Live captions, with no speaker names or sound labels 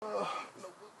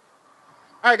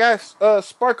Alright guys,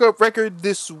 Spark Up record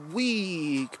this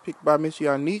week, picked by Miss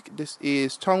Yannick. This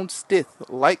is Tone Stith,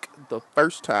 Like the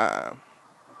First Time.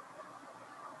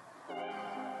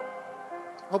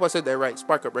 Hope I said that right,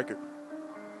 Spark Up record.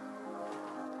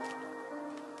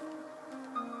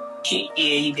 Yeah,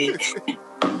 you did.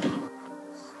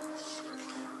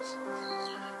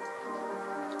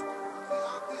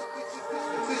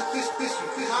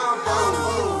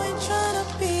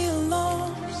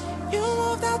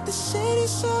 The city,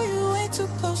 so you ain't too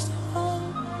close to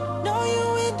home. Know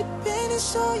you independent,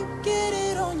 so you get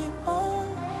it on your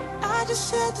own. I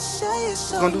just had to say it,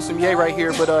 so gonna do some yay right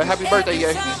here, but happy birthday, yay.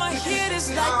 Every time I hear this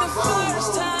like the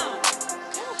first time.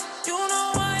 You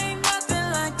know I ain't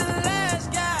nothing like the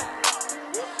last guy.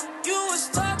 You was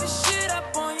talking shit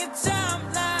up on your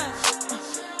timeline.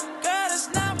 Girl, that's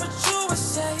not what you were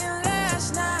saying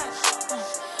last night.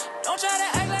 Don't try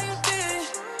to act like you did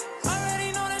it.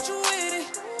 Already know that you with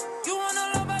it. You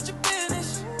wanna know about your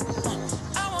business.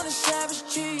 I want a savage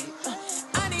G.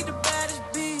 I need the baddest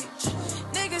bitch.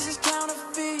 Niggas is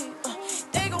counterfeit.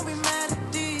 They gon' be mad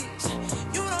at these.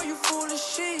 You know you full of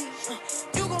shit.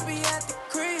 You gon' be at the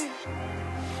crib.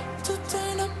 To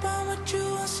turn up on what you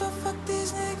want, so fuck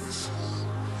these niggas.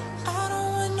 I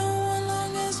don't want no one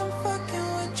long as I'm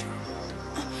fucking with you.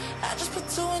 I just put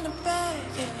two in the bag,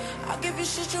 yeah. I'll give you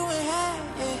shit you ain't had,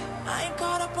 yeah. I ain't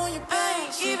caught up on your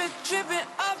past. I ain't even tripping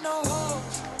off no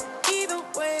hoes. Either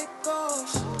way it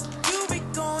goes, you be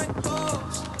going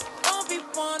ghost. Don't be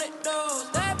one of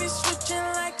those that be switching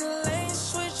like a lane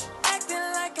switch, acting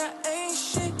like I ain't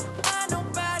shit. I know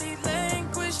body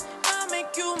language. I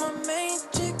make you my main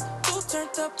chick. You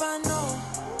turned up, I know.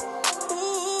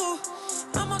 Ooh,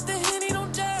 I'm off the Henny,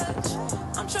 don't judge.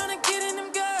 I'm tryna get in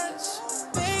them guts.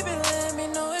 Baby, let me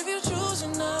know if you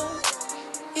choosing now.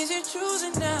 Is you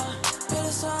choosing now? Feel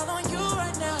it's all on you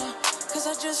right now. Cause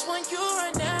I just want you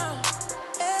right now.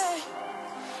 Hey,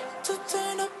 to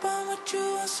turn up on what you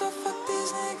want, so fuck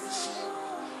these niggas.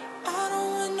 I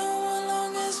don't want no one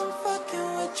long as I'm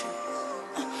fucking with you.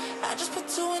 I just put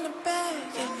two in the bag,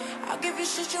 yeah. I'll give you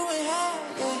shit you ain't had,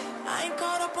 yeah. I ain't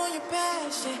caught up on your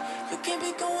past, yeah. You can't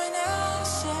be going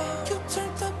outside. You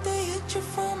turned up, they hit your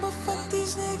phone, but fuck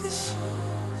these niggas.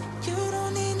 You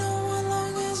don't need no one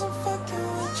long as I'm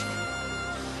fucking with you.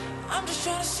 I'm just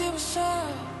tryna see what's up.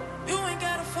 You ain't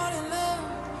gotta fall in love.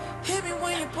 Hit me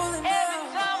when you're pulling out.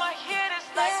 Every time I hear this,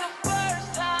 like the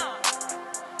first time.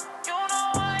 You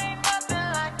know I ain't nothing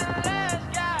like the last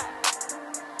guy.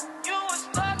 You was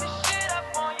talking shit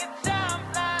up on your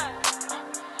timeline.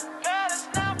 Girl, that's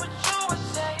not what you were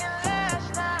saying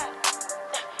last night.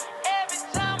 Every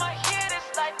time I hear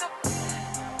this, like the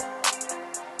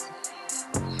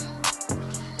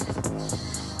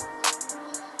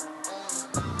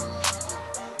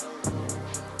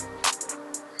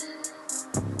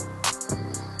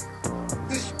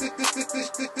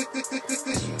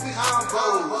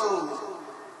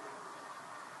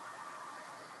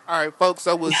Alright folks,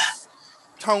 that was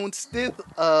Tone Stith,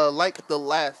 Like the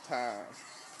Last Time.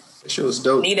 That shit was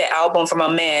dope. Need an album from my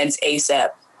man's ASAP.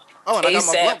 Oh, and I got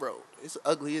my ASAP. blunt rolled. It's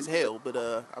ugly as hell, but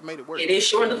I made it work. It is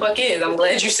sure the fuck is. I'm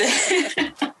glad you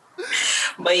said.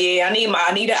 But yeah,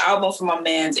 I need an album from my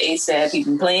man's ASAP. He's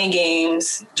been playing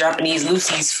games, dropping these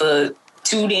Lucy's for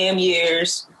 2 damn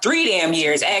years, 3 damn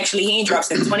years. Actually, he ain't dropped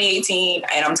since 2018,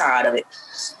 and I'm tired of it.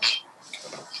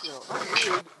 Yo, I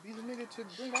would be the nigga to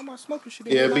bring all my smoking shit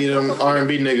in. Yeah, be them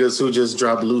R&B niggas who just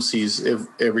drop Lucy's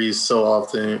every so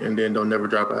often and then don't never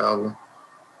drop an album.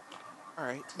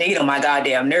 Alright. They get on my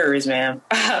goddamn nerves, man.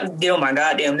 Get on my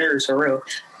goddamn nerves, for real.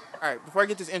 Alright, before I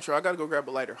get this intro, I gotta go grab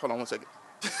a lighter. Hold on 1 second.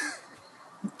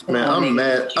 Man, I'm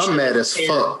mad. I'm mad as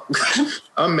fuck.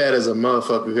 I'm mad as a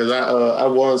motherfucker because I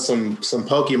won some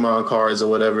Pokemon cards or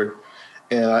whatever,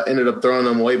 and I ended up throwing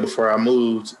them away before I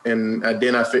moved. And I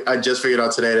just figured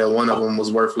out today that one of them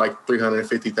was worth like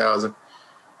 $350,000.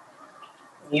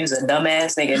 You was a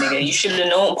dumbass nigga. You should have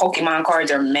known Pokemon cards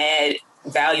are mad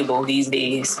valuable these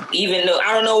days. Even though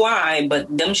I don't know why, but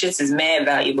them shits is mad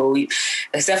valuable,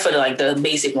 except for the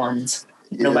basic ones.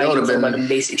 Yeah, nobody gives about them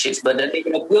basic shits, but the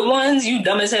good ones, you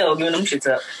dumb as hell giving them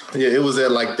shits up. Yeah, it was at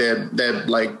like that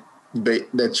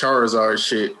Charizard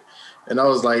shit, and I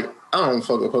was like, I don't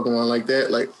fuck with Pokemon like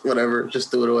that. Like whatever,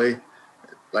 just threw it away.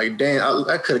 Like damn,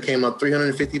 I could have came up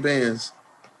 350 bands.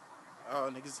 Oh,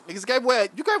 niggas gave away a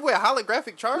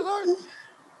holographic Charizard?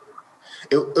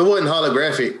 It wasn't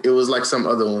holographic. It was like some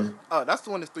other one. Oh, that's the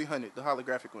one that's 300. The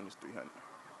holographic one is 300.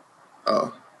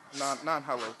 Oh.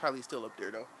 Non-holo. Probably still up there,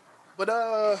 though. But,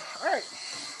 alright.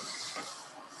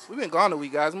 We've been gone a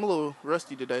week, guys. I'm a little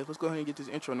rusty today. Let's go ahead and get this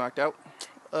intro knocked out.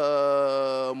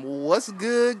 What's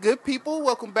good people?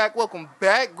 Welcome back.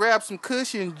 Grab some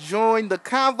kush and join the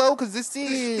convo, because this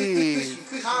is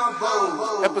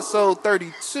episode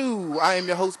 32. I am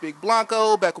your host, Big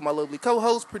Blanco, back with my lovely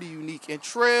co-host, Pretty Unique and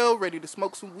Trail, ready to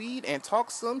smoke some weed and talk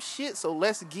some shit. So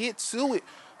let's get to it.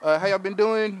 How y'all been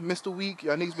doing? Mr. Week,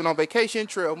 y'all niggas been on vacation.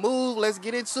 Trail move. Let's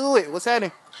get into it. What's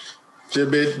happening? Just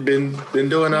been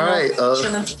doing all right.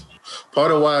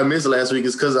 Part of why I missed last week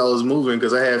is because I was moving,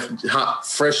 because I had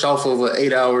fresh off of an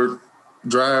 8-hour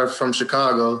drive from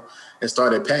Chicago and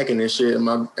started packing and shit.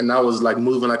 And I was like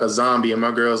moving like a zombie. And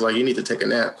my girl was like, "You need to take a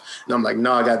nap." And I'm like,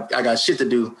 "No, I got shit to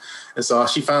do." And so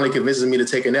she finally convinces me to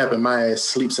take a nap, and my ass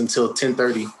sleeps until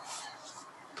 10:30.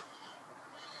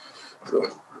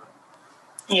 So.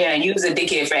 Yeah, you was a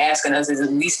dickhead for asking us, is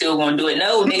we still gonna do it?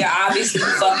 No, nigga, obviously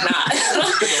fuck not.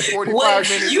 45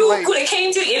 minutes you late. could have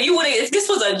came to, if this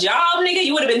was a job, nigga,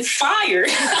 you would have been fired.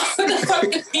 What the fuck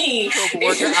you mean?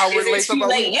 Work an hour Is late. it too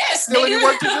late? Yes, still nigga. any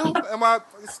work to do? Am I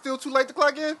still too late to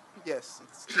clock in? Yes,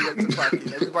 it's too late to clock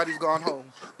in. Everybody's gone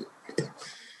home.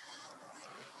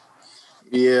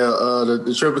 Yeah,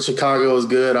 the trip to Chicago was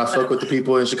good. I fuck with the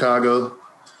people in Chicago.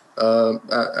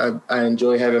 I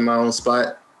enjoy having my own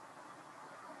spot.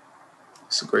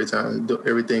 It's a great time.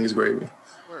 Everything is gravy.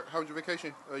 How was your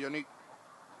vacation, Unique?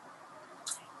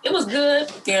 It was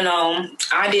good. You know,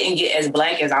 I didn't get as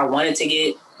black as I wanted to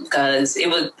get because it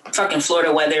was fucking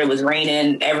Florida weather. It was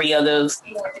raining it rained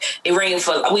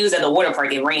we was at the water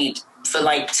park. It rained for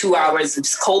like 2 hours. It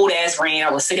was cold ass rain.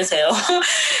 I was sick as hell.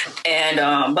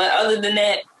 And, but other than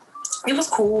that, it was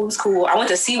cool. I went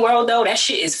to SeaWorld, though. That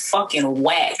shit is fucking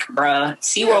whack, bruh.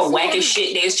 SeaWorld whack as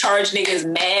shit. They charge niggas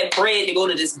mad bread to go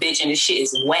to this bitch, and this shit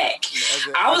is whack.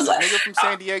 I was like... Nigga from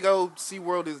San Diego,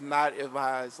 SeaWorld is not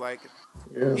advised. Like,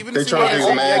 yeah, even the SeaWorld in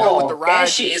San Diego with the rides. That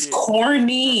shit is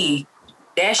corny.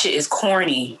 That shit is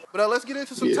corny. But let's get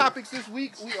into some topics this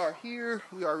week. We are here.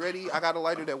 We are ready. I got a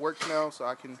lighter that works now, so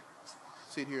I can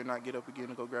sit here and not get up again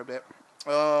and go grab that.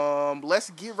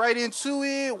 Let's get right into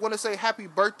it. Want to say happy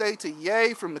birthday to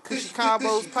Ye from the Cushy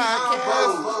Combos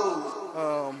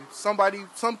podcast.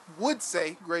 Some would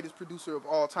say greatest producer of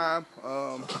all time.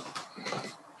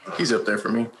 He's up there for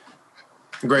me.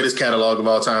 Greatest catalog of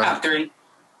all time. Top 3.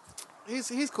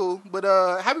 He's cool, but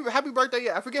happy birthday!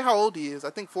 Yeah, I forget how old he is. I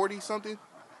think 40 something.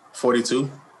 42.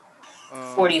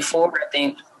 44, I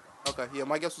think. Okay, yeah,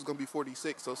 my guess was gonna be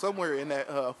 46, so somewhere in that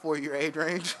 4-year age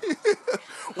range.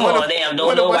 Damn,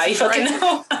 don't nobody fucking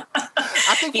know.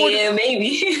 I think 40, yeah,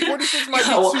 maybe 46 might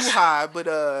be too high, but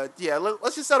yeah,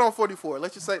 let's just set on 44.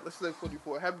 Let's say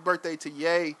 44. Happy birthday to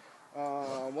Ye.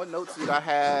 What notes did I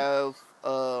have?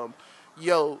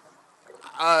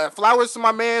 Flowers to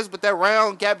my mans, but that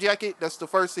round Gap jacket, that's the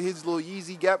first of his little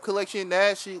Yeezy Gap collection.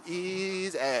 That shit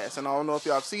is ass, and I don't know if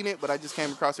y'all have seen it, but I just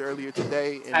came across it earlier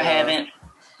today. And, I haven't.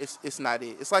 It's not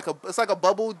it. It's like a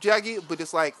bubble jacket, but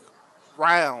it's like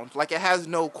round. Like it has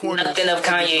no corners. Nothing of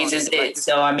Kanye's is it.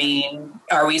 So I mean,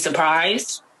 are we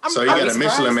surprised? So you got a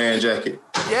Michelin Man jacket.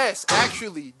 Yes,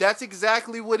 actually, that's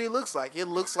exactly what it looks like. It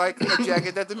looks like a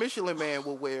jacket that the Michelin Man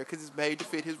will wear because it's made to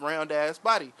fit his round ass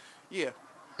body. Yeah.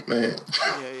 Man.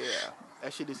 Yeah.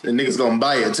 That shit is hideous. The niggas gonna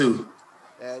buy it too.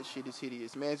 That shit is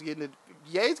hideous. Man's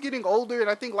Ye's getting older, and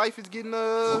I think life is getting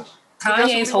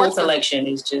Kanye's whole collection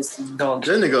is just dog.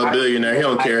 That nigga a billionaire. He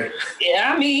don't care.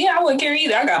 Yeah, I mean, I wouldn't care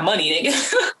either. I got money, nigga.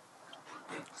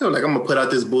 He was like, I'm gonna put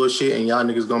out this bullshit and y'all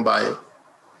niggas gonna buy it.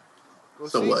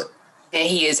 So what? And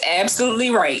he is absolutely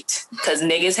right, because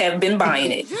niggas have been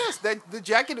buying it. Yes, the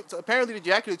jacket. Apparently, the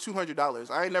jacket is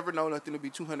 $200. I ain't never known nothing to be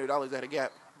 $200 at a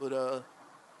Gap, but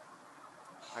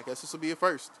I guess this will be a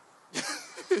first.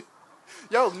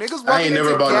 Yo, niggas walking I ain't never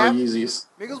into bought Gap, no Yeezys.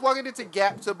 Niggas walking into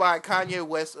Gap to buy Kanye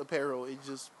West apparel is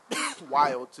just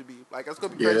wild to me. Like, that's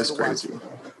gonna be crazy. Yeah, that's to crazy.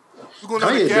 Watch.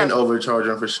 Kanye been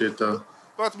overcharging for shit though.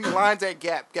 About to be lines at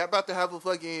Gap. Gap about to have a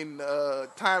fucking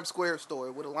Times Square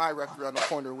store with a line wrapped around the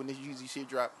corner when this Yeezy shit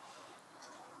drop.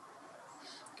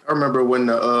 I remember when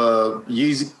the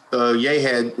Yeezy Ye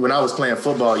had, when I was playing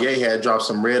football, Ye had dropped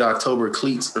some Red October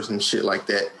cleats or some shit like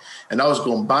that, and I was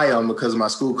gonna buy them because my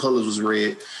school colors was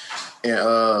red. And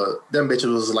them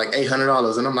bitches was like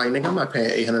 $800, and I'm like, nigga, I'm not paying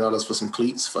 $800 for some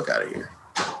cleats. Fuck out of here.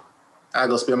 I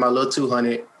go spend my little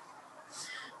 $200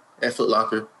 at Foot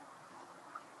Locker.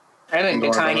 I think the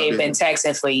Kanye been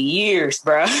taxing for years,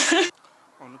 bro.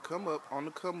 On the come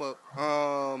up.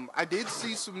 I did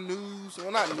see some news.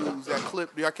 Well, not news. That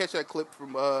clip. Did y'all catch that clip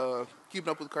from Keeping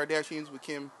Up with the Kardashians with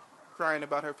Kim crying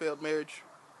about her failed marriage?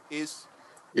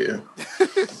 Yeah.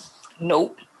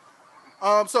 Nope.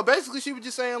 So basically, she was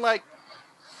just saying like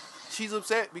she's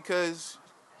upset because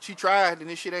she tried and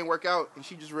this shit ain't work out, and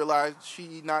she just realized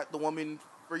she not the woman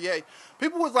for Ye.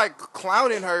 People was like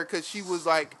clowning her because she was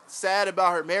like sad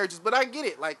about her marriages, but I get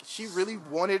it. Like she really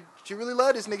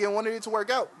loved this nigga and wanted it to work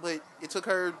out, but it took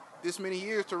her this many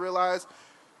years to realize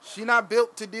she not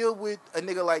built to deal with a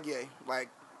nigga like Ye. Like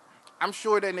I'm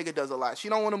sure that nigga does a lot. She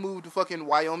don't want to move to fucking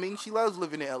Wyoming. She loves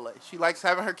living in LA. She likes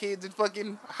having her kids in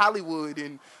fucking Hollywood,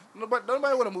 and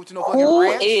nobody want to move to no fucking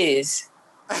ranch. Who is?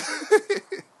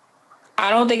 I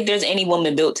don't think there's any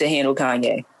woman built to handle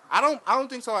Kanye. I don't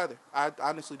think so either. I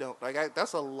honestly don't. Like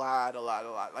that's a lot.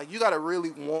 Like you gotta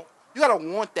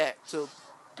want that to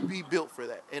be built for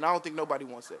that, and I don't think nobody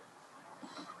wants that.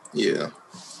 Yeah,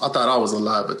 I thought I was a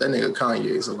lot, but that nigga Kanye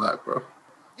is a lot, bro.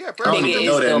 Yeah, I don't even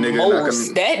know that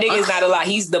nigga. That nigga's not a lot.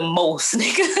 He's the most,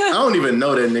 nigga. I don't even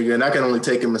know that nigga, and I can only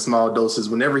take him in small doses.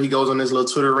 Whenever he goes on his little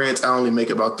Twitter rants, I only make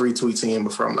about 3 tweets in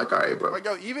before I'm like, all right, bro. Like,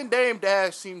 yo, even Dame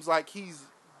Dash seems like he's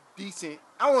decent.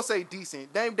 I won't say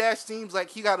decent. Dame Dash seems like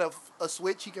he got a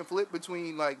switch he can flip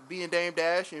between, like, being Dame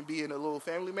Dash and being a little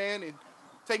family man and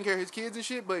taking care of his kids and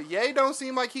shit. But Ye don't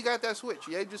seem like he got that switch.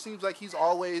 Ye just seems like he's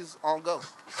always on go.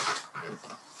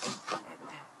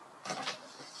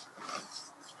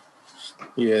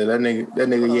 Yeah, that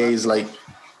nigga Ye's like,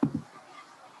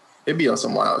 it be on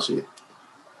some wild shit.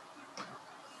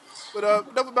 But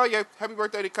enough about Ye. Happy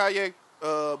birthday to Kanye.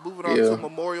 Moving on to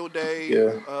Memorial Day.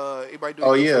 Yeah. Everybody doing?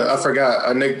 Oh yeah, I forgot.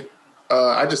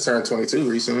 I just turned 22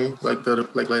 recently, like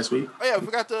last week. Oh yeah, I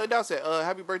forgot to announce that.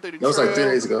 Happy birthday to That was Trail. like 3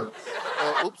 days ago.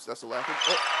 Oops, that's a laugh.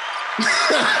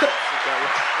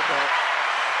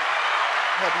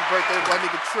 Happy birthday to my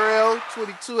nigga Trail,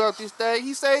 22 out this day.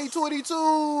 He say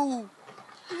 22.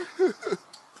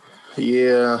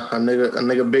 Yeah, a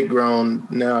nigga big grown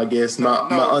now, I guess. My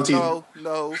auntie. No.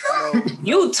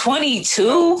 You 22?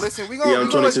 No, listen, we gonna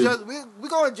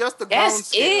adjust the grown That's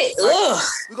scale. it. Like, Ugh.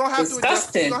 We're gonna have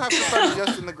Disgusting. to start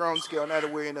adjusting the grown scale now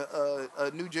that we're in a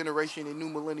new generation and new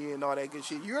millennia and all that good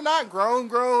shit. You're not grown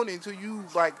until you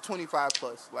like 25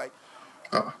 plus. Like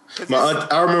I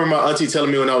remember my auntie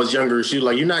telling me when I was younger, she was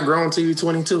like, "You're not grown till you're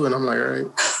 22," and I'm like, "All right."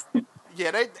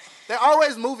 Yeah, they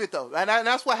always move it though, and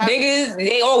that's what happens. Niggas,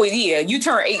 they always, you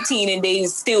turn 18 and they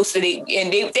still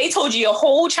they told you your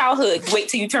whole childhood, wait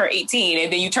till you turn 18,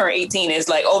 and then you turn 18 and it's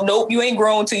like, oh nope, you ain't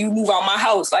grown till you move out my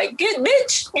house. Like,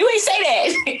 bitch, you ain't say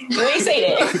that. You ain't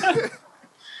say that.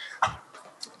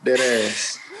 Dead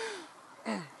ass.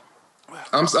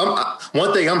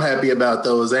 One thing I'm happy about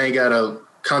though is I ain't gotta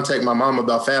contact my mom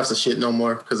about FAFSA shit no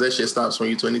more, because that shit stops when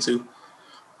you're 22.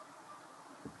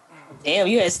 Damn,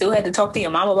 you still had to talk to your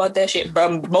mom about that shit,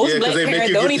 bro. Most black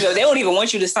parents don't even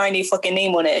want you to sign their fucking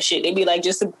name on that shit. They be like,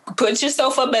 just to put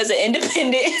yourself up as an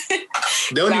independent.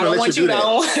 They don't even let you do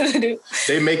that.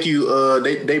 They make you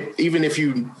they even if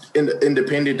you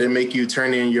independent, they make you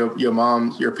turn in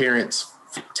your parents'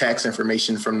 tax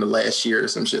information from the last year or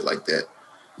some shit like that.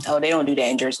 Oh, they don't do that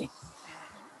in Jersey.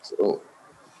 So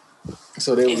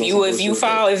they if you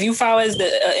file as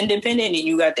the independent,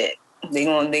 you got that. They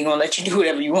gonna let you do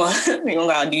whatever you want. They don't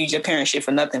gotta use your parent shit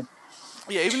for nothing.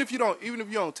 Yeah, even if you don't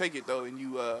take it though, and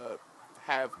you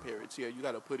have parents, yeah, you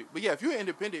gotta put it. But yeah, if you're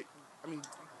independent, I mean,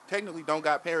 technically don't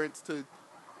got parents to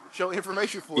show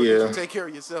information for you to take care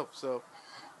of yourself. So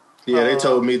yeah, they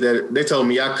told me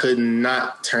I couldn't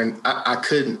not turn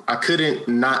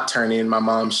in my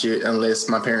mom's shit unless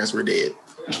my parents were dead.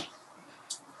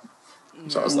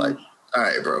 So I was like, all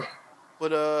right, bro.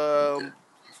 But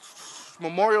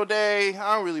Memorial Day,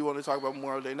 I don't really want to talk about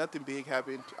Memorial Day. Nothing big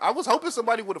happened. I was hoping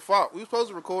somebody would have fought. We were supposed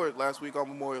to record last week on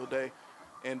Memorial Day,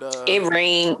 and it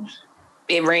rained.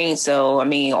 It rained, so I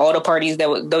mean, all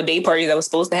the day parties that was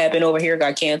supposed to happen over here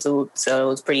got canceled. So it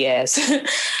was pretty ass.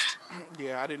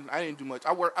 Yeah, I didn't do much.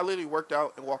 I literally worked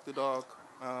out and walked the dog.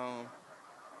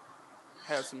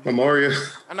 Had some Memorial.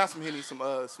 Not some Henny,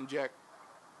 some Jack.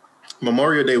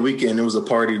 Memorial Day weekend, it was a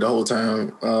party the whole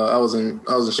time. I was in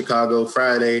Chicago.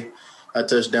 Friday, I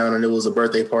touched down and it was a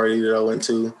birthday party that I went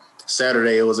to.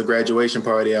 Saturday, it was a graduation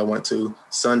party I went to.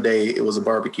 Sunday, it was a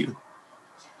barbecue.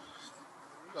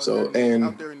 Out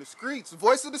there in the streets,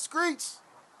 voice of the streets.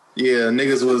 Yeah,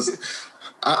 niggas was.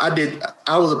 I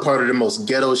was a part of the most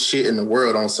ghetto shit in the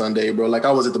world on Sunday, bro. Like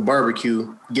I was at the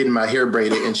barbecue getting my hair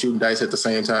braided and shooting dice at the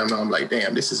same time. And I'm like,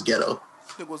 damn, this is ghetto.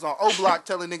 Nigga was on O Block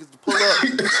telling niggas to pull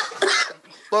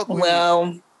up.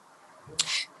 Well,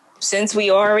 since we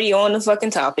already on the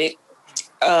fucking topic,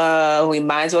 we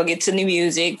might as well get to the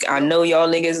music. I know y'all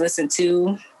niggas listen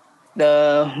to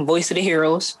the Voice of the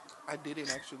Heroes. I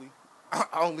didn't actually. I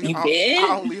only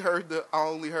heard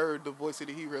the Voice of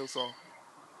the Heroes song.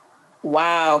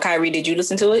 Wow, Kyrie, did you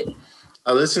listen to it?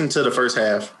 I listened to the first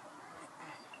half.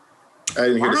 I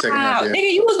didn't hear the second half yet.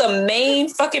 Nigga, you was the main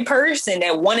fucking person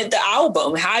that wanted the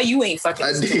album. How you ain't fucking?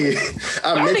 I did.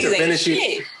 I meant to finish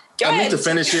it. I meant to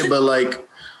finish it, but like,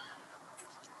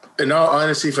 in all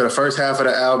honesty, for the first half of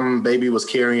the album, Baby was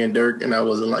carrying Dirk, and I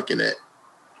wasn't liking that.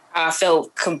 I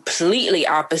felt completely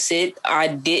opposite.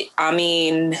 I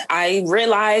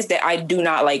realized that I do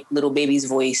not like Lil Baby's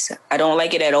voice. I don't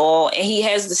like it at all. And he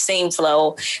has the same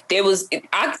flow. There's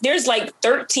like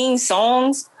 13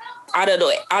 songs out of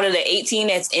the 18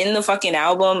 that's in the fucking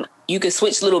album. You could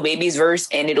switch Lil Baby's verse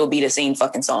and it'll be the same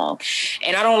fucking song.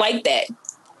 And I don't like that.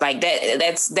 Like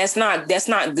that's not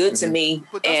good to me.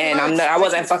 And I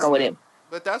wasn't fucking with it.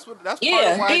 But that's part of why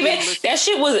that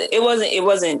shit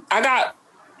wasn't.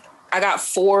 I got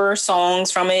 4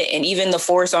 songs from it, and even the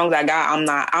 4 songs I got,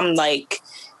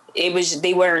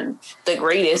 they weren't the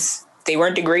greatest. They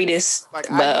weren't the greatest. Like,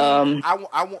 but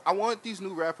I want these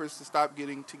new rappers to stop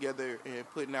getting together and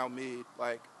putting out mid.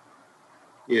 Like,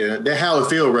 yeah, that How It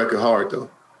Feel record hard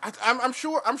though. I'm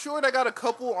sure they got a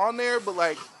couple on there, but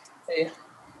like,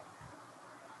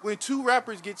 when 2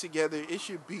 rappers get together, it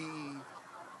should be.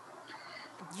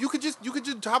 You could just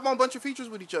hop on a bunch of features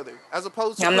with each other, as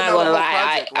opposed to. I'm not gonna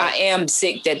lie, I am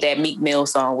sick that Meek Mill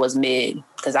song was mid,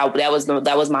 because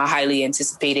that was my highly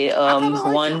anticipated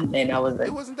one, and I was like,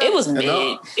 it was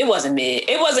mid. It wasn't mid.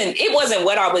 It wasn't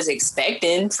what I was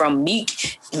expecting from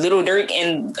Meek, Lil Durk,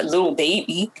 and Lil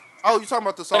Baby. Oh, you're talking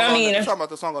about the song? You're talking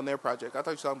about the song on their project. I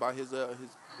thought you were talking about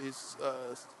his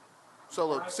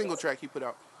solo single track he put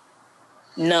out.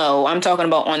 No, I'm talking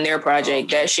about on their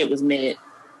project. That shit was mid.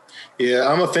 Yeah,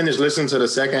 I'm gonna finish listening to the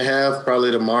second half probably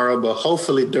tomorrow, but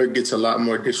hopefully Dirk gets a lot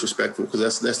more disrespectful,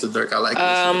 because that's the Dirk I like.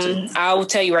 I'll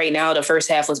tell you right now, the first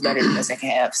half was better than the second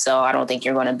half, so I don't think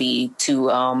you're gonna be too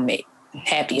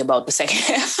happy about the second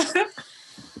half.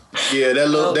 Yeah,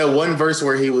 that one verse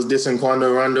where he was dissing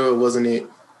Quando Rondo, wasn't it?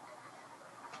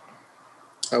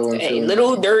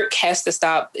 Lil Durk has to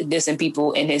stop dissing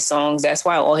people in his songs. That's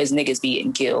why all his niggas be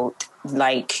getting killed.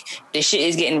 Like, this shit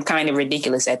is getting kind of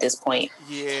ridiculous at this point.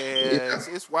 Yeah,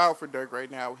 it's wild for Durk right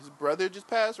now. His brother just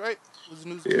passed, right? Was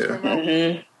news came out?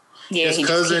 Mm-hmm. Yeah, his he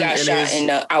cousin got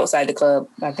shot outside the club,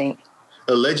 I think.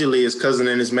 Allegedly, his cousin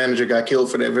and his manager got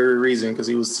killed for that very reason, because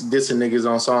he was dissing niggas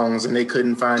on songs and they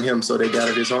couldn't find him, so they got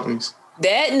at his songs.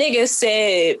 That nigga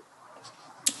said,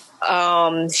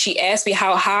 she asked me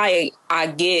how high I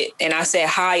get, and I said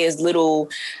high as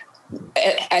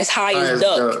high as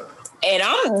duck. And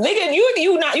I'm nigga, you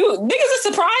niggas are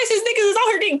surprised his niggas is out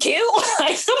here getting killed.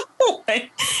 Like, come on,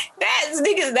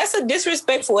 that's a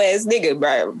disrespectful ass nigga,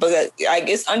 bro. But like,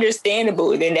 it's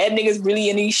understandable. And that nigga's really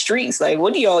in these streets. Like,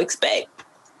 what do y'all expect?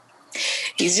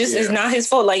 He's just it's not his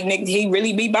fault. Like, nigga, he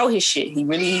really be about his shit. He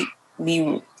really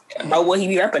be about what he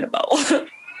be rapping about.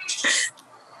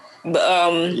 But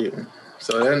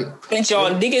So then, since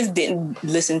y'all niggas didn't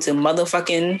listen to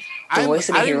motherfucking The Voice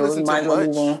of the Heroes, you might as well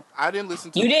move on.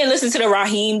 You didn't listen to the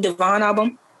Raheem Devon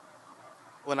album?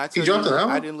 When I tell you,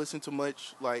 I didn't listen to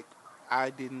much. Like, I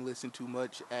didn't listen to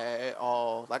much at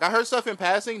all. Like, I heard stuff in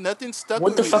passing. Nothing stuck with me.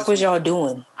 What the fuck was y'all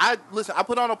doing? I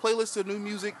put on a playlist of new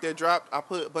music that dropped. I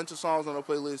put a bunch of songs on a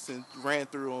playlist and ran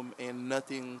through them, and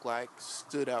nothing, like,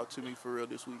 stood out to me for real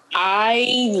this week.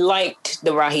 I liked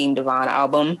the Raheem Devon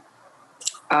album.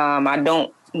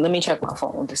 Let me check my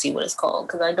phone to see what it's called,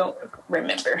 because I don't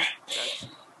remember.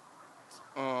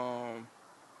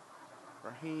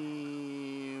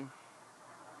 Raheem.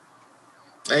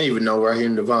 I didn't even know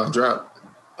Raheem Devon dropped.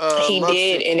 He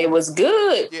did, and it was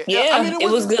good. Yeah, I mean, it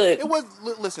was good. It was,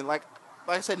 listen, like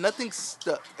I said, nothing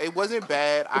stuck. It wasn't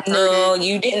bad. I heard it.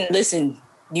 You didn't listen.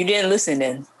 You didn't listen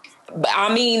then. But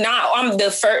I mean, I'm the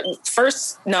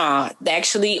first. Nah,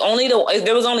 actually,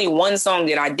 there was only one song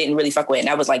that I didn't really fuck with, and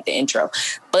that was like the intro.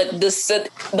 But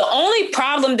the only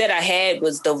problem that I had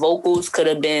was the vocals could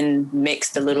have been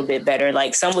mixed a little bit better.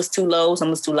 Like, some was too low, some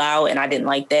was too loud, and I didn't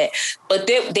like that. But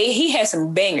he had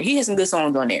some bangers. He had some good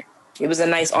songs on there. It was a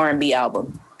nice R&B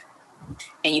album.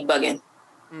 And you bugging?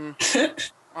 I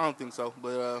don't think so,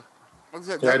 but like I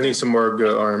said, I need some more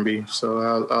good R&B,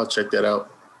 so I'll check that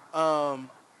out. I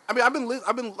mean, I've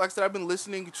been like I said, I've been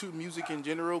listening to music in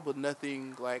general, but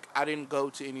nothing like, I didn't go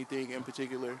to anything in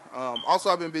particular. Also,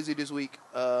 I've been busy this week.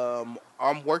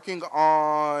 I'm working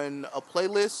on a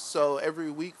playlist, so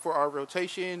every week for our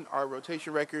rotation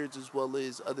records, as well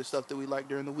as other stuff that we like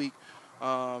during the week.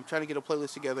 Trying to get a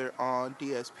playlist together on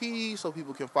DSP so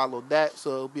people can follow that.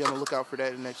 So be on the lookout for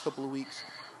that in the next couple of weeks.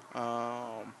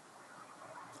 Yeah.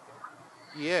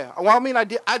 Well, I mean, I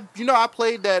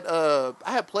played that.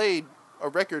 I had played a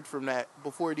record from that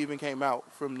before it even came out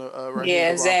from the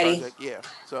Zaddy project. Yeah,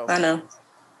 so I know.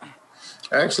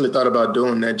 I actually thought about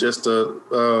doing that just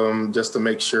to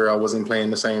make sure I wasn't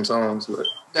playing the same songs. But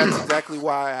That's exactly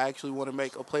why I actually want to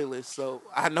make a playlist, so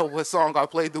I know what song I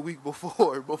played the week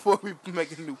before we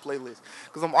make a new playlist.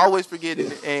 Because I'm always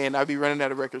forgetting, and I be running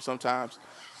out of records sometimes.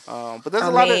 But there's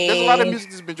a lot of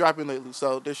music that's been dropping lately,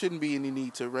 so there shouldn't be any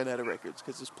need to run out of records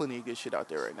because there's plenty of good shit out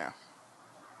there right now.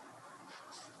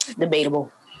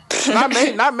 Debatable.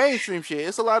 Not mainstream shit.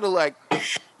 It's a lot of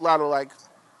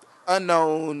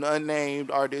unknown,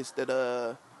 unnamed artists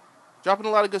that dropping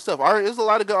a lot of good stuff. There's a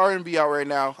lot of good R&B out right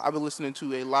now. I've been listening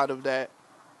to a lot of that.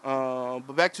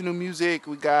 But back to new music,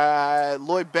 we got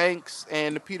Lloyd Banks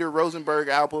and the Peter Rosenberg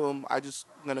album. I just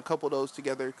gonna couple those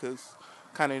together because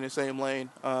kind of in the same lane.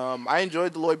 I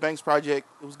enjoyed the Lloyd Banks project.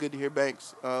 It was good to hear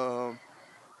Banks.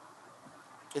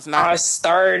 It's not. I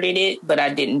started it, but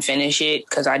I didn't finish it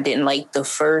because I didn't like the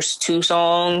first two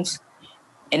songs,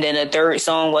 and then the third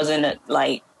song wasn't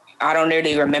like. I don't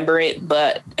really remember it,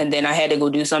 and then I had to go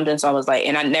do something, so I was like,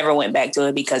 and I never went back to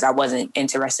it because I wasn't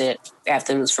interested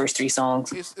after those first three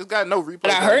songs. It's got no replay. But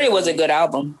I heard it was a good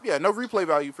album. Yeah, no replay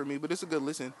value for me, but it's a good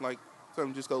listen. Like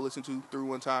something just go listen to through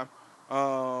one time.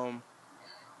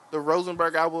 The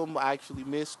Rosenberg album I actually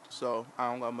missed, so I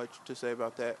don't got much to say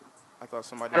about that. I thought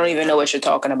somebody. I don't even know what you're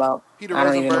talking about. Peter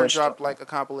Rosenberg dropped like a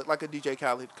DJ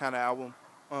Khaled kind of album.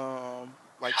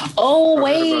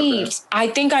 Wait, I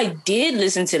think I did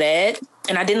listen to that,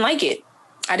 and I didn't like it.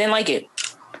 I don't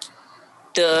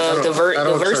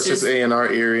trust his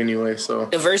A&R ear anyway. So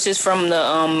the verses from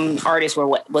the artist were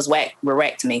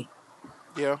whack to me.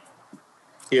 Yeah.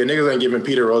 Yeah, niggas ain't giving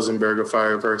Peter Rosenberg a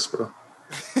fire verse, bro.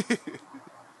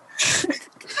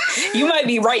 You might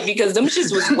be right because them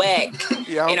shits was whack.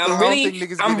 Yeah, and I'm really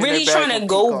trying to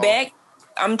go back.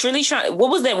 I'm really trying. What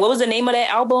was that? What was the name of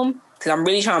that album? Because I'm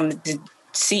really trying to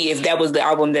see if that was the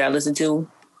album that I listened to.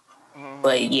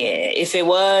 But yeah, if it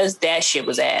was, that shit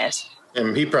was ass.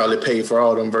 And he probably paid for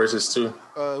all them verses too.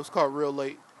 It was called Real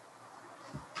Late.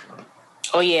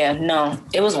 Oh yeah, no,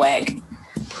 it was whack.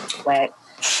 Whack.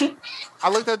 I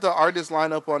looked at the artist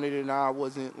lineup on it and I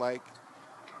wasn't like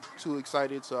too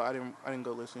excited, so I didn't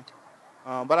go listen.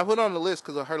 But I put it on the list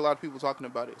because I heard a lot of people talking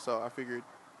about it, so I figured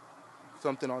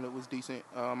something on it was decent.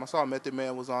 I saw Method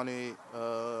Man was on it,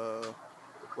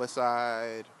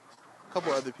 Westside, a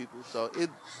couple other people. So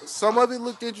some of it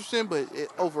looked interesting, but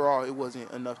overall it wasn't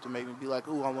enough to make me be like,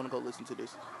 "Ooh, I want to go listen to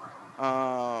this."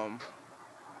 I've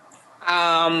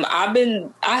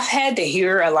had to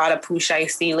hear a lot of Pooh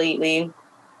Shiesty lately,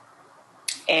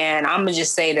 and I'm gonna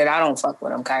just say that I don't fuck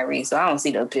with him, Kyrie. So I don't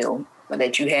see the appeal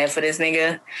that you have for this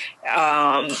nigga.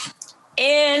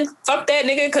 And fuck that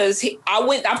nigga, because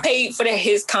I paid for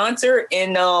his concert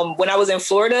and when I was in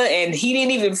Florida, and he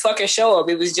didn't even fucking show up.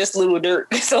 It was just Little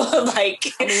Dirt. So like,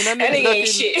 I mean, that nigga ain't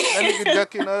shit.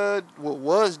 That nigga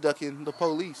was ducking the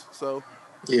police. So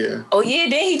yeah. Oh yeah,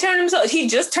 then he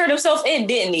just turned himself in,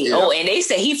 didn't he? Yeah. Oh, and they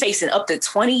said he facing up to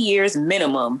 20 years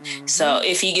minimum. Mm-hmm. So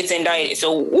if he gets indicted,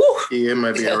 so woo. Yeah, it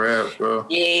might be a rap, bro.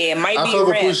 Yeah, it might be a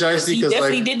rap. He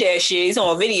definitely did that shit. He's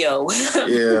on video.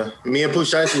 Yeah, me and Pooh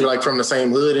Shiesty were like from the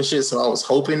same hood and shit, so I was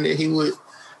hoping that he would,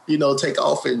 take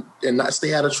off and not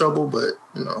stay out of trouble, but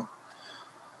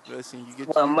Listen, you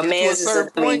get to a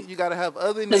certain point, you gotta have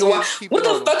other niggas. What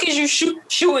the fuck is you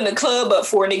shooting the club up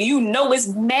for, nigga? You know it's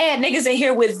mad niggas in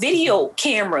here with video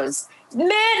cameras. Mad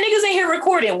niggas in here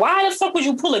recording. Why the fuck would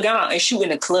you pull a gun out and shoot in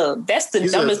the club? That's the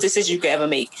dumbest decision you could ever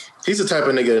make. He's the type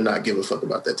of nigga to not give a fuck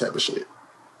about that type of shit.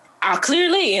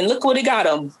 Clearly, and look what it got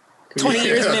him. 20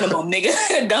 years minimum, nigga.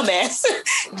 Dumbass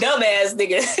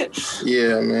nigga.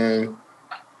 Yeah, man.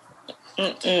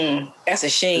 That's a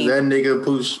shame. That nigga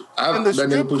Pooh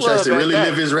Shiesty really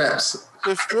live his raps.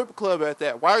 The strip club at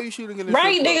that. Why are you shooting in the strip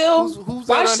club? Right, nigga.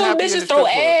 Why some bitches throw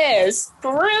ass?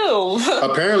 For real.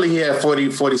 Apparently he had 40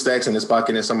 stacks in his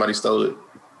pocket and somebody stole it.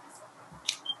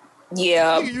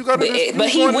 Yeah, but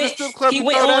he went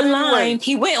online.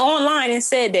 He went online and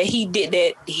said that he did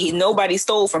that. Nobody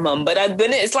stole from him. But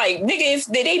it's like, nigga, if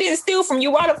they didn't steal from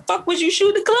you, why the fuck would you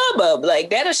shoot the club up? Like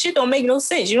that shit don't make no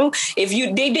sense. If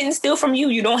they didn't steal from you,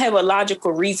 you don't have a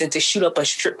logical reason to shoot up a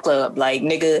strip club. Like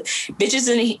nigga, bitches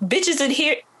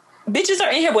are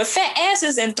in here with fat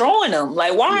asses and throwing them.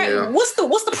 Like why? Yeah. What's the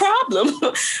problem?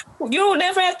 You don't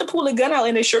never have to pull a gun out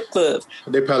in a strip club.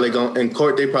 They probably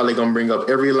gonna bring up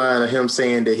every line of him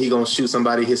saying that he gonna shoot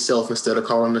somebody himself instead of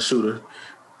calling the shooter.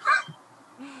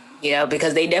 Yeah,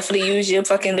 because they definitely use your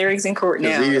fucking lyrics in court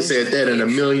now. He said that in a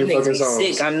million fucking songs.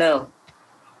 Sick, I know.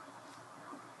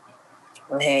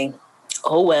 But hey,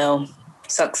 oh well.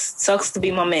 Sucks to be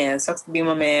my man. Sucks to be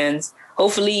my man's.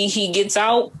 Hopefully he gets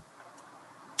out.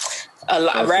 A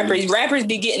lot Hopefully. rappers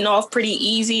be getting off pretty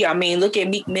easy. I mean, look at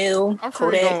Meek Mill, I'm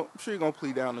sure Kodak, he's gonna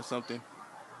plead down to something.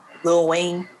 Lil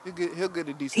Wayne. He'll get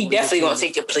a decent. He legal definitely team gonna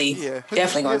take the plea. Yeah,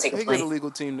 Definitely gonna take a He'll plea. get a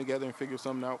legal team together and figure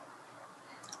something out.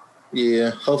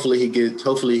 Yeah, hopefully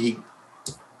he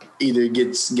either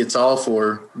gets off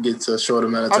or gets a short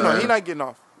amount of Oh time. no, he's not getting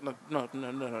off. No.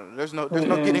 There's no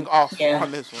getting off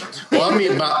on this one. Well, I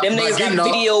mean, by Them niggas getting got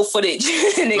off, video footage.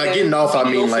 like getting off, I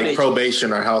mean like footage.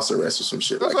 probation or house arrest or some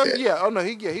shit That's like what, that. yeah. Oh no,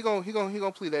 he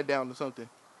gonna plead that down to something.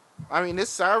 I mean,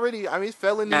 it's already. I mean,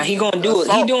 felony. Nah, he gonna do it.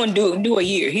 assault. He doing do a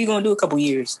year. He gonna do a couple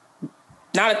years.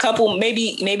 Not a couple,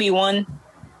 maybe one,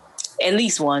 at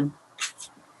least one.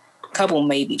 Couple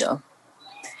maybe though.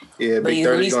 Yeah, Big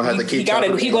 30 gonna have to keep.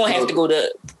 He gonna have to go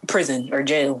to prison or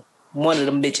jail. One of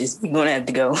them bitches. He gonna have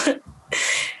to go.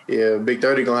 Yeah, Big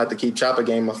 30 gonna have to keep Chopper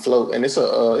Game afloat, and it's a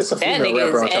That female nigga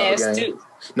rapper on is Chopper ass Game. too.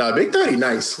 Nah, Big 30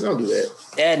 nice. Don't do that.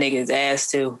 That nigga's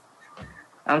ass too.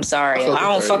 I'm sorry. I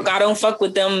I don't fuck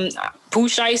with them. Pooh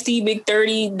Shiesty, Big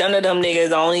 30, none of them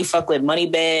niggas. I only fuck with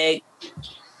Moneybagg,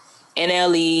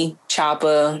 NLE,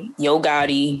 Chopper, Yo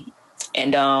Gotti,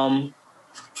 and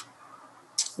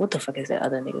what the fuck is that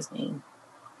other nigga's name?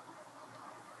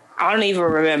 I don't even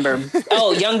remember.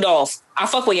 Oh, Young Dolph. I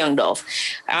fuck with Young Dolph.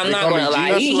 I'm not gonna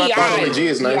lie. Big Homie G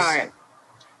is nice.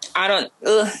 I don't.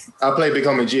 I played Big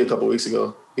Homie G a couple weeks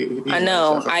ago. I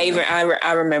know.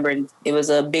 I remembered. It was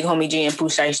a Big Homie G and Pooh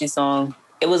Shiesty song.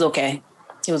 It was okay.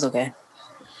 It was okay.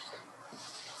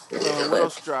 What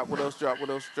else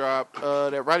dropped?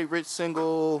 That Roddy Ricch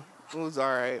single was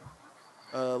alright.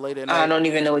 Late at night. I don't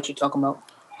even know what you're talking about.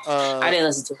 I didn't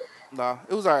listen to it. Nah,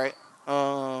 it was alright.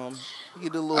 He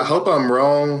did a little. I hope I'm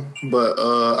wrong, but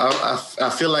I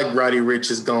feel like Roddy Ricch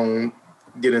is gonna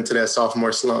get into that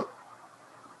sophomore slump.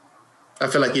 I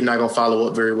feel like he's not gonna follow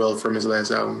up very well from his last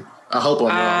album. I hope I'm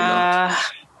wrong.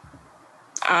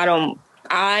 I don't.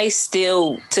 I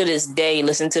still, to this day,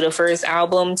 listen to the first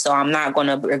album, so I'm not going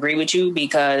to agree with you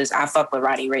because I fuck with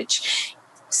Roddy Ricch.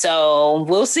 So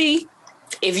we'll see.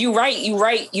 If you right, you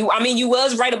right. You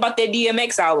was right about that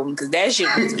DMX album because that shit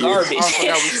was garbage.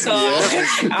 So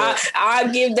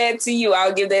I'll give that to you.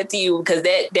 I'll give that to you because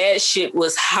that shit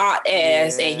was hot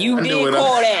ass, and you did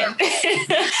call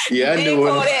that. Yeah, I knew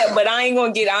call that, but I ain't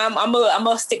gonna get. I'm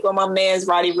gonna stick with my man's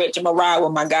Roddy Ricch. I'm gonna ride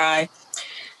with my guy.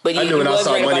 But I knew when I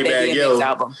saw Moneybagg Yo.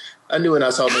 Album. I knew when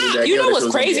I saw Moneybagg Yo. You know what's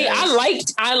crazy?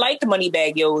 I liked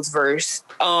Moneybagg Yo's verse.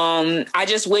 I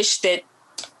just wish that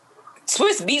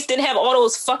Swiss Beats didn't have all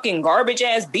those fucking garbage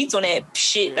ass beats on that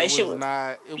shit. That shit was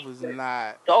not. It was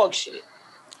not dog shit.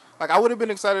 Like I would have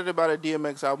been excited about a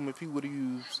DMX album if he would have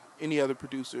used any other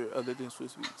producer other than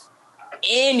Swiss Beats.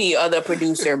 Any other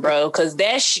producer, bro? Because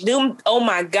them. Oh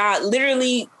my god!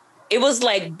 Literally. It was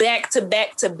like back to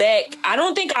back to back. I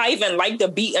don't think I even liked the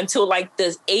beat until like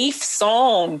the 8th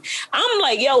song. I'm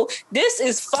like, yo, this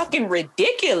is fucking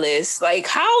ridiculous. Like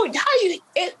how you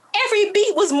every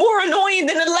beat was more annoying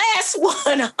than the last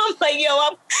one. I'm like,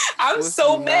 yo, I'm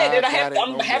so mad that I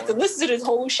have to listen to this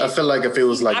whole shit. I feel like if it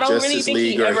was like Justice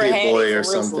League or Hit Boy or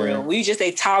something,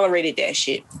 they tolerated that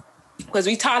shit. Because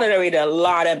we tolerated a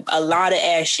lot of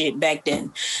ass shit back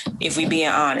then. If we being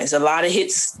honest, a lot of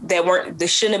hits that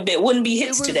wouldn't be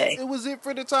hits today. It was it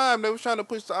for the time. They was trying to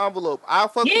push the envelope. I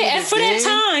fucked with and for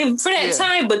that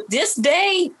time. But this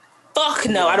day, fuck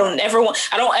no. I don't ever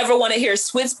want to hear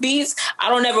Swiss Beats. I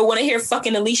don't ever want to hear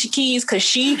fucking Alicia Keys because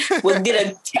she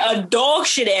did a dog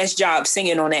shit ass job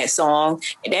singing on that song.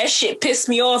 And that shit pissed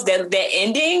me off. That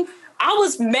ending. I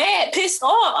was mad, pissed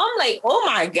off. I'm like, oh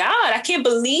my God, I can't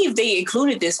believe they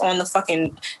included this on the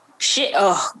fucking shit.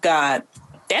 Oh God,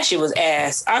 that shit was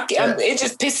ass. It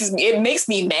just pisses me. It makes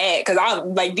me mad because I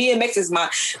like DMX is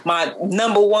my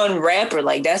number one rapper.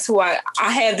 Like that's who I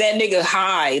have that nigga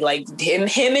high. Like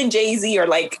him and Jay-Z are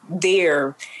like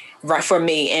there right for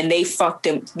me, and they fucked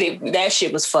him. That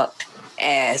shit was fucked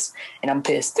ass, and I'm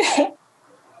pissed.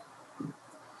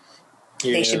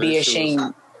 They should be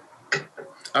ashamed.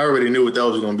 I already knew what that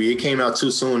was going to be. It came out too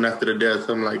soon after the death.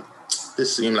 I'm like,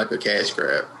 this seemed like a cash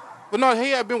grab. But no,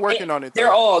 he had been working on it.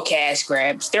 They're all cash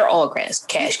grabs. They're all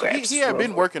cash grabs. He had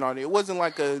been working on it. It wasn't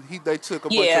like they took a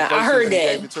bunch of I heard that.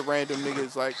 And gave it to random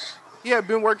niggas. Like he had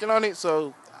been working on it.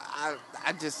 So I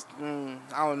just I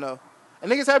don't know.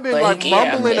 And niggas have been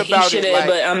mumbling about it. Like,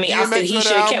 but I mean, after he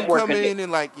should have kept working it.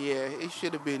 And like, it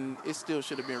should have been. It still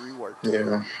should have been reworked.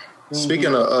 Yeah.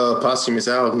 Speaking of posthumous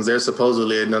albums, there's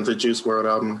supposedly another Juice WRLD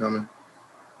album coming.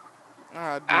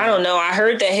 I don't know. I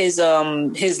heard that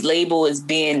his label is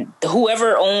being,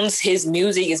 whoever owns his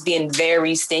music is being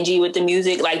very stingy with the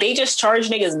music. Like they just charge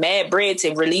niggas mad bread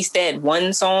to release that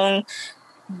one song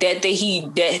that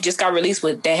just got released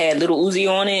with that had Lil Uzi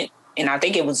on it. And I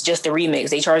think it was just a remix.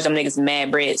 They charged them niggas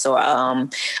mad bread. So I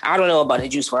don't know about a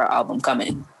Juice WRLD album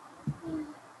coming.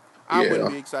 I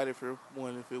wouldn't be excited for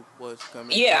one if it was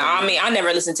coming. Yeah, I mean, I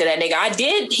never listened to that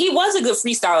nigga. He was a good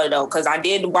freestyler though, because I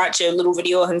did watch a little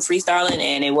video of him freestyling,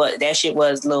 and that shit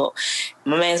was my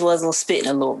man's was a little spitting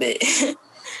a little bit.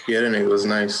 Yeah, that nigga was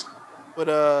nice. But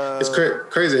it's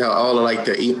crazy how all of like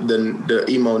the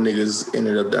emo niggas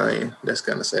ended up dying. That's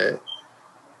kind of sad.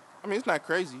 I mean, it's not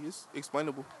crazy. It's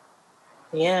explainable.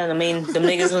 Yeah, I mean, the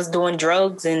niggas was doing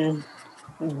drugs and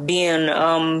being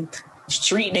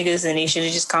street niggas, and they should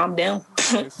have just calmed down.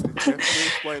 It's definitely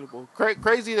explainable.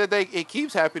 Crazy that it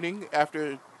keeps happening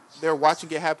after they're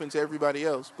watching it happen to everybody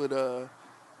else. But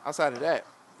outside of that,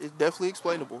 it's definitely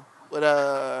explainable.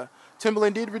 But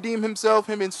Timbaland did redeem himself.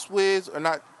 Him and Swizz, or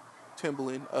not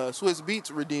Timbaland, Swizz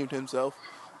Beatz redeemed himself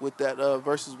with that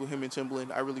verses with him and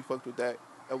Timbaland. I really fucked with that.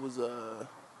 That was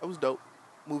dope.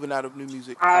 Moving out of new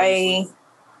music. I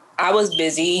was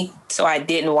busy, so I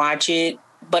didn't watch it.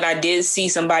 But I did see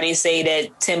somebody say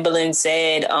that Timbaland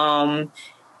said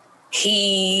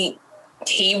he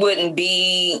wouldn't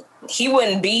be that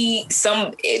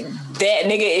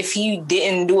nigga if he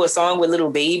didn't do a song with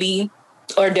Lil Baby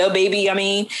or Da Baby. I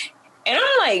mean, and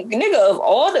I'm like, nigga, of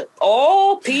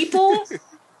all people,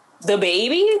 Da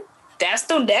Baby, that's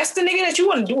the nigga that you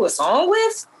want to do a song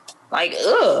with. Like,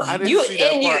 ugh. I didn't see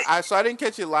that part. So I didn't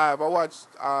catch it live. I watched.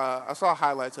 I saw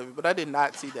highlights of it, but I did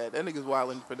not see that. That nigga's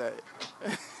wilding for that.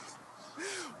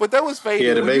 But that was fading.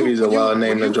 Yeah, the baby's a wild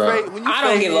name to drop. I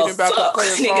don't give a fuck,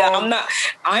 nigga.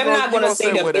 I'm not gonna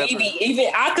say the whatever. baby.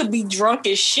 Even I could be drunk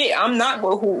as shit. I'm not.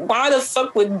 Why the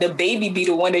fuck would the baby be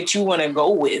the one that you want to go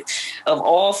with, of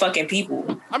all fucking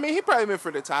people? I mean, he probably meant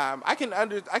for the time. I can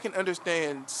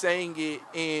understand saying it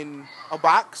in a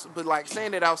box, but like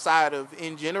saying it outside of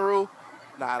in general,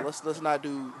 nah. Let's not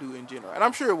do in general. And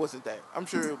I'm sure it wasn't that. I'm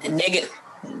sure it was.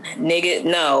 Nigga,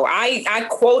 no. I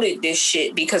quoted this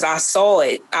shit because I saw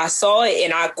it.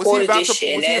 And I quoted this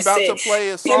shit. Was he about to play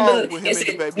a song with him and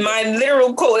the baby? My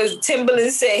literal quote is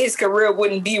Timbaland said his career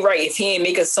wouldn't be right if he ain't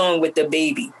make a song with the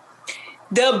baby.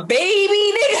 The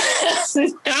baby,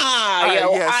 nigga. Nah,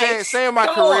 yo. Yeah, saying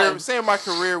my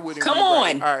career wouldn't. Come be on.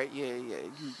 Right. All right, yeah.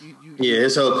 Yeah,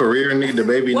 his whole career, nigga. The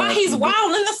baby. Why he's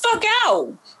wilding the fuck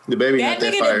out? The baby that not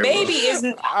that nigga, fire. The baby is.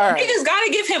 Right. Niggas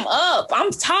gotta give him up.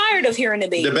 I'm tired of hearing the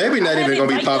baby. The baby not even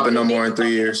gonna be popping no more in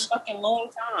 3 years. Fucking long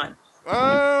time.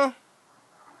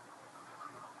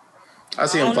 I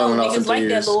see him falling off in 3 like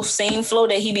years. That little same flow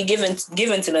that he be giving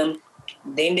to them.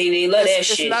 They love that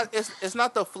shit. It's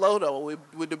not the flow though.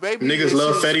 With the baby, niggas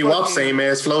love Fetty Wap same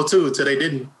ass flow too until they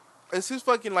didn't. It's his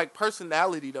fucking like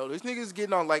personality though. This nigga's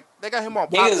getting on like they got him on.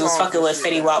 Niggas was fucking with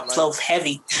Fetty Wap flow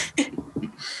heavy.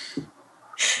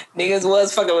 Niggas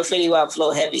was fucking with Fetty Wap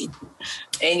flow heavy.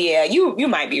 And yeah, you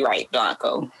might be right,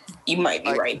 Blanco. You might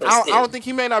be right. But I don't think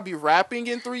he may not be rapping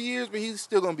in 3 years, but he's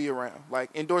still gonna be around. Like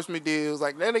endorsement deals,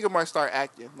 like that nigga might start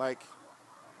acting. Like,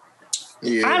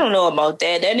 yeah, I don't know about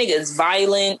that. That nigga is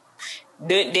violent.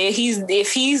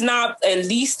 If he's not at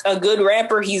least a good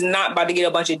rapper, he's not about to get a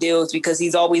bunch of deals because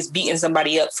he's always beating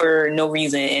somebody up for no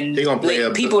reason. And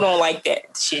people don't like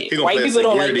that shit. White people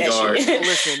don't like that shit.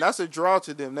 Listen, that's a draw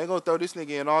to them. They gonna throw this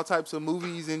nigga in all types of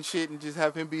movies and shit and just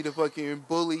have him be the fucking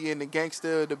bully and the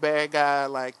gangster, the bad guy.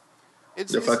 Like,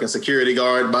 it's fucking security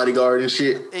guard, bodyguard and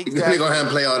shit. Exactly. They gonna have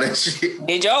him play all that shit.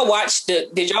 Did y'all watch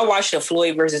the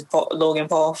Floyd versus Logan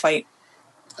Paul fight?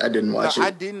 I didn't watch it. I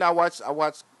didn't. I watched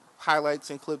highlights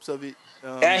and clips of it.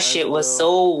 That shit was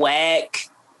so whack.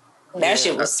 That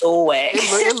shit was so whack.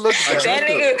 It looked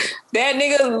that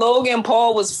nigga Logan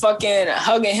Paul was fucking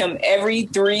hugging him every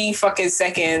 3 fucking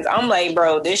seconds. I'm like,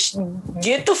 bro,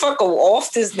 get the fuck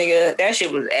off this nigga. That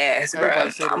shit was ass, bro.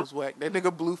 Everybody said it was whack. That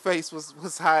nigga Blueface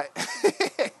was hot.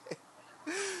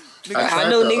 I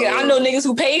know niggas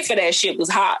who paid for that shit was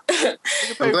hot.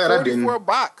 I'm glad I didn't. For a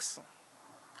box.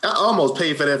 I almost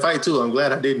paid for that fight too. I'm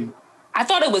glad I didn't. I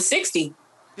thought it was 60.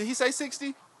 Did he say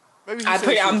 60? Maybe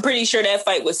I'm pretty sure that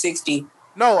fight was 60.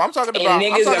 No, I'm talking about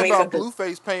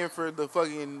Blueface paying for the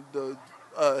fucking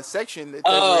section that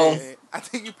they were in. I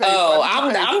think you paid.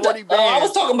 I'm 40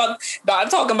 bands. I'm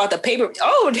talking about the paper.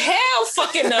 Oh hell,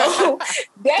 fucking no!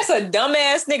 That's a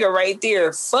dumbass nigga right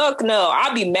there. Fuck no!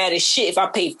 I'd be mad as shit if I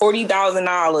paid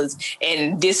 $40,000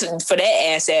 and this for that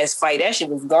ass fight. That shit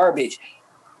was garbage.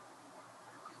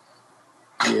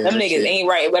 Yeah, them niggas ain't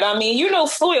right. But I mean,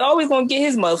 Floyd always gonna get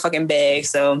his motherfucking bag.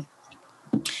 So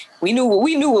we knew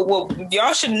what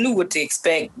y'all should have knew what to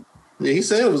expect. Yeah, he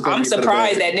said it was. I'm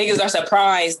surprised that niggas are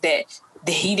surprised that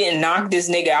he didn't knock this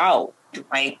nigga out.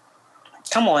 Like,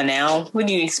 come on now, what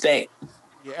do you expect?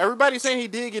 Yeah, everybody's saying he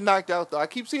did get knocked out though. I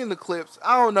keep seeing the clips.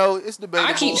 I don't know. It's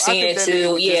debatable. I keep seeing think it that nigga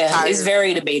too. was just Yeah, it's tired.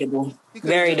 very debatable. He could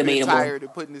have Very just been debatable. tired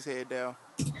and putting his head down.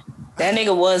 That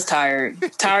nigga was tired.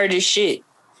 Tired as shit.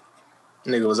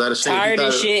 Nigga was out of shape. Tired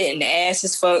as shit and the ass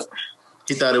as fuck.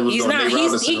 He thought it was He's going to not. be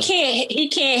Robinson. He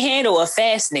can't handle a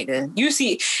fast nigga. You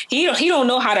see, he don't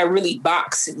know how to really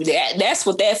box. That's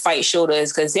what that fight showed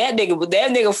us. Because that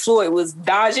nigga Floyd was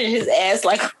dodging his ass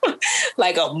like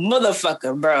like a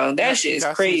motherfucker, bro. That shit is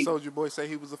crazy. Soldier Boy say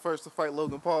he was the first to fight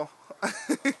Logan Paul.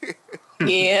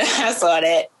 Yeah, I saw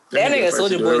that. That nigga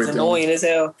Soldier Boy is annoying as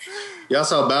hell. Y'all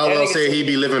saw Bow Wow say he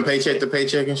be living paycheck to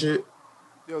paycheck and shit?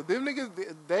 Yo, them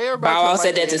niggas, they are about Bow Wow to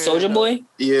said that to Soldier Boy?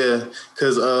 Yeah,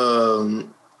 because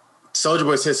Soldier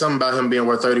Boy said something about him being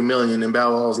worth $30 million, and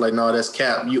Bow Wow was like, "No, that's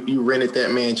cap. You rented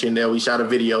that mansion that we shot a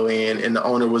video in, and the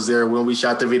owner was there when we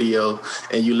shot the video,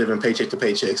 and you live in paycheck to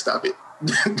paycheck. Stop it."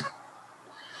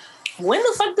 When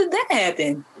the fuck did that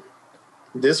happen?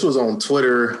 This was on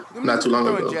Twitter not too long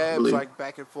ago. Jabs like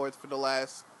back and forth for the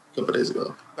last couple days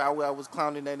ago. Bow Wow was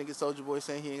clowning that nigga Soldier Boy,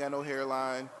 saying he ain't got no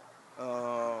hairline.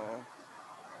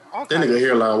 That nigga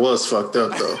hairline was fucked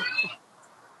up though.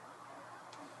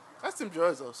 That's them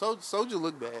drugs though. Soldier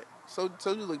look bad.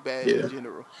 Soldier look bad in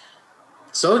general.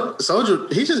 Soldier,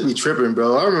 he just be tripping,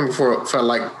 bro. I remember for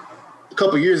like a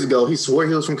couple years ago, he swore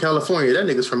he was from California. That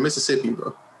nigga's from Mississippi,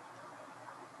 bro.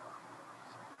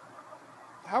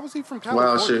 How was he from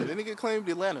California? Wow, shit. Didn't he get claimed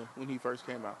Atlanta when he first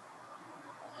came out?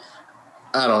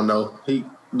 I don't know.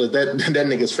 But that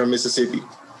nigga's from Mississippi.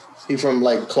 He from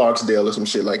like Clarksdale or some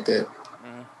shit like that.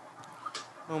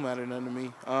 Don't matter none to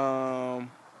me.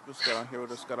 What's got on here?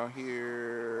 What else got on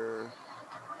here?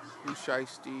 Who's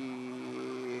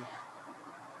Shiesty?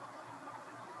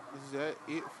 Is that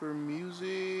it for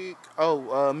music?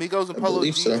 Oh, Migos and Polo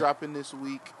G dropping this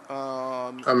week.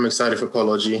 I'm excited for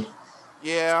Polo G.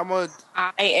 Yeah,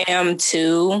 I am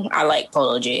too. I like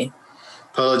Polo G.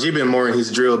 Polo G been more in his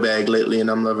drill bag lately,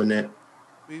 and I'm loving that.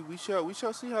 We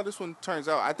shall see how this one turns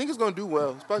out. I think it's gonna do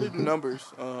well. It's about to do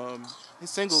numbers. His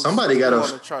singles on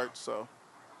the charts, so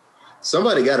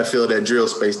somebody gotta fill that drill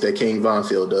space that King Von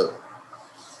filled up.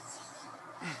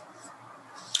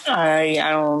 I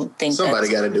don't think somebody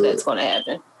got to do that's gonna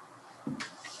happen.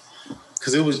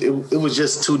 Because it was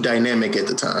just too dynamic at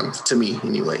the time, to me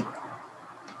anyway.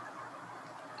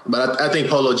 But I think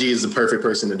Polo G is the perfect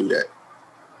person to do that.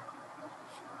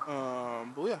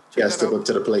 But yeah, you gotta step up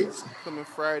to the plate. Coming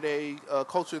Friday,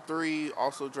 Culture 3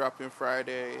 also dropping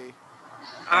Friday.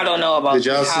 I don't know about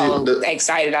how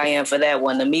excited I am for that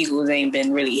one. The Migos ain't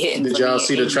been really hitting. Did y'all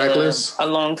see the track list? A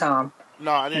long time.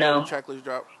 No, I didn't know the track list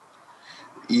drop.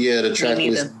 Yeah, the track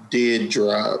list did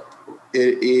drop.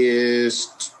 It is.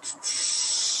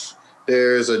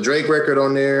 There's a Drake record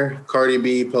on there, Cardi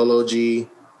B, Polo G,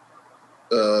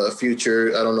 Future.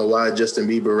 I don't know why Justin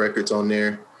Bieber records on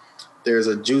there. There's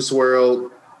a Juice WRLD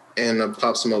and a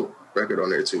Pop Smoke record on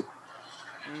there too.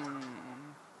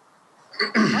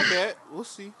 Not bad. We'll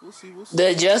see.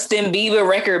 The Justin Bieber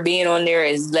record being on there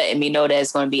is letting me know that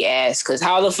it's going to be ass. Because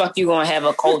how the fuck you going to have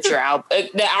a Culture album?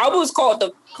 The album's called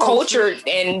The Culture,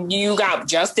 and you got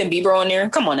Justin Bieber on there?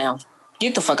 Come on now.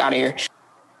 Get the fuck out of here.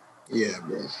 Yeah,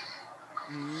 bro.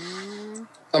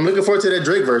 I'm looking forward to that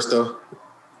Drake verse, though.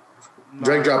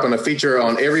 Drake dropping a feature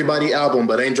on everybody album,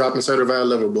 but ain't dropping Certified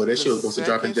Lover Boy. That shit was supposed to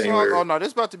drop in January. Oh no,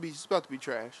 this about to be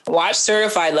trash. Watch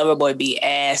Certified Lover Boy be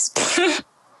ass.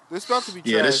 This about to be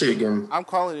trash. Yeah, that shit again. I'm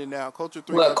calling it now. Culture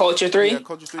 3. What, Culture 3? Yeah,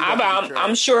 Culture 3.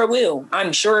 I'm sure it will. I'm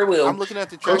looking at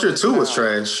the track. Culture 2 was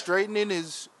trash. Straightening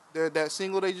is that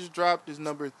single they just dropped is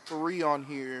number 3 on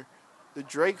here. The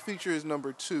Drake feature is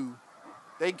number 2.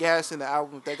 They gassing the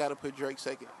album if they got to put Drake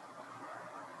second.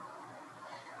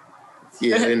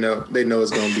 Yeah, they know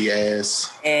it's gonna be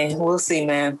ass. And we'll see,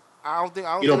 man. I don't think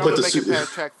I'm gonna make it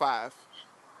past track 5.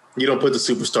 You don't put the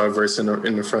Superstar verse in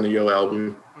the front of your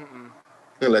album.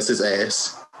 Unless it's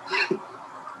ass.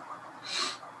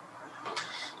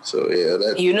 So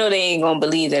yeah, you know they ain't gonna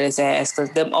believe that it's ass because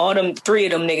all them 3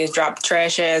 of them niggas dropped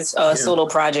trash ass solo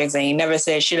projects. They ain't never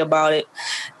said shit about it.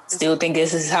 Still think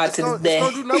this is hot to this day. It's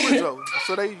gonna do numbers though,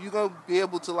 so you gonna be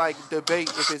able to like debate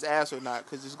if it's ass or not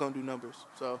because it's gonna do numbers.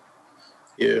 So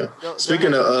yeah.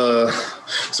 Speaking of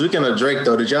Drake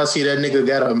though, did y'all see that nigga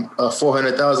got a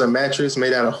 $400,000 mattress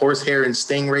made out of horsehair and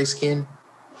stingray skin?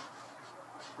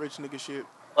 Rich nigga shit.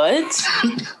 What? Rich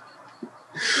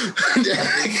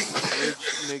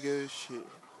nigga shit.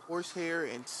 Horsehair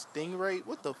and stingray?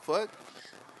 What the fuck?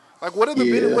 Like, what are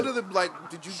the like?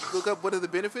 Did you look up what are the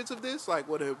benefits of this? Like,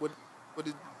 what's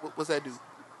that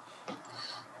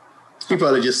do? He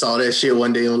probably just saw that shit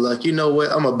one day and was like, you know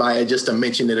what? I'm gonna buy it just to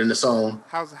mention it in the song.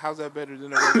 How's that better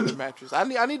than a regular mattress? I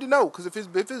need to know, because if it's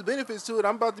benefits to it,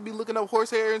 I'm about to be looking up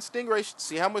horsehair and stingray to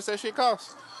see how much that shit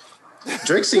costs.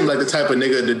 Drake seemed like the type of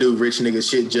nigga to do rich nigga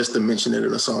shit just to mention it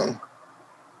in a song.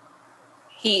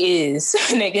 He is,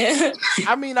 nigga.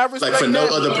 I mean, I respect like for no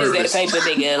that. other He purpose. is that type of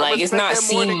nigga. Like, it's not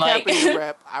seen like.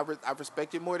 Rap. I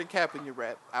respect it more than capping your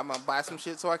rap. I'm gonna buy some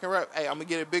shit so I can rap. Hey, I'm gonna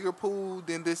get a bigger pool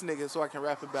than this nigga so I can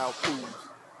rap about pools.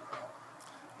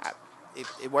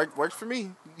 It works for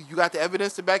me. You got the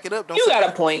evidence to back it up. You got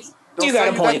a point. You got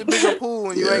a point. You got the bigger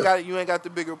pool and you ain't got the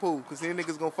bigger pool, because then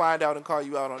niggas gonna find out and call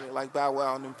you out on it, like Bow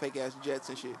Wow and them fake ass jets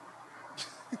and shit.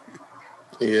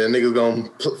 Yeah, niggas gonna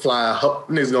fly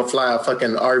a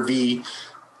fucking RV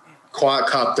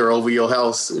quadcopter over your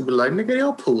house and be like, nigga,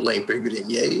 your pool ain't bigger than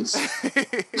Ye's.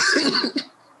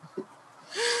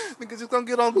 Niggas just gonna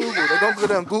get on Google. They're gonna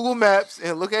go on Google Maps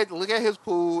and look at his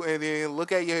pool, and then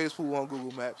look at his pool on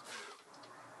Google Maps.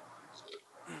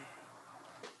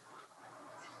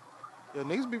 Yo,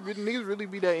 niggas really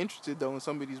be that interested though in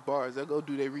some of these bars. They'll go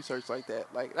do their research like that.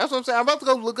 Like, that's what I'm saying. I'm about to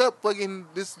go look up fucking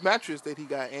this mattress that he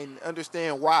got and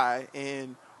understand why.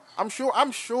 And I'm sure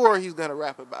he's gonna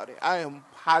rap about it. I am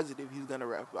positive he's gonna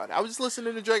rap about it. I was just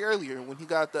listening to Drake earlier when he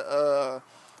got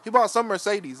he bought some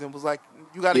Mercedes and was like,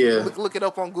 you gotta look it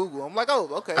up on Google. I'm like, oh,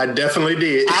 okay. I definitely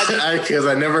did, because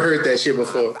I never heard that shit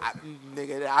before.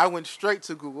 I went straight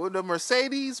to Google. The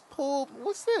Mercedes pool.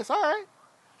 What's this? All right.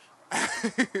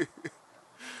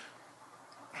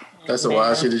 That's a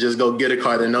wild shit to just go get a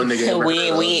car that no nigga ever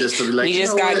heard of, just to be like, we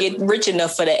just gotta get rich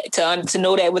enough for that to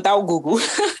know that without Google.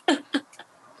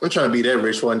 I'm trying to be that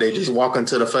rich one day. Just walk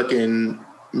into the fucking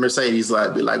Mercedes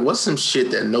lot, be like, what's some shit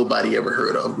that nobody ever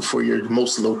heard of before your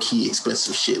most low key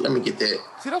expensive shit? Let me get that.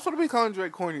 See, that's what we calling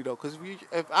Drake corny though, because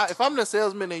if I'm the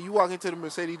salesman and you walk into the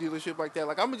Mercedes dealership like that,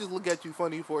 like, I'm gonna just look at you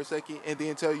funny for a second and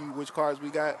then tell you which cars we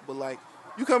got. But like,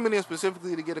 you coming in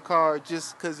specifically to get a car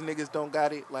just because niggas don't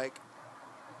got it, like.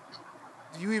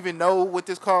 Do you even know what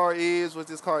this car is, what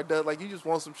this car does? Like, you just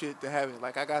want some shit to have it.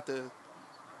 Like, I got the...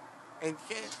 And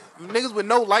niggas with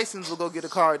no license will go get a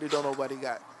car that don't nobody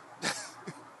got.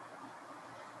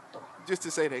 Just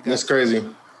to say they got That's crazy.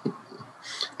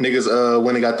 Niggas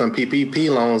when they got them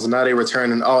PPP loans, now they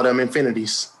returning all them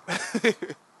Infinities.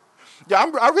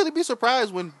 Yeah, I really be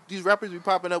surprised when these rappers be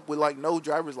popping up with, like, no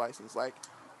driver's license. Like,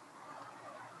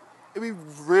 it'd be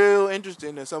real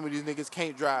interesting that some of these niggas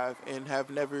can't drive and have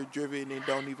never driven and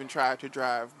don't even try to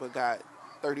drive, but got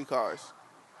 30 cars.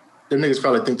 Them niggas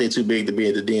probably think they too big to be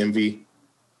at the DMV.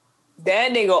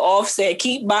 That nigga Offset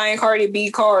keep buying Cardi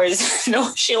B cars.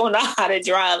 No, she don't know how to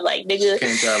drive. Like, nigga,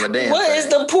 can't drive a damn what thing. is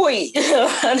the point?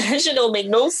 That shit don't make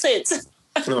no sense.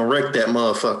 Gonna wreck that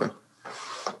motherfucker.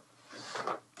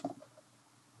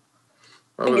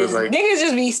 Niggas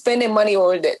just be spending money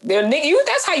on that.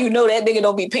 That's how you know that nigga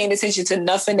don't be paying attention to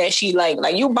nothing that she like.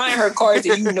 Like, you buying her cars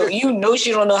and you know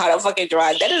she don't know how to fucking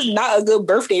drive. That is not a good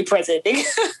birthday present,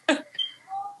 nigga.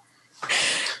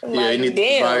 Like, you need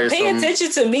damn, to pay attention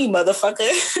to me,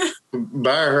 motherfucker.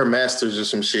 Buy her Masters or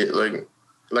some shit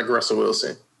like Russell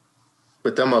Wilson.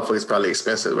 But them motherfuckers probably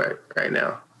expensive right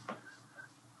now.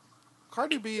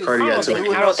 Cardi B is... I don't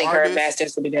think her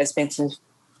Masters would be that expensive.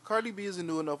 Cardi B is a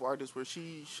new enough artist where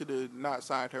she should have not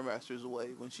signed her masters away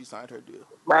when she signed her deal.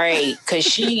 Right, because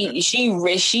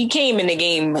she came in the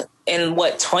game in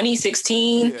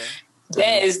 2016. Yeah.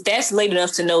 That's late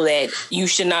enough to know that you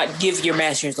should not give your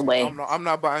masters away. I'm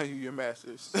not buying you your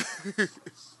masters.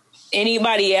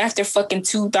 Anybody after fucking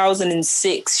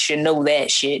 2006 should know that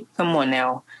shit. Come on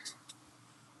now.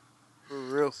 For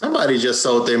real. Somebody just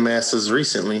sold their masters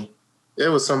recently. It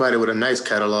was somebody with a nice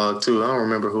catalog too. I don't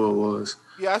remember who it was.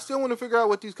 Yeah, I still want to figure out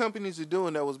what these companies are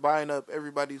doing that was buying up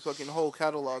everybody's fucking whole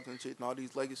catalogs and shit, and all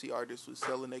these legacy artists was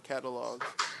selling their catalogs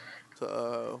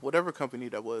to whatever company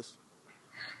that was.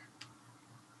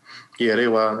 Yeah, they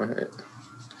wild.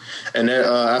 And then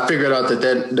I figured out that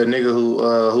the nigga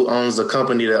who owns the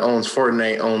company that owns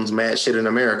Fortnite owns mad shit in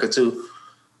America too.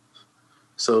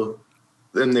 So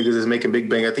them niggas is making big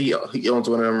bang. I think he owns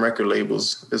one of them record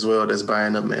labels as well that's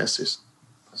buying up masters.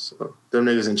 So them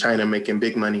niggas in China making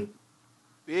big money.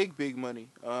 Big money.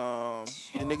 The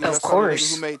nigga, of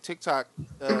course, nigga who made TikTok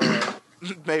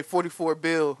made 44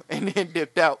 bill and then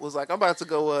dipped out. Was like, I'm about to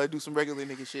go do some regular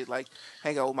nigga shit, like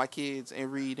hang out with my kids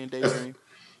and read and daydream.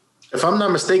 If I'm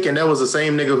not mistaken, that was the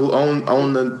same nigga who owned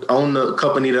the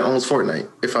company that owns Fortnite.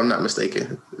 If I'm not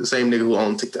mistaken, the same nigga who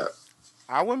owned TikTok.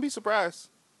 I wouldn't be surprised.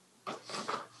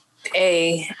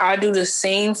 Hey, I do the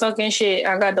same fucking shit.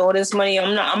 I got all this money.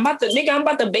 I'm about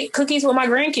to bake cookies with my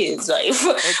grandkids. Like,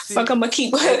 fuck, I'm gonna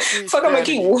keep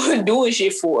doing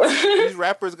shit for. These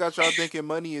rappers got y'all thinking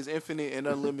money is infinite and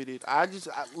unlimited.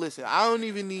 Listen. I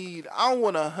don't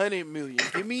want 100 million.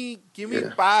 Give me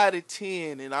 5 to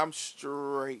 10, and I'm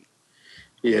straight.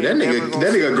 Yeah, that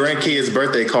nigga grandkids'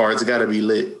 birthday cards got to be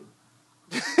lit.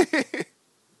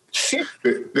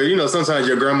 You know, sometimes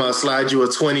your grandma slides you a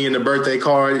 20 in the birthday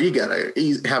card. You gotta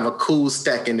have a cool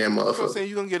stack in that motherfucker. I'm saying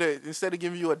you gonna get instead of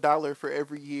giving you $1 for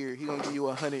every year, he gonna give you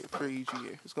 100 for each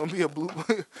year. It's gonna be a blue.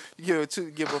 You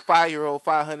give a 5-year-old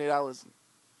 $500.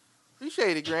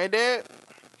 Appreciate it, granddad.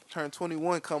 Turn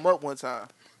 21, come up one time.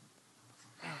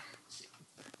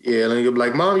 Yeah, and you'll be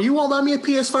like, Mom, you won't buy me a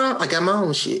PS5? I got my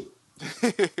own shit.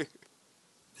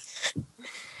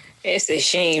 It's a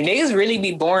shame. Niggas really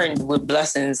be born with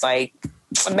blessings. Like,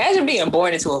 imagine being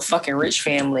born into a fucking rich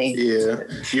family. Yeah.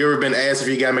 You ever been asked if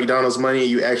you got McDonald's money and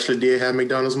you actually did have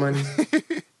McDonald's money?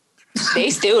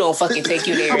 They still don't fucking take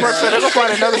you there. I'm about to say, they're gonna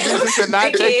find another business to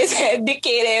not take.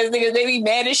 Dickhead ass niggas, they be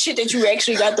mad as shit that you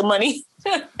actually got the money.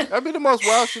 That'd be the most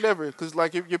wild shit ever. Because,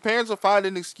 like, if your parents will find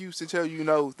an excuse to tell you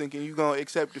no, thinking you're gonna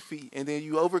accept defeat, and then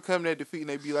you overcome that defeat and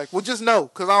they be like, well, just no,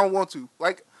 because I don't want to.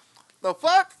 Like, the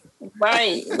fuck?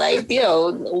 Right. Like,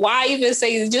 yo, why even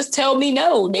say, just tell me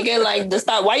no, nigga? Like,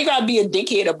 stop. Why you gotta be a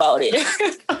dickhead about it?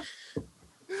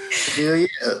 Hell yeah.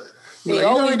 They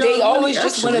always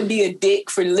just want to be a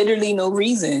dick for literally no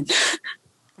reason.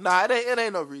 Nah, it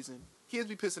ain't no reason. Kids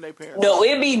be pissing their parents. No,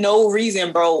 it be no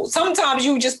reason, bro. Sometimes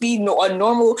you just be a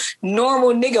normal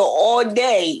nigga all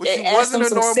day. But you wasn't a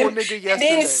normal nigga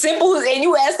yesterday. And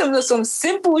you ask them some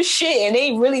simple shit, and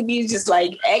they really be just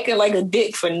like acting like a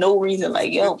dick for no reason.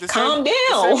 Like, yo, calm down.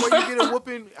 The same way you get a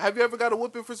whooping. Have you ever got a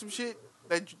whooping for some shit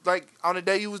that, like, on a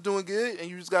day you was doing good and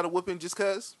you just got a whooping just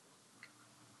cause?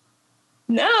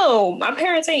 No, my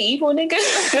parents ain't evil,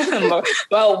 nigga.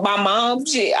 Well, my mom,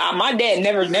 my dad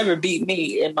never beat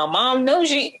me, and my mom knows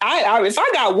if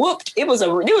I got whooped, it was a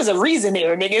reason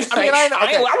there, nigga.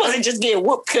 I wasn't just getting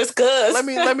whooped cause. Let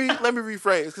me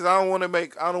rephrase, because I don't want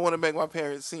to make my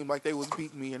parents seem like they was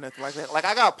beating me or nothing like that. Like,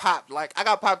 I got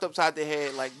popped upside the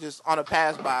head, like, just on a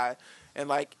pass by, and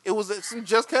like it was some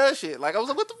just cause shit. Like, I was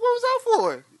like, what was that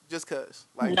for? Just cause.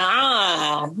 Like,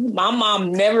 nah, my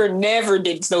mom never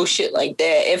did no shit like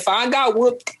that. If I got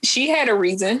whooped, she had a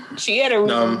reason. She had a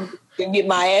reason to get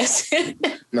my ass.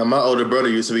 Now, my older brother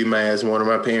used to beat my ass more than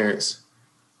my parents.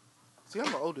 See,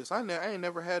 I'm the oldest. I ain't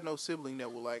never had no sibling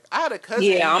that was like. I had a cousin.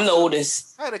 Yeah, I'm the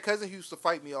oldest. I had a cousin who used to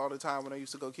fight me all the time when I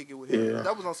used to go kick it with him. Yeah.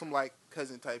 That was on some like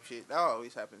cousin type shit. That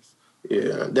always happens.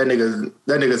 Yeah, that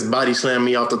nigga's body slammed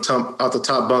me off the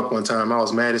top bunk one time. I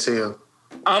was mad as hell.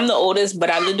 I'm the oldest, but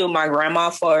I lived with my grandma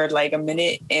for like a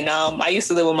minute, and I used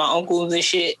to live with my uncles and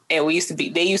shit, and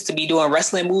they used to be doing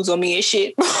wrestling moves on me and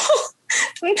shit.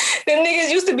 Them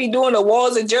niggas used to be doing the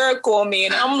walls of Jericho on me,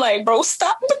 and I'm like, bro,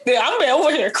 stop. I'm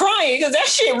over here crying because that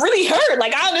shit really hurt.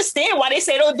 Like, I understand why they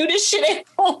say don't do this shit at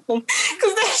home, because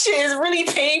that shit is really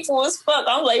painful as fuck.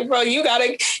 I'm like, bro, you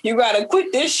gotta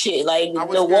quit this shit. Like,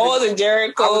 the walls of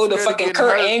Jericho, the fucking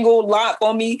Kurt Angle lock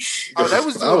on me. Oh, that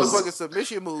was doing fucking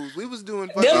submission moves. We was doing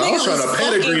fucking. Them niggas was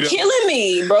fucking killing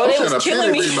me, bro. They was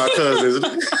killing me. My cousins.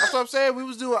 That's what I'm saying.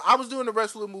 I was doing the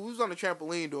wrestling moves. We was on the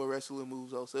trampoline doing wrestling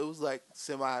moves though, so it was like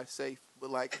semi-safe, but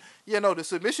like, the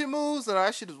submission moves and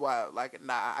that shit is wild. Like,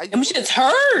 nah, them shits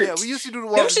hurt. Yeah, we used to do the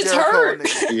walls of Jericho. Hurt.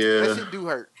 Yeah, that shit do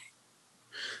hurt.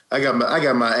 I got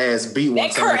my ass beat one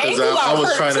time because I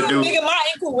was trying to do. Nigga, my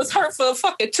ankle was hurt for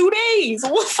fucking 2 days.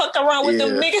 What fuck around with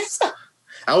them niggas?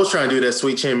 I was trying to do that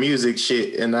Sweet Chin Music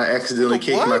shit, and I accidentally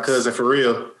kicked my cousin for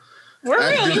real. You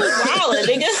wildin',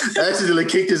 nigga. I accidentally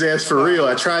kicked his ass for real.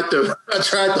 I tried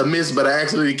to miss, but I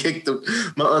accidentally kicked him.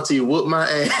 My auntie whooped my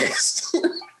ass.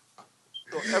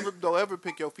 Don't ever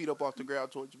pick your feet up off the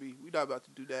ground towards me. We not about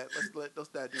to do that. Let's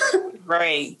not do that.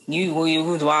 Right. You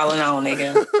was wildin' out,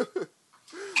 nigga.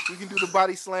 We can do the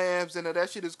body slams and that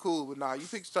shit is cool, but nah, you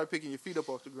start picking your feet up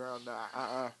off the ground.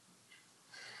 Nah,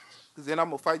 Because then I'm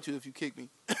gonna fight you if you kick me.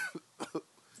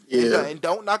 Yeah. And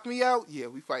don't knock me out. Yeah,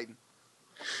 we fighting.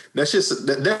 That's just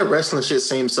that wrestling shit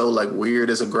seems so like weird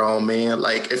as a grown man.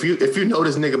 Like, if you know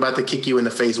this nigga about to kick you in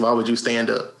the face, why would you stand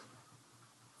up?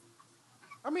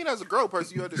 I mean, as a grown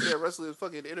person, you understand wrestling is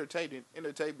fucking entertainment.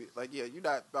 Like, yeah, you're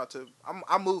not about to.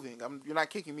 I'm moving. You're not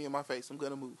kicking me in my face. I'm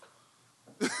gonna move.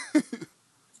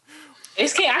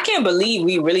 I can't believe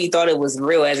we really thought it was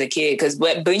real as a kid, because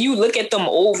when you look at them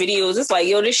old videos, it's like,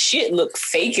 yo, this shit look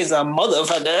fake as a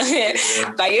motherfucker.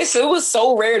 Yeah. Like, it was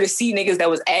so rare to see niggas that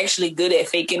was actually good at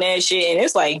faking that shit, and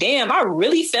it's like, damn, I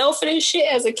really fell for this shit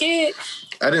as a kid.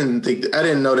 I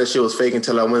didn't know that shit was fake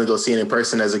until I went to go see it in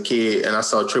person as a kid, and I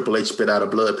saw Triple H spit out a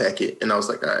blood packet, and I was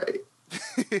like, all right.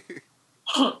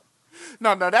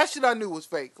 No, that shit I knew was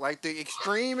fake. Like the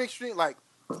extreme, like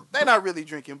they not really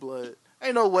drinking blood.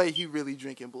 Ain't no way he really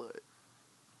drinking blood.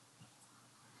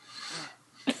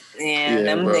 Yeah,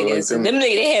 them niggas,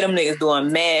 they had them niggas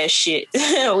doing mad shit.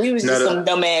 We was just some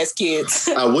dumbass kids.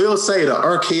 I will say the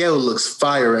RKO looks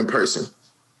fire in person.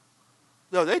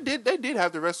 No, they did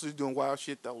have the wrestlers doing wild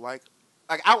shit though. Like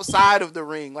outside of the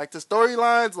ring, like the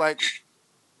storylines, like.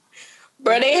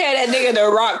 Bro, they had that nigga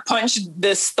The Rock punch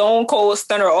the Stone Cold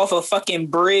Stunner off a fucking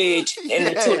bridge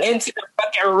into the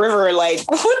fucking river. Like,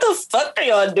 what the fuck are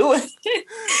y'all doing? Then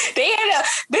they had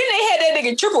that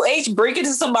nigga Triple H break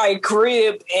into somebody's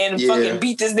crib and fucking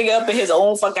beat this nigga up in his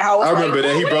own fucking house. I remember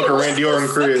that he broke a Randy Orton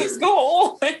crib. What's going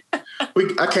on?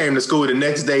 I came to school the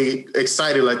next day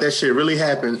excited like that shit really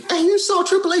happened. Hey, you saw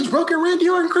Triple H broke a Randy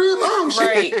Orton crib? Oh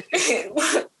shit!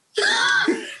 Right.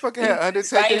 Fucking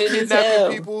Undertaker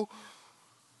kidnapping people.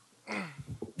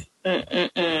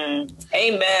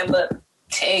 Hey man, but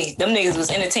hey, them niggas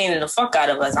was entertaining the fuck out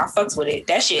of us. I fucks with it.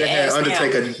 That shit. They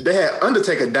had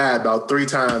Undertaker die about 3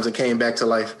 times and came back to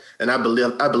life, and I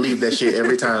believe that shit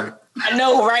every time. I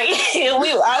know, right?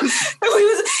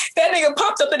 That nigga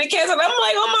popped up in the castle, and I'm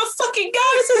like, oh my fucking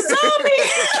god, it's a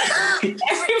zombie!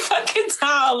 Every fucking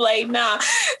time, like, nah,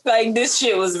 like this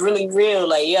shit was really real.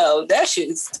 Like, yo, that shit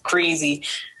is crazy.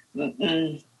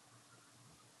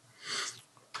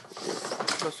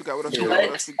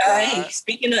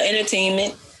 Speaking of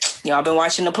entertainment, y'all been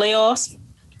watching the playoffs?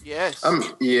 Yes.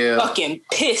 Yeah. Fucking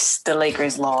pissed the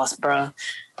Lakers lost, bro.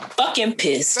 Fucking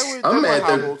pissed. I'm mad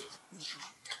that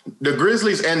the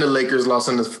Grizzlies and the Lakers lost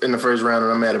in the first round,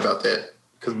 and I'm mad about that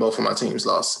because both of my teams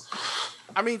lost.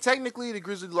 I mean, technically, the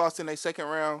Grizzlies lost in their second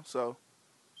round, so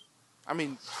I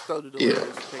mean, so did the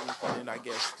Lakers technically, I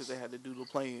guess, because they had to do the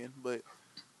play-in, but.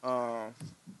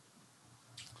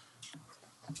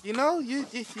 You know, you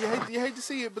hate to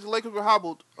see it, but the Lakers were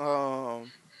hobbled.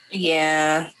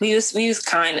 Yeah, we was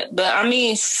kind of, but I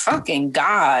mean, fucking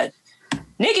God,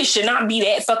 niggas should not be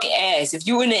that fucking ass. If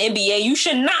you in the NBA, you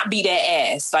should not be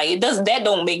that ass. Like that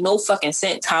don't make no fucking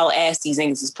sense how ass these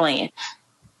niggas is playing.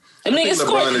 Them niggas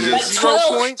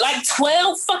scored like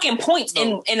 12 fucking points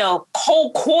in a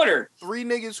whole quarter. 3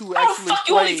 niggas who how actually the fuck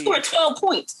you only scored 12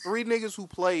 points? 3 niggas who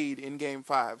played in Game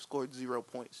 5 scored 0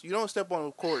 points. You don't step on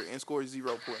the court and score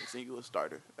 0 points and you're a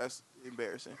starter. That's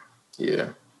embarrassing. Yeah.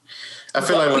 I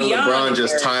feel like when LeBron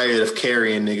just tired of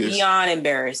carrying niggas. Beyond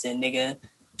embarrassing, nigga.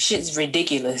 Shit's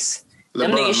ridiculous.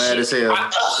 LeBron mad as hell.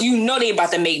 You know they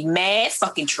about to make mad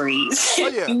fucking trees. Oh,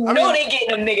 yeah. You know they getting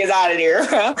them niggas out of there. A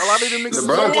lot of them niggas.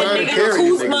 LeBron tired of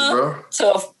carrying niggas, bro.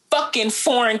 To a fucking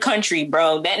foreign country,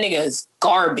 bro. That nigga is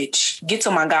garbage. Gets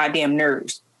on my goddamn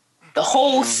nerves. The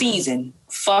whole season.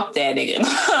 Fuck that nigga.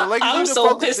 I'm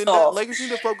so pissed off. Lakers need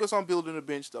to focus on building a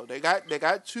bench though. They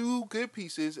got 2 good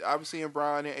pieces. Obviously, in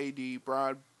Bron and AD.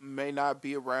 Bron may not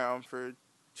be around for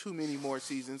too many more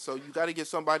seasons, so you got to get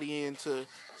somebody in to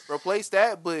replace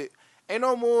that. But ain't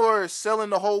no more selling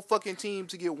the whole fucking team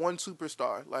to get one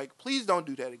superstar. Like, please don't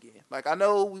do that again. Like, I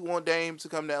know we want Dame to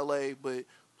come to LA, but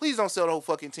please don't sell the whole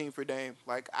fucking team for Dame.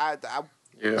 Like,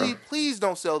 please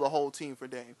don't sell the whole team for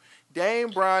Dame. Dame,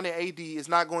 Bron, and AD is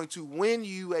not going to win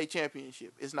you a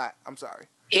championship. It's not. I'm sorry.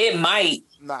 It might.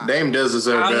 Nah. Dame does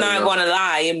deserve better. I'm not going to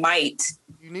lie. It might.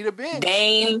 You need a bench.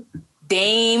 Dame.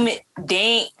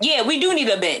 Yeah, we do need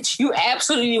a bench. You're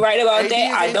absolutely right about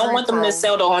that. I don't want them to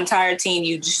sell the whole entire team.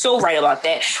 You're so right about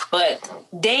that. But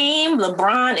Dame,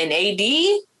 LeBron, and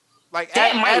AD, like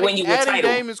that might win you a title.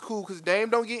 Dame is cool because Dame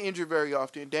don't get injured very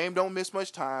often. Dame don't miss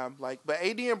much time. Like, but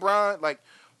AD and Bron, like,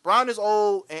 Bron is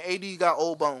old and AD got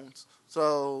old bones.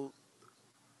 So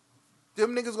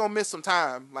them niggas gonna miss some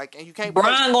time. Like, and you can't.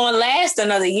 Bron gonna last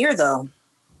another year though.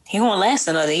 He gonna last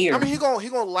another year. I mean, he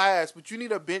gonna last, but you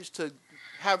need a bench to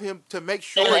have him to make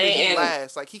sure that he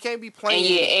lasts. Like, he can't be playing.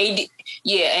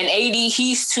 And AD,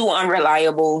 he's too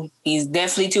unreliable. He's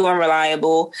definitely too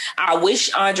unreliable. I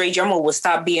wish Andre Drummond would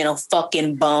stop being a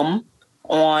fucking bum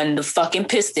on the fucking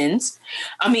Pistons.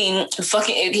 I mean,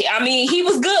 he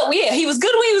was good. Yeah, he was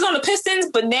good when he was on the Pistons,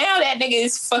 but now that nigga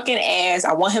is fucking ass.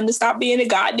 I want him to stop being a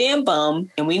goddamn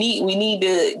bum, and we need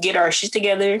to get our shit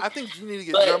together. I think you need to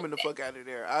get Drummond the fuck out of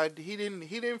there. He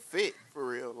didn't fit for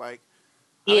real. Like,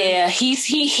 yeah,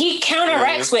 he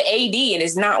counteracts with AD, and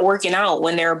it's not working out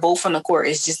when they're both on the court.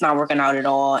 It's just not working out at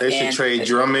all. They should trade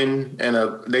Drummond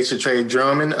another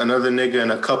nigga,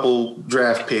 and a couple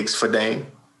draft picks for Dame.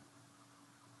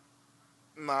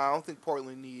 Nah, I don't think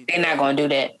Portland needs. They're not gonna do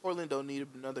that. Portland don't need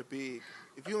another big.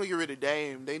 If you want to get rid of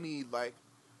Dame, they need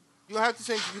You gonna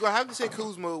have to send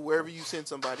Kuzma wherever you send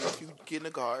somebody if you get in a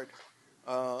guard.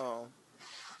 You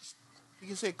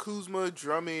can send Kuzma,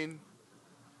 Drummond,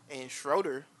 and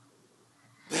Schroeder.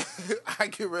 I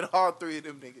get rid of all three of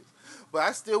them niggas, but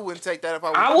I still wouldn't take that if I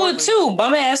was. I would too.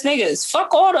 Bum ass niggas.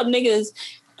 Fuck all them niggas.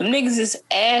 Them niggas is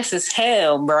ass as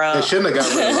hell, bro. They shouldn't have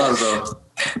got rid of Lonzo.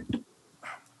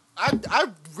 I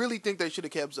really think they should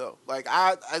have kept Zoe. Like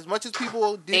as much as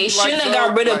people didn't they shouldn't have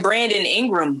got rid of Brandon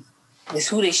Ingram. Is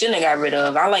who they shouldn't have got rid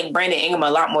of. I like Brandon Ingram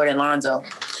a lot more than Lonzo.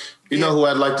 You know who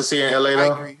I'd like to see in LA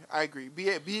though? I agree.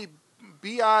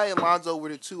 B.I. and Lonzo were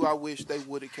the two I wish they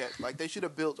would have kept. Like they should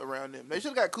have built around them. They should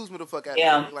have got Kuzma the fuck out of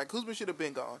here. Like Kuzma should have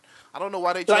been gone. I don't know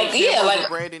why they chose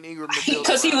Brandon Ingram to build.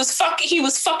 Because he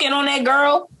was fucking on that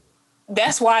girl.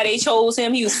 That's why they chose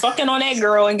him. He was fucking on that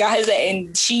girl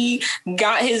and she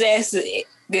got his ass to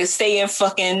stay in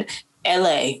fucking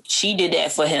LA. She did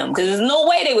that for him. Because there's no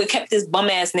way they would kept this bum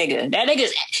ass nigga. That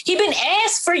nigga's he been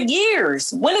ass for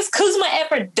years. When has Kuzma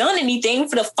ever done anything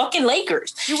for the fucking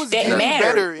Lakers? He was getting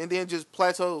better and then just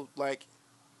plateaued. Like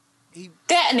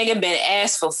that nigga been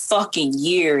ass for fucking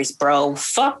years, bro.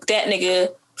 Fuck that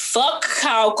nigga. Fuck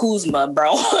Kyle Kuzma,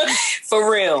 bro.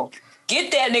 For real.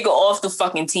 Get that nigga off the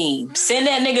fucking team. Send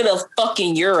that nigga to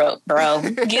fucking Europe, bro.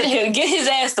 Get his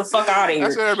ass the fuck out of here.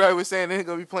 That's what everybody was saying. They're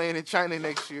gonna be playing in China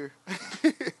next year.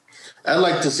 I'd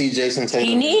like to see Jason Tatum.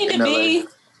 He need to be.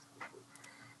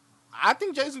 I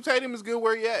think Jason Tatum is good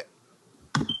where he at.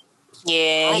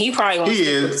 Yeah, he probably wants he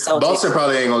is. Boston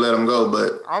probably ain't gonna let him go,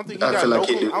 but I don't think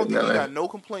he got no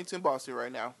complaints in Boston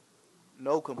right now.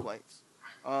 No complaints.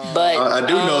 But I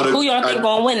do know who y'all think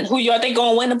gonna win? Who y'all think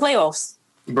gonna win the playoffs?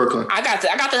 Brooklyn. I got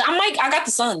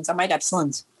the Suns. I might got the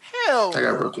Suns. Hell, I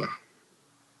got Brooklyn.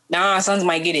 Nah, Suns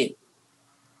might get it.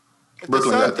 If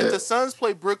the Suns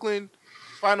play Brooklyn,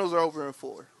 finals are over in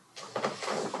 4.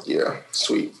 Yeah,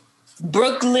 sweet.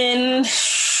 Brooklyn.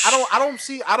 I don't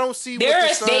see.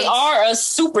 They are a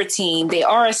super team.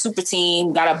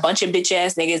 Got a bunch of bitch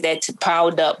ass niggas that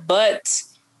piled up, but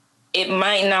it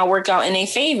might not work out in their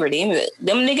favor.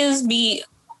 Them niggas be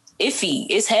iffy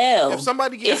as hell. If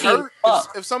somebody get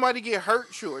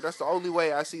hurt, sure. That's the only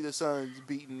way I see the Suns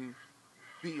beating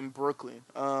Brooklyn.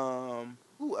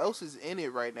 Who else is in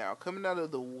it right now? Coming out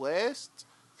of the West.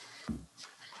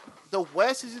 The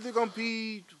West is either gonna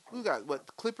be we got the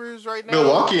Clippers right now.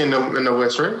 Milwaukee in the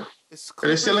West, right? Are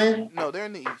they still in? No, they're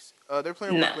in the East. They're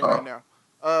playing Brooklyn right now.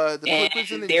 The Clippers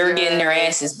and they're getting their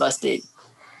asses busted.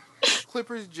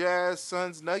 Clippers, Jazz,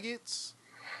 Suns, Nuggets.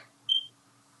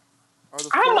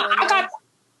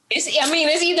 It's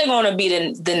either gonna be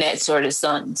the Nets or the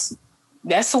Suns.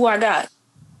 That's who I got.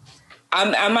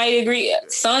 I might agree.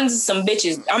 Suns is some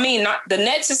bitches. I mean, not the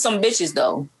Nets is some bitches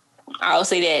though. I'll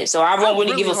say that. So I won't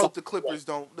really give a fuck. The Clippers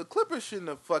don't. The Clippers shouldn't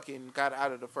have fucking got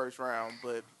out of the first round,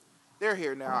 but they're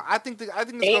here now. I think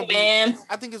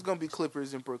it's gonna be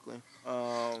Clippers in Brooklyn.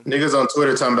 Niggas on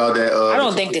Twitter talking about that. I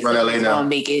don't think the Clippers gonna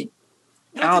make it.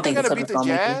 I don't think the Clippers gonna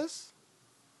make it.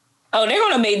 Oh, they're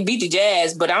gonna beat the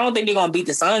Jazz, but I don't think they're gonna beat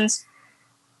the Suns.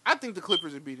 I think the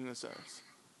Clippers are beating the Suns.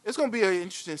 It's gonna be an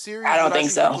interesting series. I don't think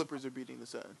so. The Clippers are beating the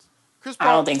Suns.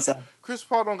 I don't think so. Chris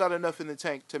Paul don't got enough in the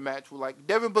tank to match with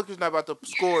Devin Booker's not about to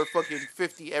score fucking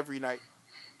 50 every night.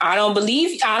 Why?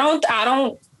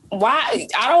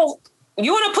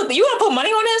 You want to put money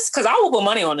on this? Because I will put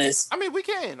money on this. I mean, we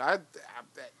can.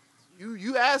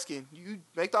 You asking? You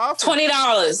make the offer. $20,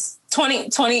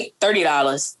 $30.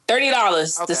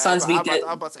 $30. The Suns beat the. I was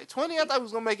about to say 20. I thought we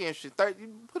was gonna make it interesting. 30.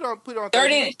 Put on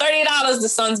 $30. The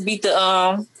Suns beat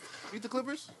the Beat the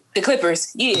Clippers. The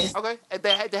Clippers, yeah. Okay, and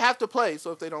they have to play.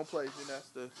 So if they don't play, then that's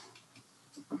the.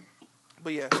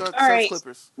 But yeah, so right.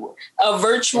 Clippers. A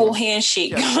virtual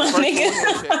handshake,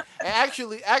 nigga. And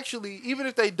actually, even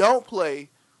if they don't play,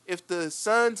 if the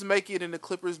Suns make it and the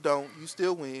Clippers don't, you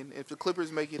still win. If the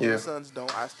Clippers make it and the Suns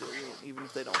don't, I still win, even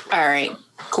if they don't play. All right,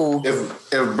 cool.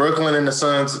 If Brooklyn and the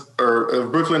Suns, or if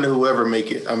Brooklyn and whoever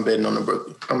make it, I'm betting on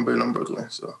Brooklyn. I'm betting on Brooklyn.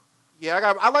 So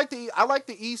yeah, I like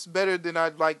the East better than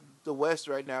I like the West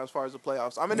right now as far as the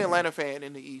playoffs. I'm an Atlanta fan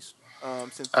in the East. I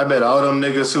bet all them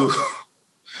niggas who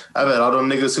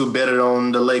betted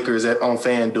on the Lakers on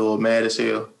FanDuel mad as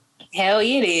hell. Hell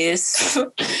yeah, it is.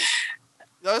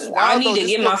 I need to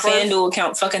get my FanDuel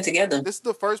account fucking together. This is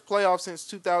the first playoff since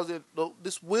 2000.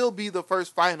 This will be the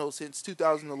first final since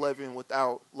 2011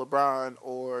 without LeBron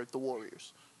or the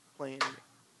Warriors playing.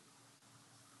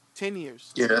 10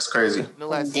 years. Yeah, that's crazy. In the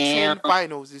last 10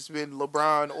 finals, it's been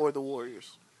LeBron or the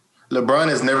Warriors. LeBron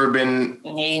has never been,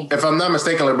 if I'm not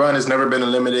mistaken, LeBron has never been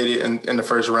eliminated in the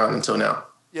first round until now.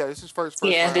 Yeah, this is first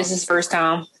yeah, round. This is first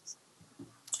time.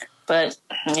 But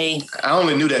hey, I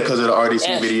only knew that because of the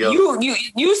RDC video.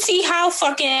 You see how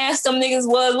fucking ass them niggas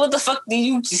was? What the fuck did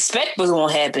you expect was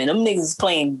gonna happen? Them niggas is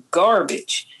playing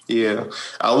garbage. Yeah,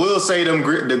 I will say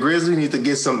the Grizzlies need to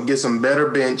get some better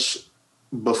bench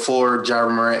before Ja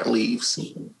Morant leaves,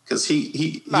 because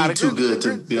he too good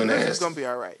to be on that. The Grizzlies gonna be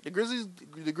all right. The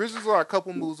Grizzlies are a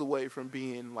couple moves away from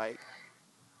being like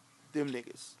them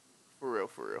niggas for real.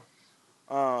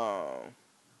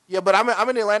 Yeah, but I'm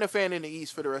an Atlanta fan in the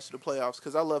East for the rest of the playoffs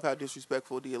because I love how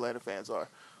disrespectful the Atlanta fans are.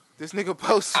 This nigga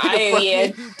posted a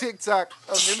fucking TikTok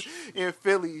of him in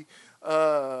Philly,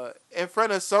 in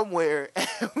front of somewhere.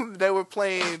 They were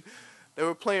playing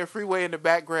Freeway in the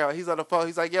background. He's on the phone.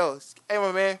 He's like, "Yo, hey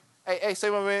my man, hey, say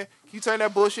my man, can you turn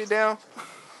that bullshit down?"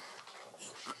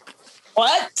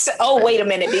 What? Oh, wait a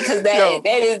minute, because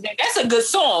that's a good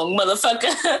song,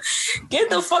 motherfucker. Get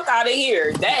the fuck out of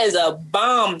here. That is a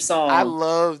bomb song. I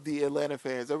love the Atlanta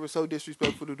fans. They were so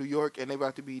disrespectful to New York, and they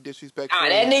about to be disrespectful.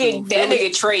 That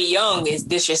nigga Trey Young is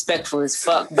disrespectful as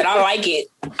fuck, but I like it.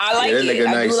 I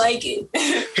do like it.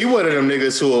 He one of them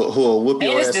niggas who'll whoop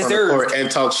your ass on the court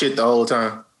and talk shit the whole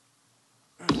time.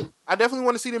 I definitely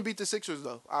want to see them beat the Sixers,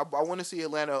 though. I want to see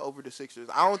Atlanta over the Sixers.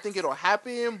 I don't think it'll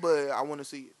happen, but I want to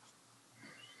see it.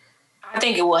 I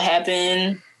think it will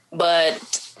happen,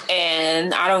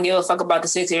 and I don't give a fuck about the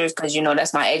Sixers because, you know,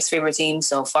 that's my ex-favorite team,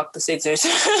 so fuck the Sixers.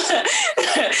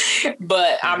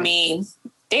 But, I mean,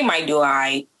 they might do all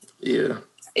right. Yeah.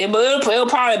 It'll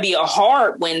probably be a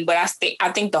hard win, but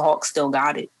I think the Hawks still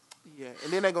got it. Yeah,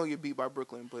 and then they're going to get beat by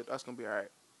Brooklyn, but that's going to be all right.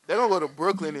 They're going to go to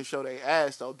Brooklyn and show their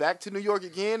ass, though. Back to New York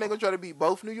again. They're going to try to beat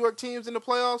both New York teams in the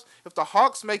playoffs. If the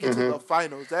Hawks make it to the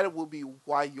finals, that will be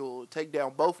why you'll take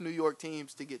down both New York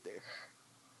teams to get there.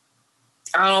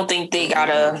 I don't think they got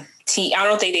a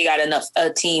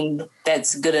team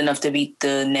that's good enough to beat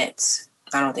the Nets.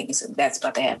 I don't think that's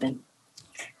about to happen.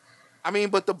 I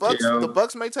mean, but the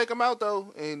Bucks may take them out,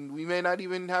 though, and we may not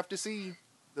even have to see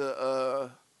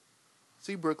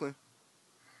Brooklyn.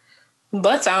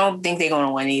 But I don't think they're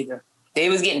gonna win either. They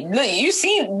was getting. Look, you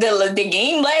seen the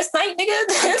game last night,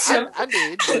 nigga? I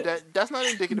did, but that's not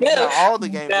indicative of how all the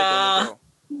games are gonna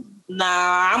go.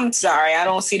 Nah, I'm sorry. I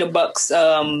don't see the Bucks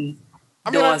doing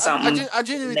something. I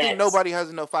genuinely think nobody has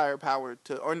enough firepower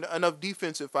or enough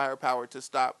defensive firepower to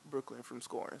stop Brooklyn from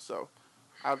scoring. So,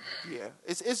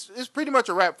 it's pretty much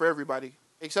a wrap for everybody.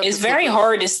 Except it's very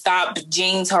hard to stop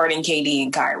James Harden, KD,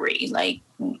 and Kyrie. Like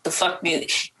the fuck, and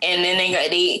then they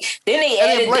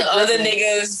added the other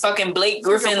niggas, fucking Blake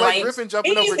Griffin. Blake Griffin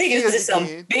jumping these over niggas is some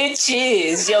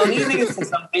bitches. Yo, these niggas are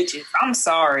some bitches. I'm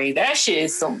sorry, that shit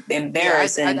is so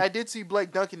embarrassing. I did see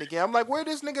Blake dunking again. I'm like, where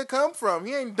did this nigga come from?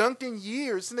 He ain't dunked in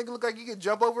years. This nigga look like he could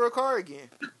jump over a car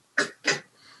again.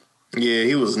 Yeah,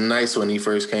 he was nice when he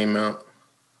first came out.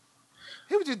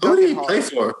 He was just dunking. Who did he play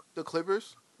for? The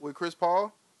Clippers. With Chris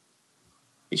Paul.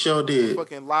 He sure did.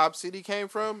 Fucking Lob City came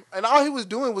from. And all he was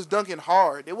doing was dunking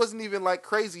hard. It wasn't even like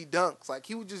crazy dunks. Like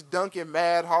he was just dunking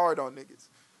mad hard on niggas.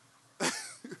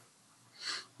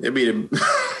 That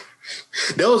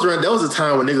was a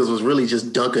time when niggas was really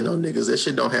just dunking on niggas. That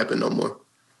shit don't happen no more.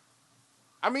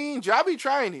 I mean, Ja be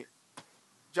trying it.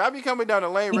 Ja be coming down the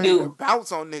lane ready to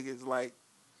bounce on niggas. Like,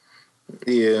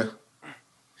 yeah.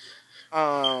 He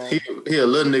a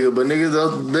little nigga, but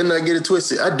niggas better not get it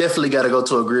twisted. I definitely got to go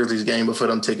to a Grizzlies game before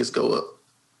them tickets go up.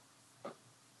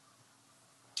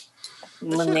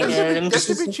 That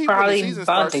should be cheap when the season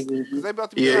starts. They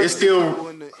about to be it's still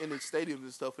in the stadiums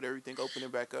and stuff with everything opening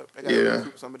back up. They got to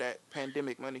recoup some of that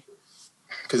pandemic money.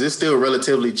 Because it's still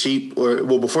relatively cheap,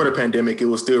 before the pandemic, it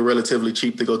was still relatively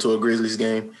cheap to go to a Grizzlies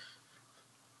game.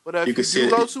 But you can see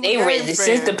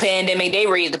since the pandemic, they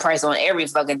raised the price on every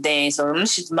fucking thing, so them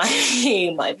shit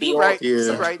might be right.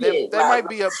 Yeah. Right. They might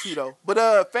be up too though.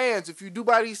 But fans, if you do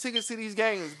buy these tickets to these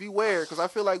games, beware, because I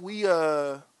feel like we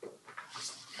a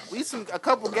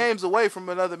couple games away from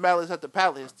another Malice at the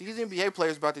Palace. These NBA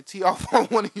players about to tee off on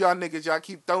one of y'all niggas. Y'all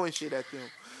keep throwing shit at them.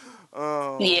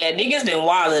 Yeah, niggas been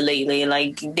wilding lately.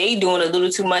 Like they doing a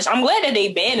little too much. I'm glad that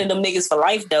they banning them niggas for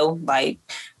life though. Like.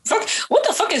 Fuck, what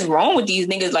the fuck is wrong with these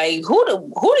niggas? Like, who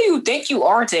do you think you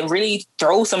are to really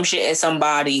throw some shit at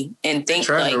somebody and think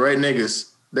trying the right niggas?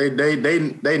 They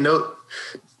know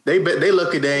they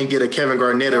lucky they ain't get a Kevin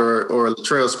Garnett or a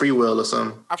Latrell Sprewell or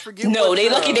something. I forget. No,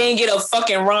 they lucky they ain't get a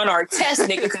fucking Ron Artest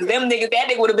nigga because that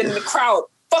nigga would have been in the crowd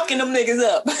fucking them niggas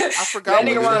up. I forgot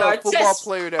that nigga Ron Artest football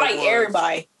player that fight was.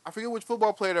 Everybody. I forget which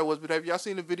football player that was, but have y'all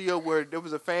seen the video where there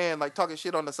was a fan like talking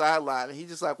shit on the sideline and he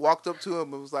just like walked up to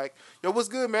him and was like, "Yo, what's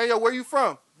good, man? Yo, where you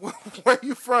from? Where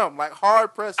you from?" Like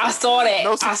hard pressing. I saw that.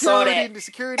 No security. The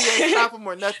security ain't stop him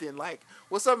or nothing. Like,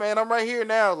 what's up, man? I'm right here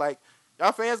now. Like,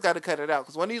 Y'all fans got to cut it out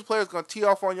because when these players gonna tee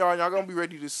off on y'all, and y'all gonna be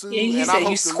ready to sue. Yeah, he and said, I hope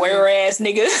you square ass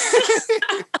nigga.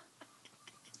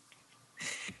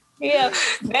 Yeah,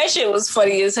 that shit was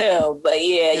funny as hell. But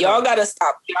yeah, y'all gotta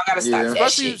stop. Y'all gotta stop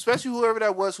that shit. Especially whoever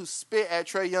that was who spit at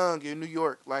Trae Young in New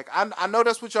York. Like I know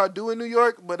that's what y'all do in New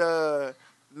York, but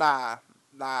nah.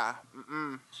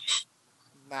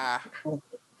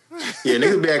 Yeah,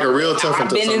 niggas be acting real tough. I've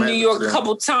been in New York a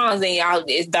couple times,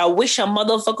 and I wish a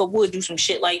motherfucker would do some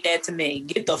shit like that to me.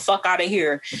 Get the fuck out of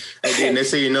here. And then they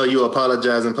say you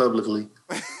apologizing publicly.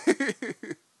 Because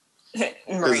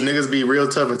niggas be real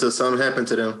tough until something happened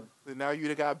to them. And now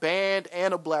you got banned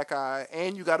and a black eye,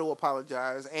 and you got to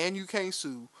apologize, and you can't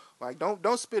sue. Like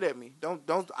don't spit at me. Don't.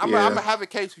 I'm gonna have a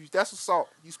case with you. That's assault.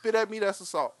 You spit at me, that's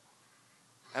assault.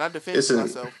 And I defend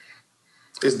myself.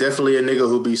 It's definitely a nigga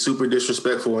who be super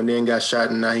disrespectful and then got shot,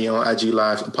 and now he on IG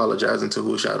Live apologizing to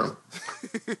who shot him.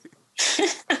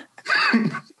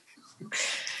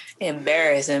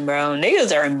 Embarrassing, bro.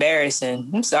 Niggas are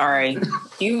embarrassing. I'm sorry.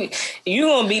 You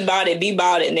gonna be about it,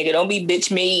 nigga. Don't be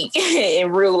bitch made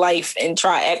in real life and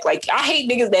try to act like. I hate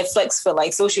niggas that flex for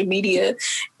like social media,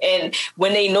 and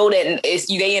when they know that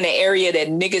they in an area that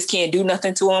niggas can't do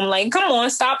nothing to them. Like, come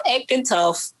on, stop acting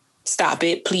tough. Stop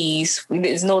it, please.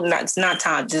 It's not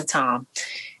time. Just time.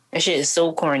 That shit is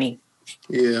so corny.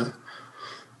 Yeah.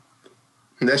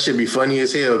 That should be funny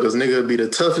as hell because nigga be the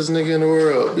toughest nigga in the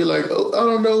world. Be like, oh, I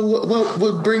don't know what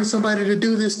would bring somebody to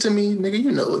do this to me, nigga.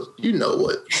 You know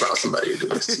what brought somebody to do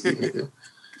this to you, nigga.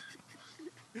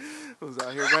 I was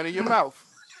out here running your mouth.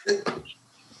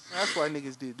 That's why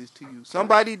niggas did this to you.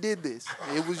 Somebody did this.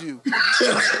 It was you.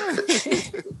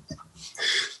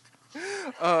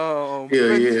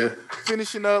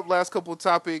 Finishing up, last couple of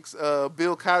topics.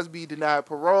 Bill Cosby denied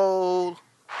parole.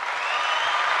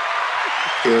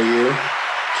 Hell yeah.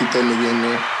 Keep that nigga in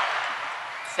there.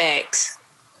 Facts.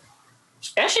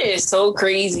 That shit is so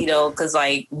crazy though, because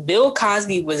like Bill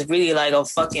Cosby was really like a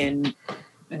fucking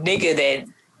nigga that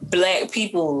black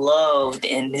people loved,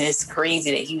 and it's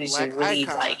crazy that he was just really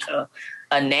like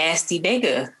a nasty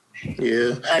nigga.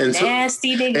 Yeah,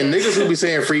 nasty nigga. And niggas who be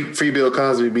saying free Bill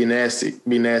Cosby be nasty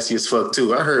as fuck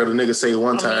too. I heard a nigga say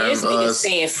one time. This nigga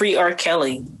saying free R.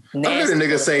 Kelly. I heard a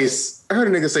nigga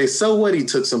say, so what? He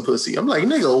took some pussy. I'm like,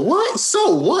 nigga, what?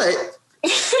 So what?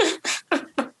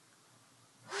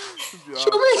 What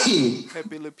you mean?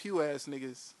 Pepe Le Pew ass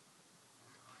niggas.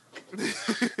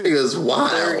 Niggas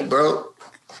wild, bro.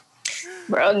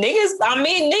 Bro,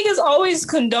 niggas always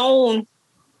condone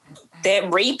that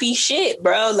rapey shit,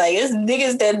 bro. Like, it's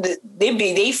niggas that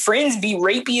they friends be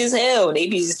rapey as hell. They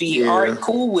aren't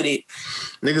cool with it.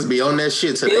 Niggas be on that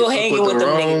shit. So they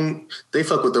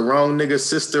fuck with the wrong nigga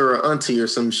sister or auntie or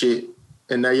some shit,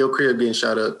 and now your crib getting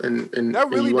shot up, and that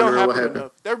really you don't wondering what happen happened.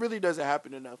 enough. That really doesn't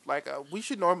happen enough. Like we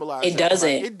should normalize. It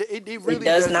doesn't. Like, it really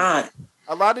does not.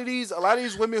 A lot of these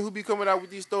women who be coming out with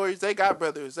these stories, they got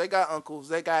brothers, they got uncles,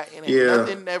 they got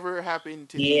nothing ever happened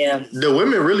to them. The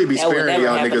women really be sparing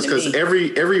y'all niggas because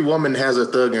every woman has a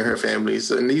thug in her family.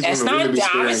 So and these women really be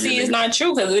sparing honestly, it's not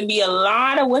true because there'd be a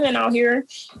lot of women out here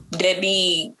that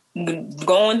be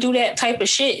going through that type of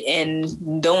shit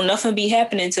and don't nothing be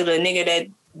happening to the nigga that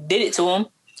did it to them.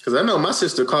 Because I know my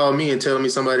sister called me and tell me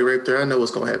somebody raped her. I know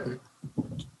what's gonna happen.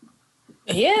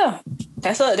 Yeah,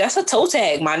 that's a toe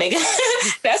tag, my nigga.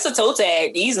 That's a toe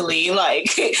tag easily. Like,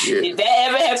 if that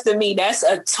ever happens to me, that's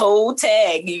a toe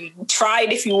tag. You try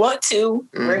it if you want to.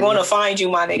 Mm-hmm. We're going to find you,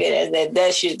 my nigga.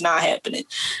 That shit's not happening.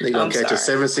 They gonna catch a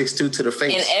 762 to the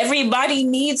face. And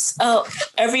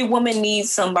every woman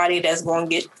needs somebody that's going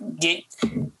to get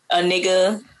a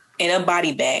nigga in a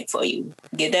body bag for you.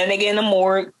 Get that nigga in the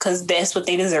morgue because that's what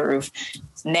they deserve.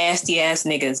 Nasty ass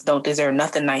niggas don't deserve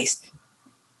nothing nice.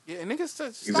 Yeah,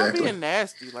 niggas stop being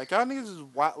nasty. Like, y'all niggas is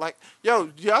wild. Like, yo,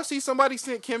 y'all see somebody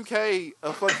sent Kim K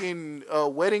a fucking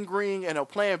wedding ring and a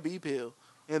Plan B pill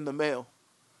in the mail?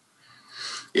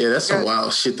 Yeah, that's some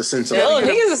wild shit to send somebody.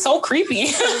 Yo, niggas are so creepy.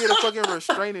 Get a fucking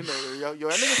restraining order. Yo,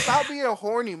 that nigga stop being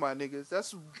horny, my niggas.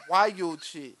 That's wild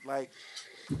shit. Like,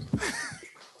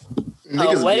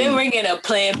 a wedding ring and a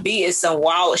Plan B is some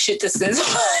wild shit to send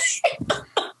somebody.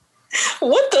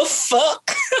 What the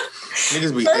fuck?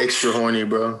 Niggas be extra horny,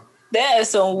 bro. That is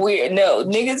some weird. No,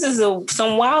 niggas is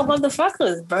some wild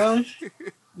motherfuckers, bro.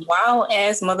 Wild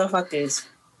ass motherfuckers.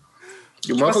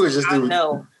 You motherfuckers just do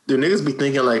niggas be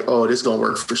thinking like, oh, this gonna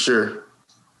work for sure.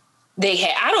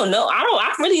 I don't know.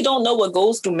 I really don't know what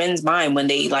goes through men's mind when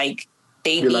they like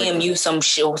they Be DM like- you some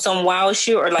shit, some wild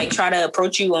shit, or like try to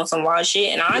approach you on some wild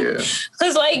shit, and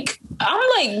cause like I'm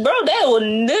like, bro, that will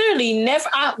literally never.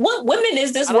 What women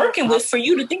is this working with for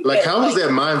you to think Like, that? how does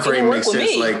that mind frame make sense?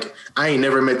 Me? Like, I ain't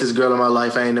never met this girl in my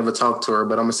life. I ain't never talked to her,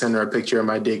 but I'm gonna send her a picture of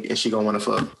my dick and she gonna want to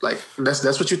fuck. Like, that's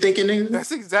what you thinking, nigga?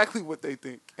 That's exactly what they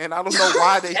think, and I don't know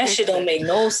why they. That think shit don't make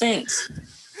no sense.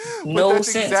 No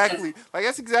sense. exactly like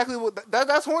that's exactly what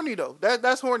that's horny though.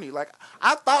 That's horny. Like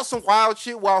I thought some wild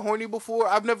shit while horny before.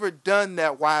 I've never done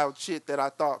that wild shit that I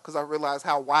thought because I realized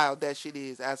how wild that shit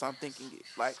is as I'm thinking it.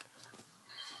 Like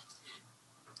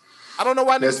I don't know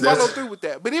why niggas follow through with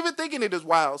that, but even thinking it is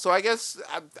wild. So I guess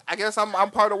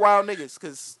I'm part of wild niggas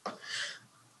because.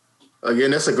 Again,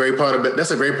 that's a great part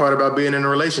about being in a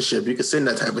relationship. You can send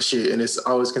that type of shit, and it's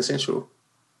always consensual.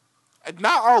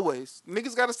 Not always.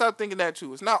 Niggas got to stop thinking that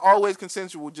too. It's not always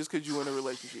consensual just because you're in a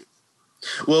relationship.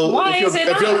 Well,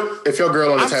 if your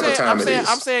girl on the type of time it is.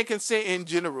 I'm saying consent in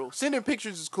general. Sending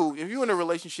pictures is cool. If you're in a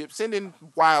relationship, sending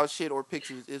wild shit or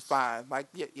pictures is fine. Like,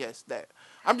 yes, that.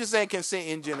 I'm just saying consent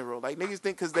in general. Like, niggas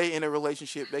think because they in a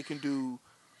relationship, they can do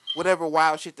whatever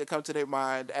wild shit that comes to their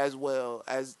mind as well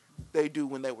as they do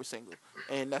when they were single.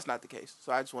 And that's not the case.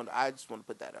 So I just want to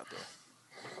put that out there.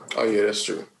 Oh, yeah, that's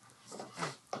true.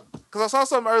 Because I saw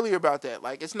something earlier about that.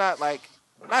 Like, it's not like,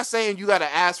 I'm not saying you got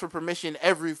to ask for permission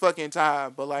every fucking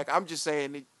time, but like, I'm just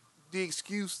saying the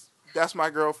excuse, that's my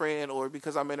girlfriend, or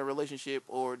because I'm in a relationship,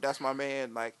 or that's my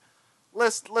man, like,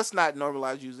 let's not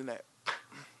normalize using that.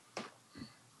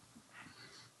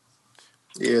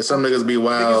 Yeah, some niggas be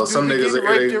wild. Some niggas are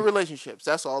raped in relationships.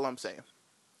 That's all I'm saying.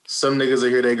 Some niggas will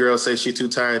hear their girl say she too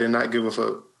tired and not give a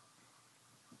fuck.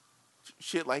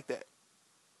 Shit like that.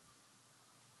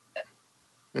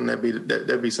 And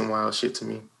that'd be some wild shit to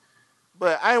me.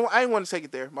 But I ain't want to take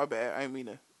it there. My bad. I didn't mean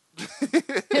to.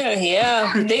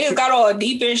 yeah. Niggas got all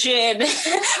deep and shit.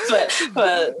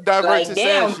 but divert like, to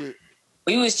damn, sad shit.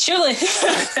 We was chilling.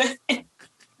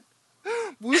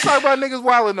 We was talking about niggas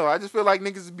wilding though. I just feel like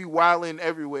niggas be wilding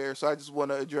everywhere, so I just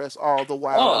want to address all the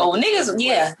wild. Oh, niggas, everywhere.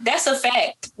 Yeah, that's a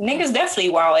fact. Niggas definitely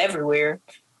wild everywhere.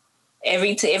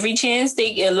 Every chance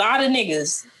they get, a lot of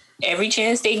niggas. Every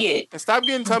chance they get. And stop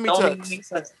getting tummy tucks.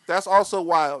 That's also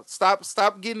wild.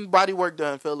 Stop getting body work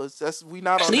done, fellas. We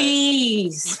not on that.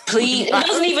 Please. It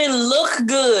doesn't even look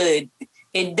good.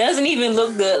 It doesn't even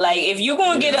look good. Like, if you're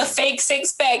going to get a fake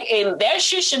six-pack, and that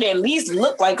shit should at least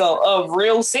look like a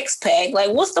real six-pack.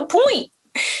 Like, what's the point?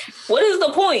 What is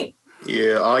the point?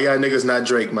 Yeah, all y'all niggas not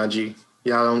Drake, my G.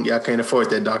 Y'all can't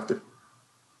afford that doctor.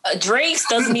 Drake's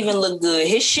doesn't even look good.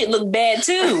 His shit look bad,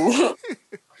 too.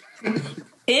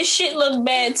 His shit look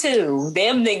bad too.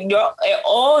 Them niggas,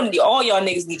 all y'all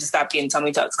niggas need to stop getting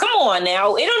tummy tucks. Come on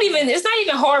now. It's not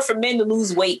even hard for men to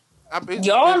lose weight.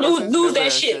 Y'all lose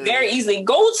that shit very easily.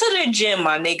 Go to the gym,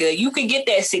 my nigga. You can get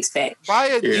that six pack. Buy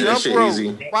a jump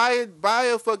rope. Buy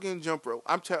a fucking jump rope.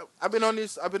 I've been on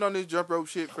this jump rope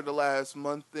shit for the last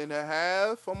month and a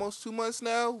half, almost 2 months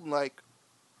now. Like,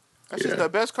 that's just the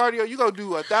best cardio. You go do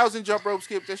 1,000 jump rope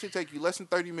skips. That should take you less than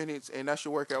 30 minutes, and that's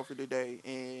your workout for the day.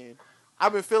 And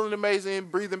I've been feeling amazing,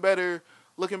 breathing better,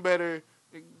 looking better.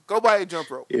 Go buy a jump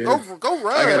rope. Yeah. Go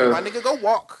run, my nigga. Go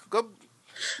walk.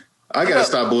 I gotta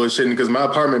stop bullshitting because my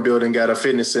apartment building got a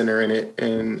fitness center in it,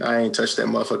 and I ain't touched that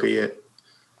motherfucker yet.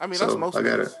 I mean, that's most of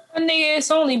it. Nigga,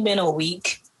 it's only been a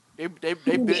week. They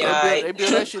build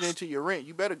that shit into your rent.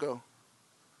 You better go.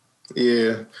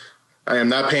 Yeah, I am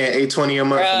not paying $820 a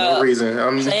month for no reason.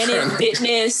 I'm Planet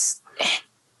Fitness.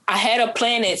 I had a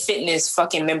Planet Fitness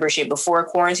fucking membership before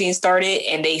quarantine started,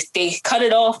 and they cut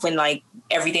it off when like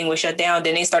everything was shut down.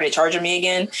 Then they started charging me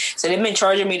again. So they've been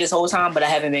charging me this whole time, but I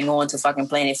haven't been going to fucking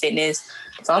Planet Fitness.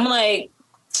 So I'm like,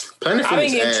 Planet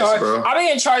Fitness bro. I've been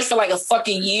getting charged for like a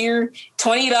fucking year,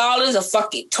 $20, a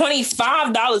fucking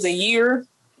 $25 a year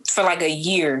for like a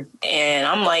year. And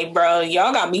I'm like, bro,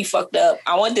 y'all got me fucked up.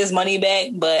 I want this money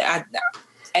back, but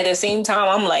at the same time,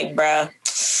 I'm like, bro,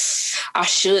 I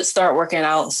should start working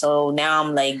out. So now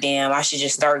I'm like, damn, I should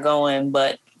just start going.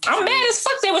 But I'm mad as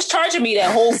fuck they was charging me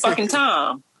that whole fucking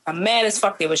time. I'm mad as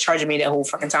fuck they was charging me that whole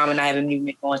fucking time, and I haven't even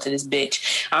been going to this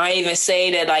bitch. I even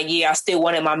say that, like, yeah, I still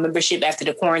wanted my membership after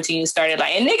the quarantine started.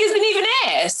 Like, and niggas didn't even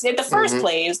ask at the first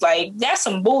place. Like, that's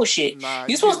some bullshit.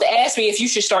 You're supposed to ask me if you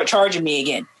should start charging me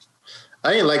again.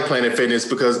 I ain't like Planet Fitness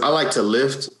because I like to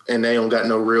lift, and they don't got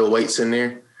no real weights in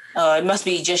there. It must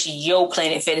be just your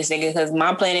Planet Fitness, nigga, because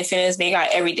my Planet Fitness, they got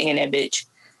everything in that bitch.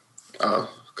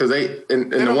 Oh, because they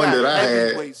the one that I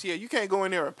had. Weights. Yeah, you can't go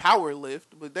in there and power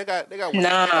lift, but they got.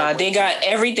 Nah, they got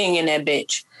everything in that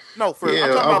bitch. No, I'm talking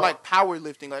about like power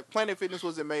lifting. Like Planet Fitness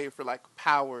wasn't made for like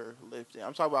power lifting.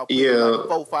 I'm talking about like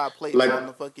 4-5 plates on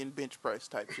the fucking bench press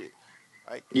type shit.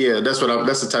 Like, Yeah, that's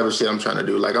the type of shit I'm trying to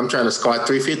do. Like I'm trying to squat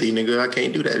 350, nigga. I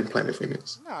can't do that in Planet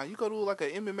Fitness. nah, you go to like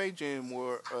an MMA gym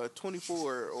or a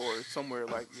 24 or somewhere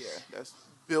like that's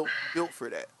built for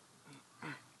that.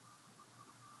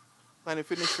 Planet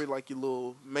Fitness for like your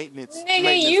little maintenance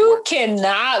you work.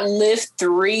 cannot lift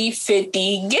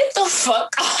 350. Get the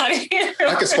fuck out of here.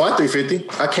 I can squat 350.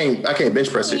 I can't bench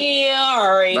press it. Yeah,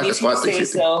 all right. I can If you squat say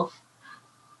 350. so.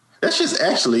 That's just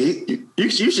actually you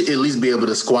should at least be able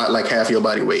to squat like half your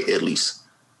body weight at least.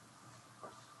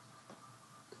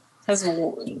 That's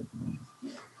nigga.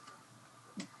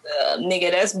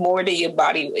 That's more than your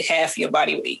body weight, half your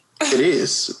body weight. It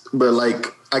is, but like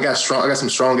I got some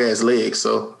strong ass legs,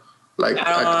 so like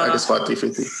I can squat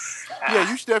 350.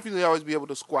 Yeah, you should definitely always be able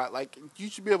to squat. Like you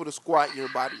should be able to squat your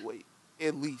body weight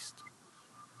at least.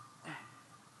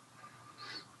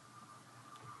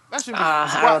 That shouldn't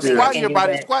be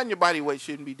squatting your body weight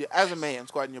shouldn't be as a man.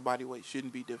 Squatting your body weight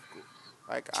shouldn't be difficult.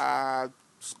 Like I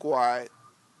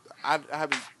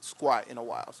haven't squat in a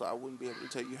while, so I wouldn't be able to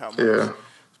tell you how much. Yeah.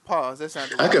 Pause. That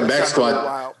sounded. I could back squat.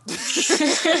 Wild.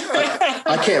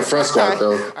 I can't front squat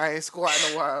though. I ain't squatting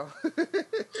in a while.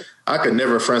 I could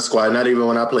never front squat. Not even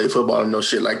when I played football and no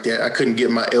shit like that. I couldn't get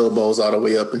my elbows all the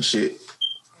way up and shit.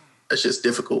 That's just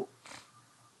difficult.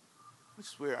 I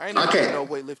swear, I ain't never no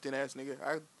weightlifting ass nigga.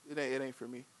 It ain't for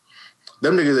me.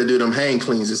 Them niggas that do them hang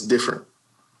cleans is different.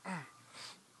 I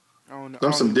don't know.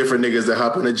 Them some different niggas that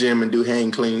hop in the gym and do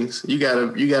hang cleans. You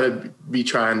gotta be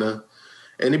trying to.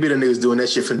 And it be the niggas doing that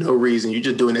shit for no reason. You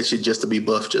just doing that shit just to be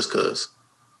buff, just cause.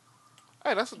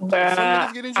 Hey, that's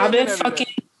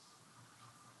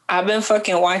I've been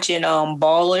fucking watching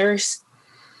Ballers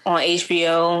on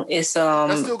HBO. It's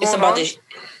about this.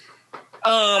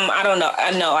 I don't know.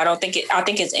 I don't think I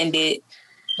think it's ended.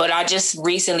 But I just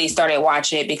recently started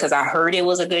watching it because I heard it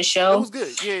was a good show. It was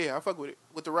good. Yeah, I fuck with it.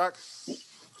 With The Rock.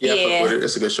 Yeah, I fuck with it.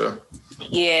 It's a good show.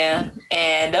 Yeah,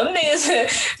 and them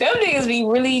niggas be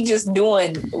really just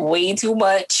doing way too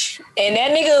much. And that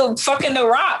nigga fucking The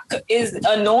Rock is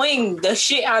annoying the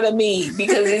shit out of me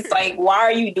because it's like, why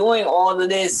are you doing all of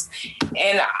this?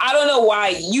 And I don't know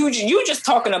why you just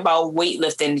talking about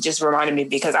weightlifting just reminded me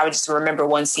because I would just remember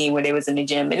one scene where they was in the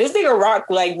gym and this nigga Rock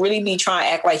like really be trying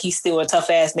to act like he's still a tough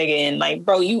ass nigga and like,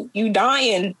 bro, you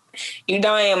dying,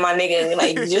 my nigga,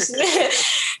 like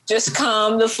just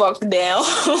calm the fuck down.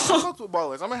 I fucked with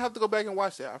Ballers. I'm gonna have to go back and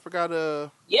watch that. I forgot.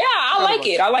 Yeah, I like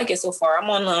it. I like it so far. I'm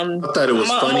on. I thought it was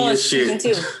funny as shit.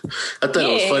 I thought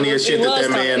it was funny as shit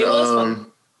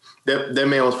that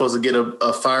man was supposed to get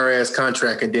a fire ass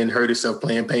contract and then hurt himself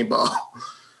playing paintball.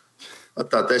 I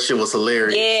thought that shit was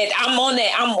hilarious. Yeah, I'm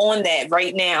on that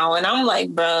right now, and I'm like,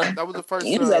 bro, that was the first.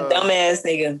 He was a dumbass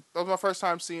nigga. That was my first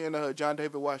time seeing John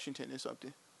David Washington in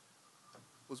something.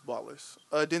 Was Ballers.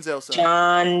 Denzel's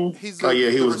son. He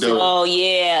was dope. Oh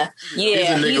yeah. He's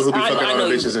a nigga who be fucking all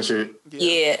the bitches and shit.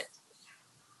 Yeah.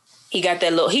 He got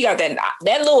that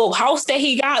little house that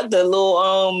he got, the little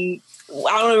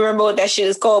I don't remember what that shit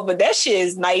is called, but that shit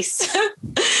is nice.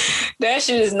 That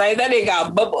shit is nice. That nigga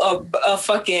got a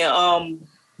fucking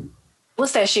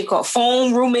what's that shit called?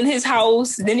 Phone room in his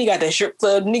house. Then he got the strip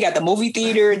club. Then he got the movie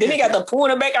theater. Then he got the pool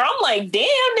in the back. I'm like, damn,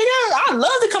 nigga, I'd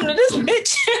love to come to this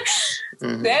bitch.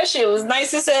 Mm-hmm. That shit was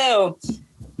nice as hell.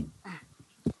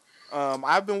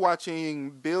 I've been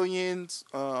watching Billions.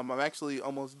 I'm actually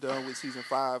almost done with season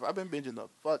 5. I've been binging the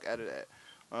fuck out of that.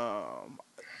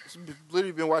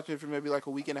 Literally been watching it for maybe like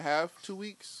a week and a half, 2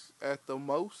 weeks at the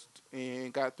most,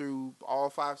 and got through all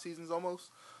 5 seasons almost.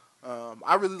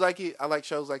 I really like it. I like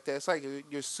shows like that. It's like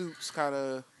your Suits kind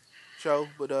of show,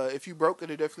 but if you broke,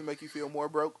 it'll definitely make you feel more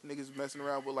broke. Niggas messing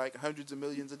around with like hundreds of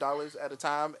millions of dollars at a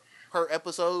time per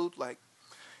episode. Like,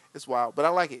 it's wild, but I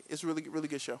like it. It's a really, really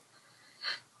good show.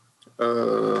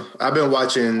 I've been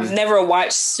watching. I've never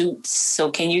watched Suits, so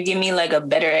can you give me like a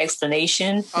better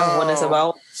explanation of what it's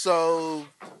about? So,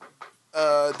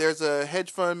 there's a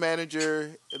hedge fund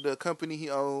manager. The company he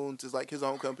owns is like his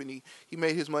own company. He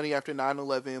made his money after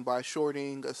 9/11 by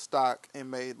shorting a stock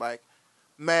and made like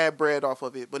mad bread off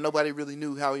of it, but nobody really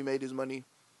knew how he made his money.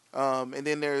 And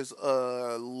then there's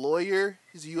a lawyer.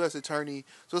 He's a U.S. attorney.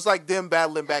 So it's like them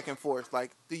battling back and forth.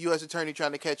 Like the U.S. attorney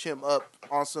trying to catch him up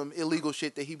on some illegal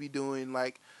shit that he be doing.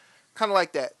 Like, kind of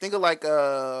like that. Think of like,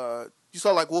 you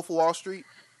saw like Wolf of Wall Street?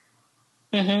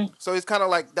 Mm-hmm. So it's kind of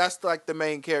like, that's like the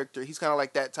main character. He's kind of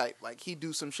like that type. Like he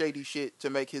do some shady shit to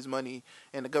make his money.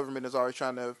 And the government is always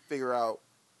trying to figure out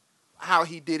how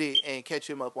he did it and catch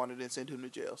him up on it and send him to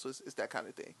jail. So it's that kind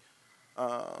of thing.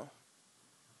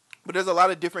 But there's a lot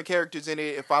of different characters in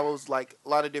it. It follows like a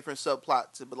lot of different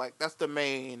subplots. But like that's the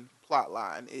main plot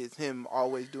line is him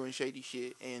always doing shady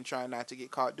shit and trying not to get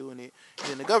caught doing it.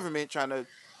 And then the government trying to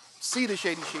see the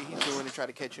shady shit he's doing and try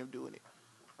to catch him doing it.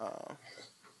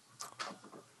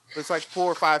 It's like 4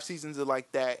 or 5 seasons of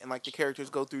like that, and like the characters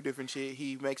go through different shit.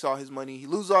 He makes all his money, he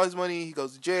loses all his money, he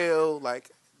goes to jail. Like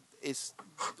it's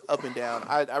up and down.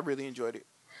 I really enjoyed it.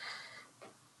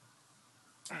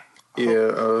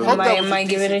 Yeah, I might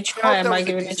give it a try. I might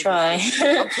give it a try.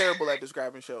 I'm terrible at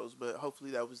describing shows, but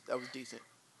hopefully that was decent.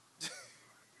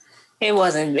 It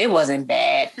wasn't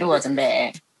bad. It wasn't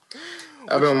bad.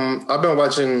 I've been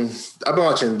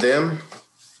watching Them.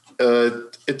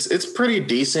 It's pretty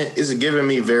decent. It's giving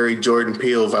me very Jordan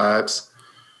Peele vibes.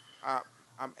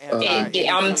 I'm anti.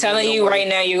 I'm telling you right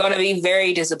now, you're gonna be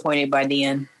very disappointed by the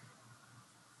end.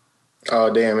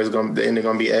 Oh damn! The ending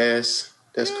gonna be ass.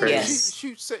 That's crazy. Yes.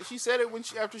 She said it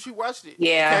after she watched it.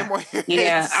 Yeah,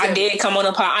 yeah. I did come on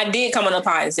the pod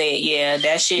and say it. Yeah,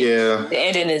 that shit. Yeah, the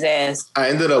ending is ass. I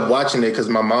ended up watching it because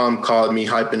my mom called me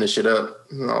hyping the shit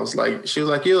up, and I was like, she was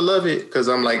like, "You'll love it," because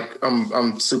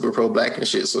I'm super pro black and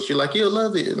shit. So she's like, "You'll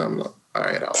love it," and I'm like, "All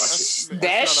right, I'll watch it."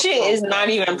 That shit is not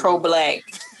even pro black.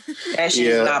 That shit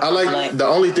is not pro black. I like the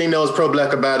only thing that was pro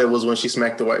black about it was when she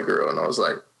smacked the white girl, and I was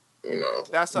like, you know,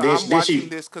 I'm watching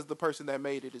this because the person that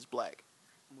made it is black.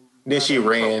 Then she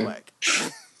ran.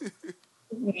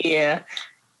 Yeah,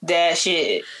 that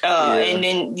shit. And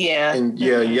then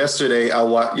yesterday I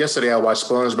watched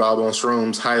SpongeBob on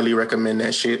Shrooms. Highly recommend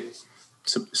that shit.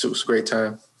 It's a great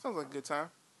time. Sounds like a good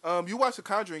time. You watched The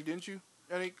Conjuring, didn't you,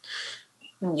 Yannick?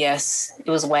 Yes,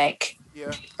 it was whack.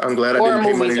 Yeah, I'm glad I didn't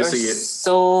pay money to see it.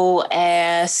 So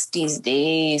ass these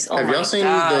days. Oh, have y'all seen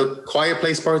The Quiet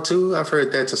Place Part 2? I've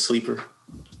heard that's a sleeper.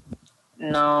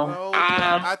 No,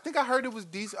 I think I heard it was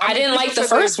decent. I didn't like the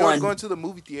first one. Going to the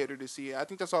movie theater to see it. I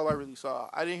think that's all I really saw.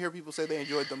 I didn't hear people say they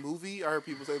enjoyed the movie. I heard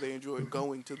people say they enjoyed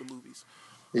going to the movies.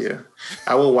 Yeah,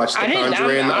 I will watch The Conjuring on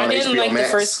HBO Max. I didn't like the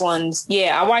first ones.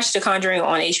 Yeah, I watched The Conjuring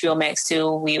on HBO Max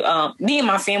too. We, me and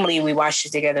my family, we watched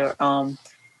it together.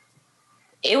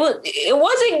 It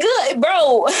wasn't good,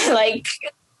 bro. Like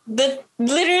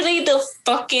literally the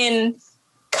fucking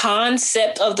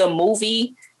concept of the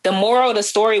movie. The moral of the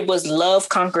story was love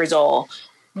conquers all.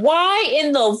 Why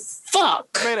in the fuck?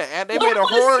 They made a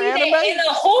horror anime? In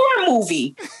a horror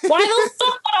movie. Why the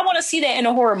fuck would I want to see that in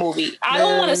a horror movie? I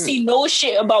don't want to see no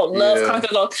shit about love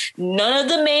conquers all. None of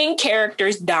the main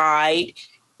characters died.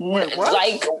 Wait, what?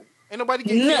 Like, ain't nobody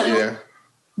getting killed?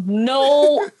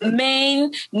 No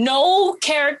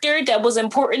character that was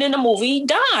important in the movie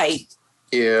died.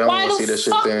 Yeah, I why want to see that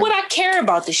shit. Why the fuck would I care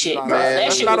about the shit? Man,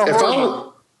 that shit was horrible.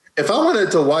 If I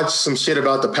wanted to watch some shit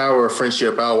about the power of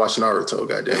friendship, I'll watch Naruto.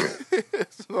 Goddamn it!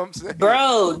 That's what I'm saying,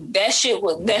 bro. That shit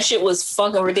was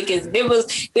fucking ridiculous.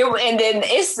 And then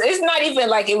it's not even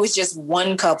like it was just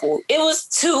one couple. It was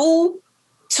two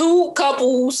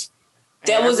couples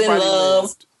that was in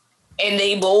love, and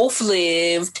they both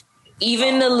lived.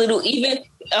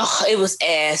 It was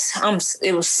ass.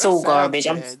 It was so garbage.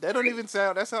 That don't even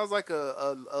sound. That sounds like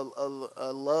a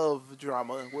love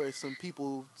drama where some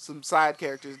side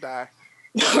characters die.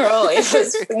 Bro, it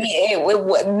was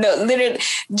literally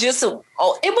just. It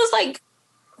was like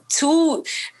two.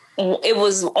 It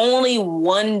was only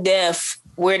one death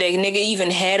where the nigga even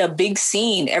had a big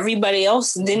scene. Everybody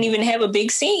else didn't even have a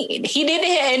big scene. He didn't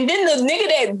have, and then the nigga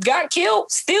that got killed,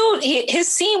 still, his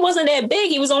scene wasn't that big.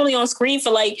 He was only on screen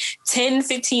for like 10,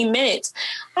 15 minutes.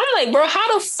 I'm like, bro,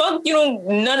 how the fuck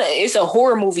it's a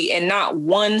horror movie and not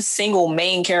one single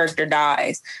main character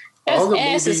dies? That's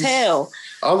ass as hell.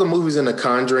 All the movies in the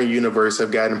Conjuring universe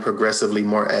have gotten progressively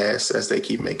more ass as they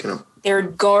keep making them. They're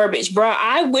garbage, bro.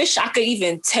 I wish I could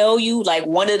even tell you like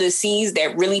one of the scenes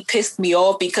that really pissed me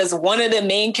off because one of the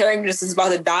main characters is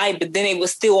about to die, but then it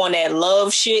was still on that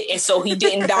love shit, and so he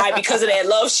didn't die because of that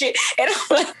love shit. And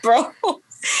I'm like, bro,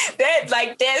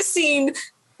 that scene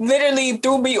literally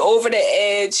threw me over the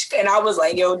edge, and I was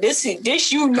like, yo, this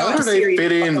you know. How do they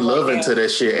fit in love into that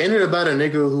shit? Ain't it about a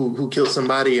nigga who killed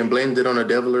somebody and blamed it on the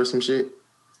devil or some shit?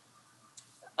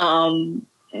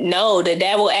 No, the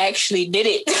devil actually did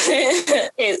it.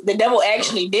 The devil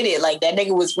actually did it. Like that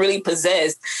nigga was really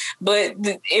possessed. But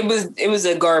it was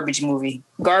a garbage movie.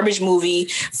 Garbage movie.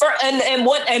 And I'm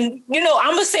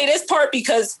gonna say this part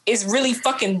because it's really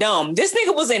fucking dumb. This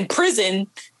nigga was in prison.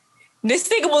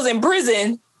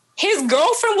 His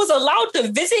girlfriend was allowed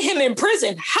to visit him in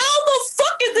prison. How the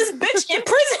fuck is this bitch in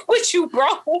prison with you, bro?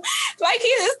 Like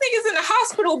this nigga's in a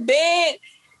hospital bed.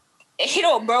 he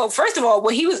don't, bro. First of all,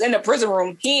 when he was in the prison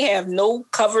room, he ain't have no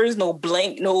covers, no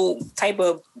blank, no type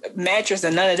of mattress,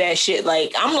 and none of that shit.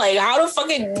 Like, I'm like, how the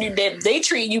fucking they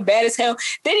treat you bad as hell?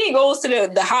 Then he goes to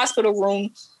the hospital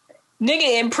room.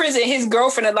 Nigga in prison, his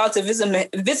girlfriend allowed to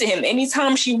visit him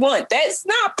anytime she want. That's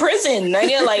not prison,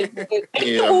 nigga. Like, make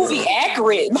the movie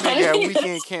accurate. Yeah,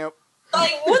 weekend camp.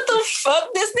 Like, what the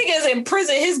fuck? This nigga is in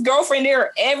prison. His girlfriend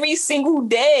there every single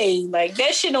day. Like,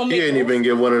 that shit don't make sense. He didn't even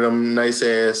get one of them nice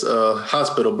ass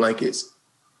hospital blankets.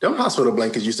 Them hospital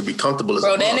blankets used to be comfortable as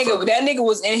bro. That nigga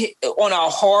was on a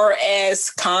hard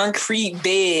ass concrete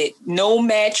bed, no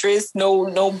mattress,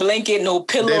 no blanket, no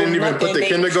pillow. They didn't even put the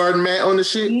kindergarten mat on the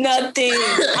shit. Nothing.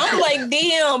 I'm like,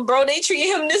 damn, bro. They treat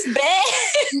him this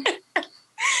bad.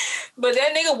 But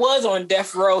that nigga was on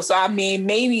death row, so I mean,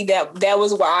 maybe that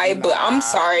was why. But I'm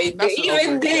sorry, but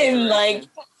even then, like.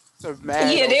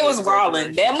 Yeah, they was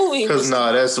wilding. That movie was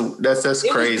that's crazy,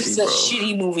 bro. It's a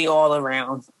shitty movie all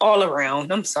around. All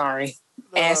around. I'm sorry.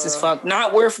 Ass as fuck.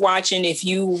 Not worth watching if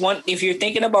you're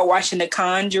thinking about watching The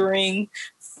Conjuring,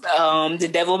 The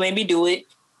Devil Made Me Do It.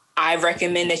 I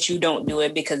recommend that you don't do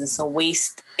it because it's a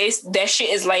waste. That shit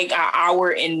is like an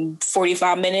hour and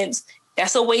 45 minutes.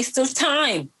 That's a waste of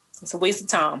time. It's a waste of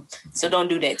time. So don't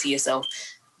do that to yourself.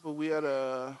 But we had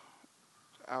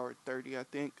hour 30, I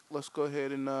think. Let's go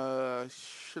ahead and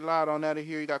slide on out of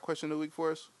here. You got a question of the week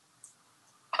for us?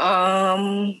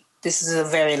 This is a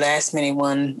very last minute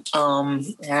one.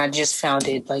 And I just found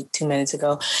it like 2 minutes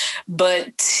ago.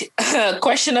 But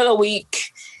question of the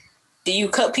week: do you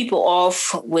cut people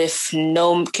off with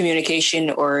no communication,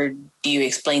 or do you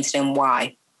explain to them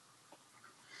why?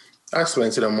 I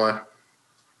explain to them why.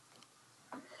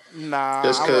 Nah.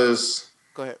 Just because.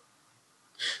 Go ahead.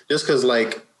 Just because,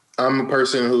 like, I'm a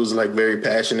person who's like very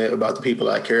passionate about the people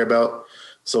I care about.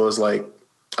 So it's like,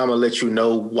 I'm going to let you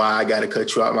know why I got to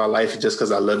cut you out of my life just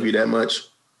because I love you that much.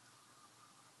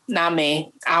 Not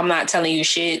me. I'm not telling you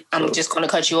shit. I'm just going to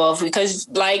cut you off because,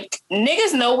 like,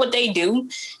 niggas know what they do.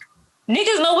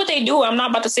 Niggas know what they do. I'm not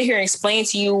about to sit here and explain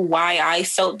to you why I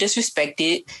felt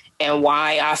disrespected and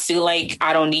why I feel like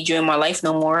I don't need you in my life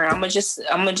no more. I'm gonna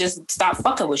just stop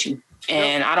fucking with you.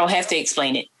 And I don't have to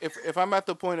explain it. If I'm at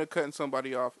the point of cutting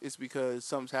somebody off, it's because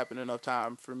something's happened enough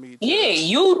time for me to... Yeah,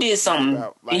 you did something.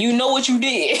 Like, and you know what you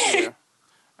did.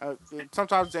 Yeah.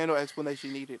 Sometimes there ain't no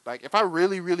explanation needed. Like, if I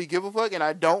really, really give a fuck and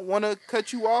I don't want to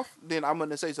cut you off, then I'm going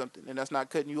to say something. And that's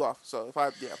not cutting you off. So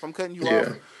if I'm cutting you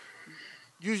off,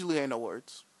 usually ain't no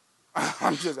words.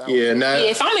 I'm just out. Yeah,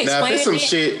 if I'm explaining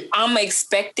shit, I'm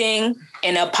expecting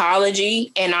an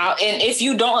apology, and if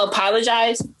you don't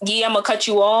apologize, I'm gonna cut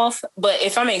you off. But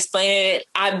if I'm explaining it,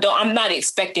 I'm not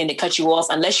expecting to cut you off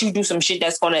unless you do some shit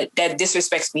that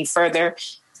disrespects me further,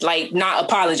 like not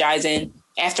apologizing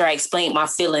after I explain my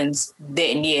feelings.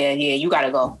 Then you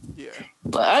gotta go. Yeah.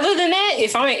 But other than that,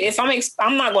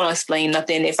 I'm not gonna explain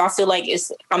nothing. If I feel like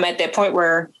I'm at that point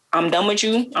where I'm done with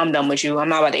you, I'm done with you. I'm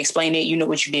not about to explain it. You know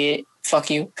what you did. Fuck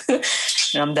you. And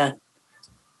I'm done.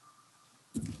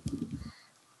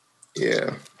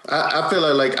 Yeah. I feel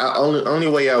like only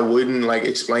way I wouldn't like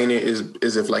explain it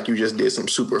is if like you just did some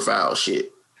super foul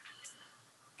shit.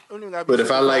 But if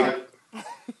I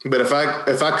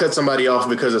cut somebody off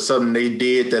because of something they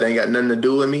did that ain't got nothing to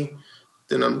do with me,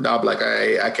 then I'll be like, all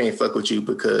right, I can't fuck with you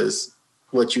because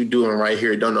what you doing right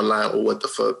here don't align with what the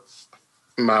fuck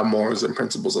my morals and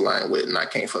principles align with, and I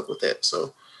can't fuck with that.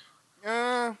 So,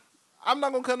 I'm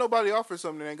not gonna cut nobody off for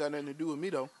something that ain't got nothing to do with me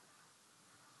though.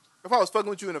 If I was fucking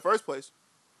with you in the first place,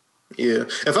 yeah.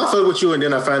 If I fuck with you and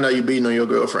then I find out you beating on your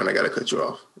girlfriend, I gotta cut you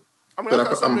off. I mean,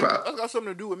 that's got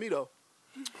something to do with me though.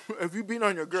 If you beating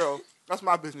on your girl, that's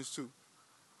my business too.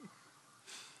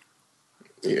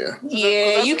 Yeah.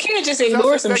 Yeah, you can't just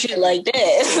ignore some shit like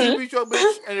that. You beat your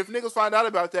bitch, and if niggas find out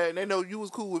about that and they know you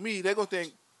was cool with me, they gonna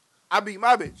think I beat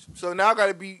my bitch. So now I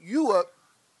gotta beat you up.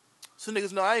 So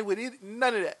niggas know I ain't with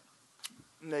none of that.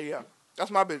 And there you go.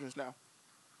 That's my business now.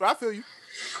 But I feel you.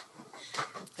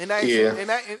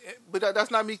 But that's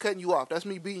not me cutting you off. That's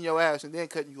me beating your ass and then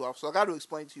cutting you off. So I got to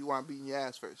explain to you why I'm beating your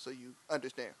ass first, so you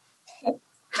understand.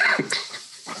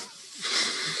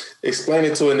 Explain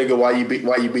it to a nigga why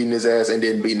you beating his ass and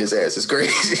then beating his ass is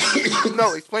crazy.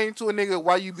 No, explain to a nigga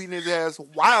why you beating his ass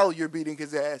while you're beating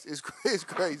his ass is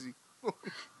crazy.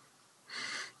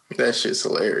 That shit's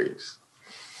hilarious.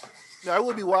 Now, it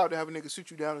would be wild to have a nigga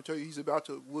sit you down and tell you he's about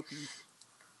to whoop you.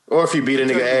 Or if you beat a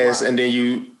nigga ass and then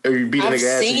you beat a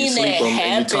nigga ass and you sleep him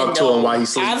and you talk to him while he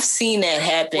sleeps. I've seen that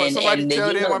happen. Or somebody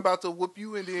tell them I'm about to whoop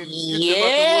you and then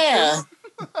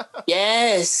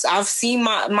Yes, I've seen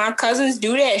my cousins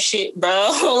do that shit,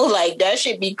 bro. Like, that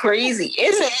shit be crazy.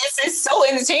 It's so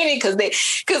entertaining because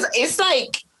it's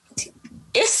like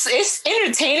it's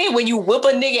entertaining when you whip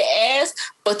a nigga ass,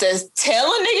 but to tell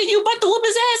a nigga you about to whoop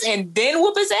his ass and then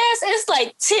whoop his ass, it's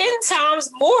like 10 times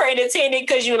more entertaining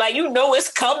because you like, you know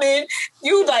it's coming.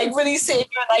 You like really sitting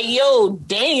there like, yo,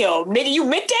 damn, nigga, you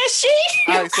meant that shit?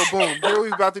 All right, so boom, here's what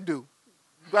we about to do.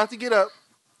 You about to get up.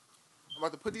 I'm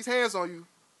about to put these hands on you,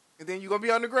 and then you're going to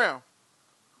be on the ground.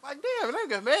 Like, damn,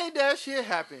 nigga made that shit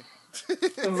happen.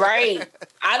 Right.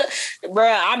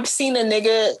 I've seen a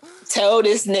nigga tell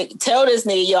this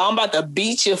nigga, yo, I'm about to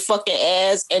beat your fucking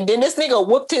ass. And then this nigga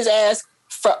whooped his ass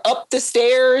for up the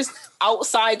stairs,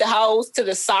 outside the house, to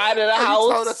the side of the house.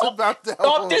 You told us about that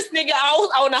Thought this nigga out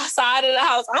on the side of the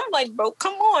house. I'm like, bro,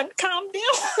 come on, calm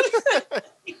down.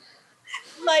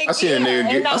 Like, I seen a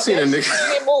nigga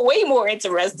get way more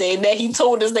interesting that he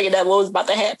told this nigga that what was about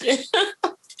to happen.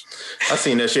 I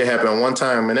seen that shit happen one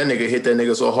time, and that nigga hit that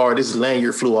nigga so hard, this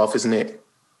lanyard flew off his neck.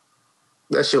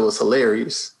 That shit was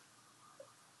hilarious.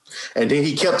 And then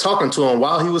he kept talking to him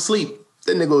while he was asleep.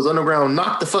 That nigga was on the ground,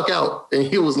 knocked the fuck out. And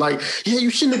he was like, yeah, you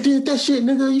shouldn't have did that shit,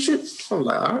 nigga. You should. I was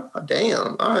like, all right,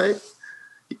 damn, all right.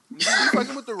 You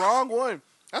fucking with the wrong one.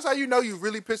 That's how you know you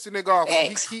really pissed the nigga off. When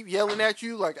he keep yelling at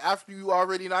you, like after you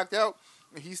already knocked out,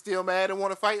 and he's still mad and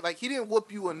want to fight. Like, he didn't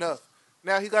whoop you enough.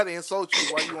 Now he got to insult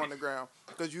you while you on the ground.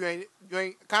 Because you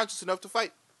ain't conscious enough to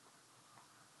fight.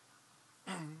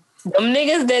 Them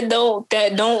niggas that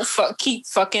don't keep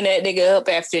fucking that nigga up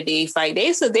after they fight.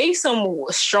 They some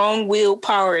strong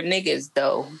willpower niggas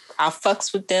though. I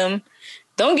fucks with them.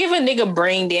 Don't give a nigga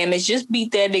brain damage. Just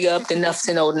beat that nigga up enough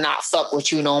to know not fuck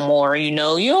with you no more. You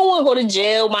know, you don't want to go to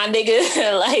jail, my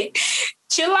nigga. Like,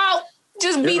 chill out.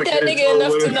 Just beat that nigga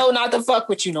enough to know not to fuck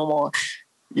with you no more.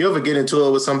 You ever get into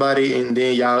it with somebody and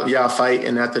then y'all fight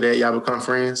and after that y'all become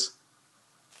friends?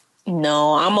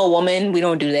 No, I'm a woman. We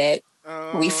don't do that.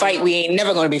 We fight. We ain't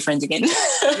never going to be friends again.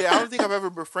 Yeah, I don't think I've ever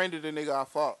befriended a nigga I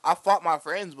fought. I fought my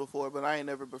friends before, but I ain't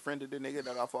never befriended a nigga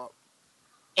that I fought.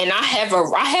 And I have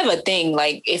a thing.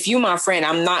 Like, if you my friend,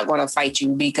 I'm not going to fight you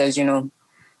because, you know,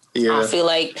 yeah. I feel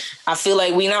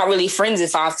like we're not really friends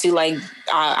if I feel like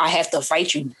I have to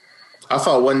fight you. I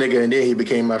fought one nigga and then he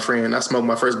became my friend. I smoked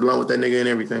my first blunt with that nigga and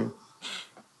everything.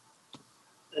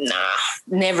 Nah,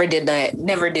 never did that.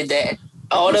 Never did that.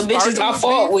 All the bitches I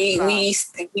fought, we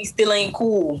still ain't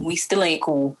cool. We still ain't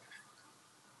cool.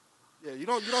 Yeah, you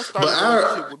don't start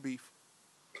a shit with beef.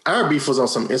 Our beef was on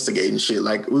some instigating shit.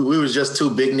 Like we was just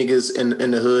two big niggas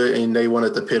in the hood, and they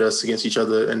wanted to pit us against each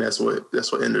other, and that's what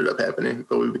ended up happening.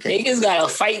 But we became niggas got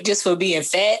to fight just for being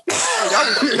fat.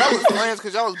 Y'all was friends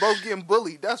because y'all was both getting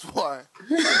bullied. That's why.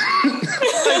 They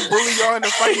bully y'all into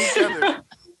fighting each other.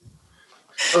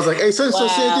 I was like, "Hey, so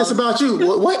said this about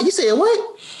you. What? He said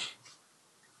what?"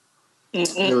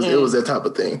 It was that type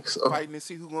of thing. So. Fighting to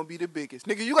see who's gonna be the biggest.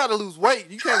 Nigga, you gotta lose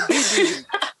weight. You can't be big.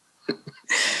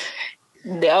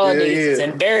 It's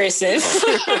embarrassing.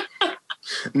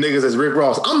 Niggas as Rick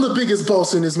Ross. I'm the biggest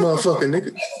boss in this motherfucker,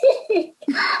 nigga.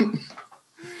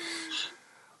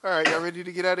 All right, y'all ready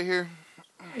to get out of here?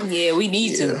 Yeah, we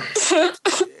need to.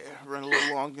 Run a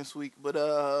little long this week, but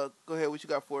go ahead. What you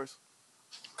got for us?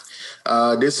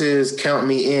 This is "Count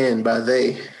Me In" by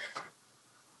They.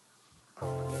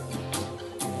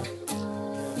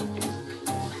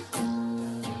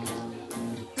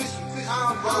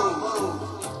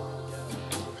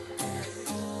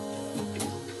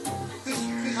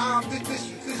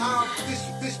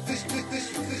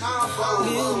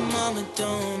 Little mama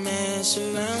don't mess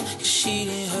around, 'cause she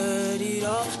done heard it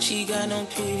all. She got no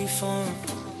pity for him.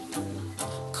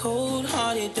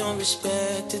 Cold-hearted, don't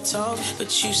respect the talk,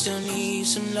 but you still need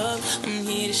some love. I'm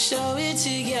here to show it to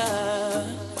ya.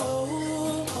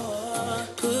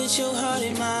 Put your heart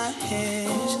in my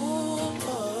hands.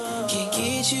 Can't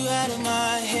get you out of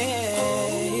my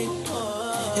head.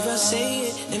 If I say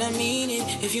it, then I mean it.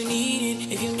 If you need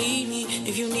it, if you need me,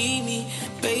 if you need me,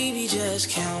 baby, just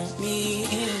count me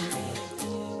in.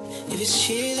 If it's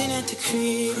chilling at the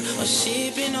crib or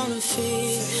sipping on the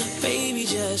fizz, baby,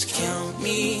 just count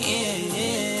me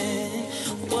in.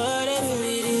 Whatever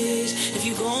it is, if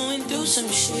you're going through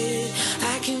some shit,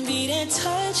 I can be that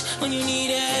touch when you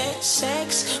need that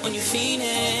sex, when you're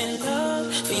feeling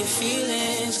love for your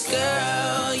feelings,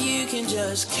 girl, you can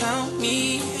just count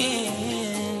me in.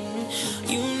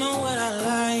 You know what I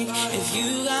like. If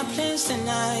you got plans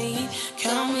tonight,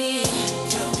 count me in.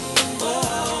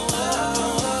 Whoa.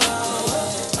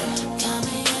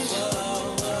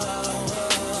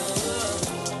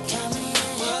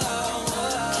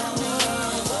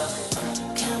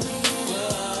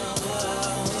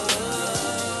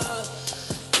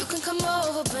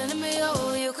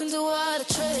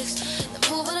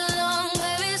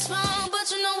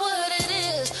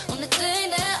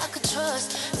 Trust.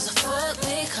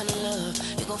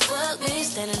 gon' fuck me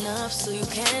standing up so you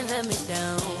can't let me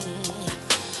down.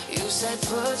 You said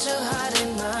put your heart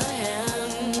in my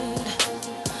hand.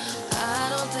 I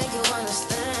don't think you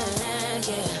understand,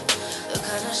 yeah. The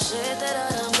kind of shit that I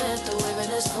done went through. Even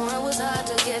this point was hard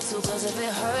to get to. Cause if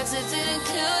it hurts, it didn't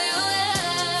kill you, yeah.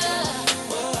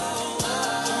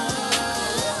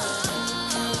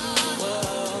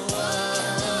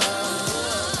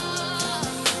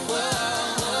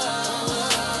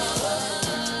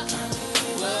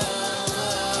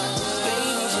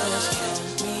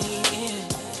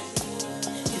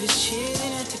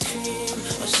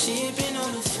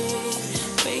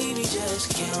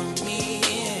 Count me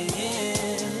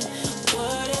in,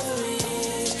 whatever it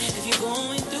is. If you're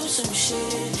going through some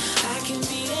shit, I can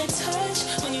be in touch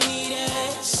when you need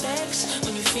it. Sex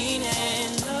when you're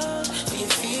feeling love for your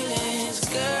feelings,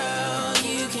 girl.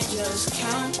 You can just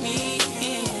count me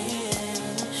in.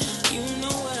 You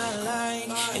know what I like.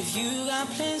 If you got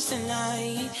plans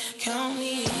tonight, count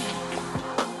me in.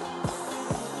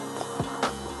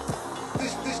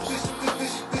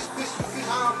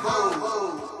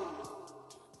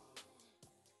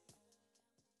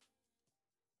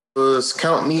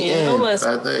 Count me in.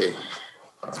 I think.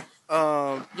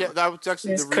 Yeah, that was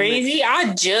actually it's the remix. crazy.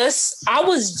 I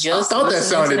thought that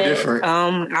sounded different.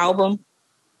 Album.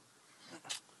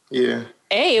 Yeah.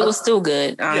 Hey, it was still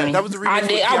good. I mean, that was the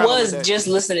remix. I was just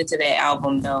listening to that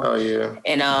album though. Oh yeah.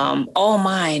 And All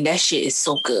Mine, that shit is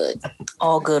so good.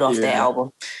 All good off that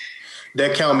album.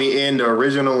 That Count Me In, the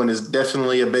original one, is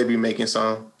definitely a baby making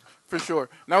song. For sure.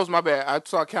 And that was my bad. I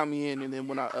saw Count Me In, and then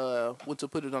when I went to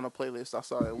put it on a playlist, I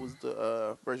saw it was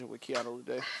the version with Kiana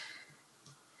Lede.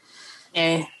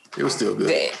 And it was still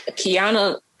good.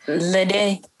 Kiana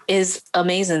Lede is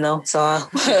amazing though, so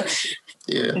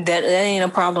yeah, that ain't a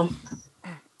problem.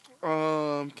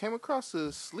 Came across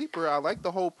a sleeper. I like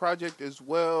the whole project as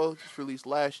well. Just released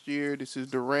last year. This is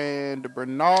Duran de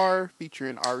Bernard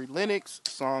featuring Ari Lennox.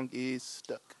 Song is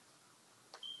Stuck.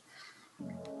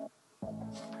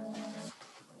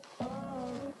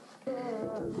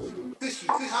 This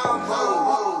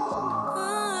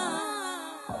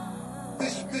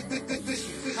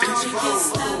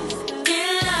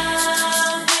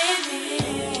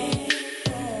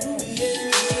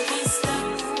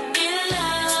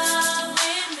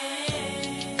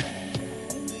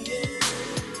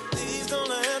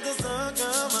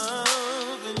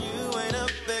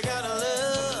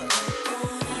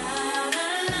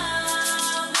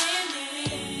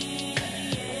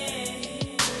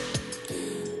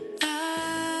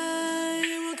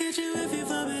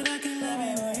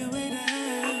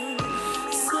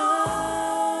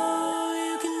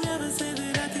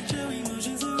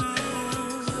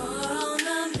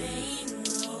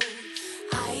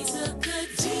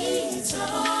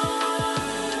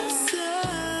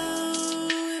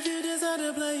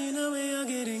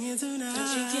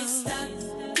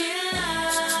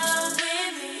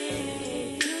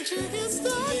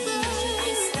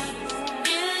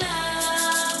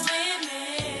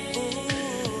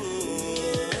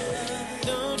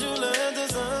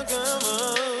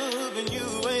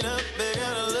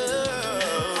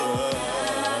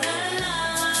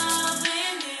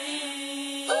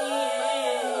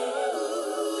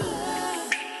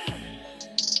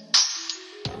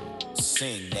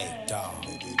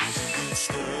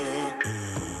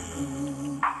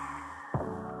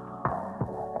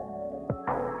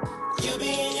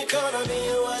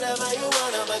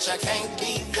I can't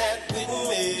be that with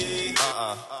me.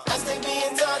 I stay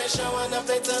being taught and showing up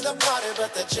late to the party,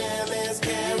 but the jam is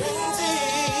guaranteed.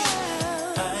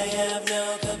 I have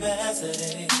no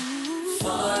capacity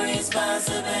for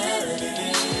responsibility.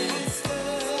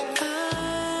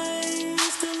 I'm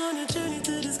still on a journey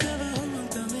to discover who I'm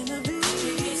coming to be.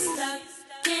 You get stuck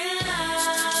in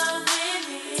love with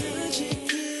me. Don't you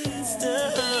get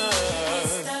stuck?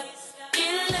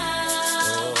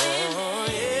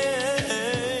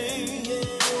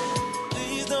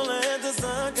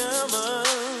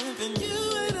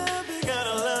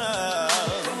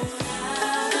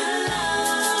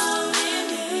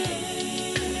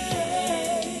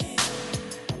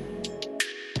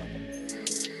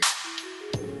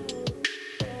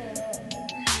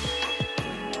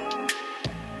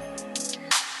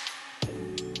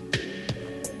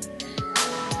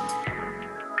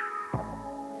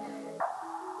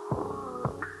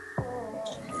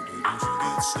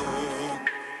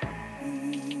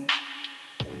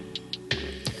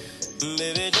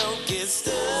 Baby, don't get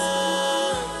stuck.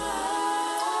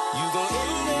 You gon'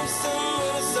 end up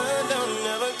somewhere the sun don't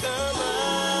never come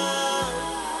out.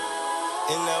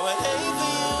 And I would hate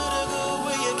for you to go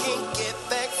where you can't get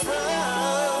back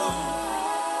from.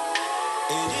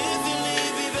 And If you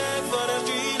leave me back for the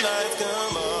street lights,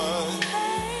 come on.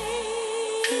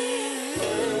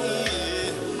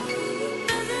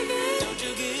 Don't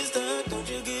you get stuck, don't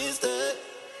you get stuck.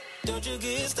 Don't you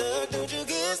get stuck, don't you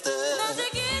get stuck. Don't you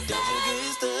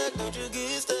get stuck, don't you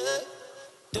get stuck.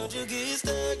 Don't you get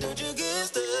stuck, don't you get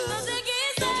stuck. Don't you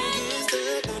get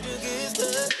stuck, don't you get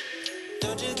stuck.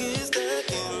 Don't you get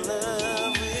stuck in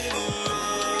love with me.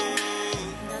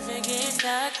 Don't you get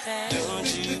stuck, babe. Don't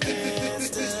you get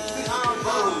stuck.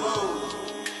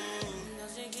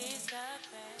 Don't you get stuck,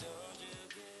 babe.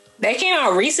 That came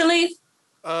out recently?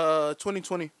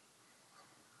 2020.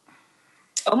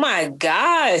 Oh my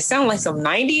god, it sounds like some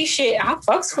 90s shit. I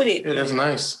fucks with it. Yeah, that's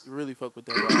nice. You really fuck with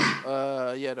that.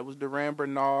 Right? Yeah, that was Duran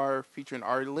Bernard featuring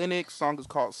Ari Lennox. Song is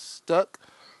called Stuck.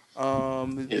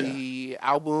 The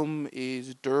album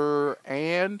is Dur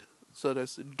and, so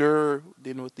that's Dur,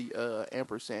 then with the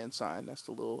ampersand sign. That's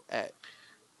the little at.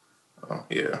 Oh,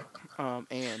 yeah.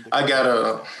 And I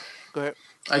gotta go ahead.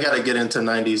 I gotta get into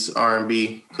 90s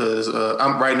R&B because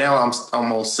I'm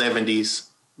on 70s,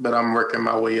 but I'm working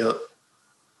my way up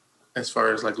as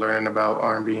far as like learning about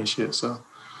R&B and shit. So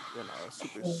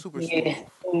super yeah,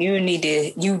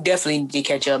 smooth. You definitely need to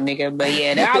catch up, nigga. But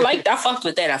yeah, I fucked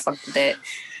with that.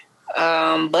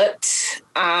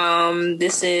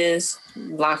 This is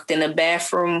Locked in a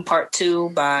Bathroom Part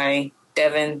 2 by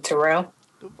Devin Terrell.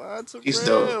 He's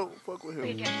dope. Fuck with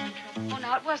him. Oh,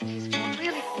 no, it wasn't his fault,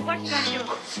 really. What did I do?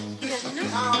 He doesn't know.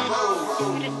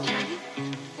 You didn't tell him.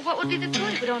 Well, what would be the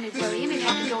good? It would only worry him. He'd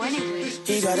have to go anyway.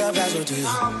 He got a bathroom to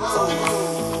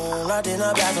locked in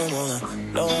a bathroom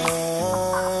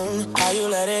alone. How you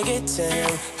let it get to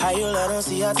him? How you let him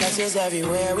see our texts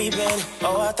everywhere we been?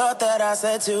 Oh, I thought that I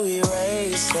said to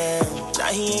erase him.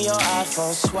 Now he in your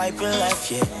iPhone swiping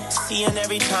left, yeah. Seeing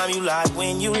every time you lied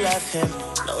when you left him.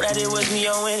 Know that it was me,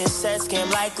 oh, and it said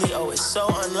scam likely. Oh, it's so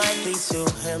unlikely to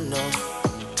him, no.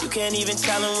 You can't even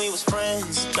tell him we was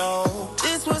friends, no.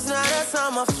 This was not a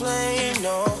summer flame,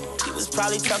 no. He was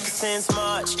probably talking since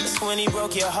March. That's when he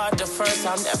broke your heart the first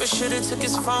time. Never should've took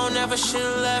his phone, never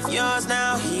should've left yours.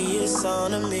 Now he is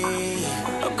on to me.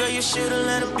 Oh girl, you should've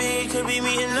let him be. Could be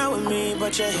meeting up with me,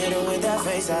 but you hit him with that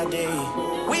face ID.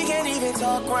 We can't even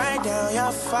talk right now,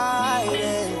 you're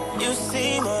fighting. You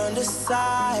seem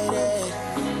undecided.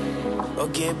 Oh,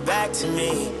 get back to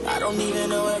me. I don't even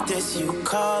know if this you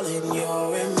calling.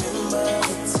 You'll remember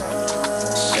the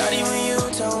time, shawty, when you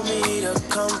told me to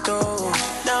come through.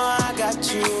 Now I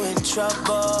got you in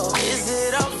trouble. Is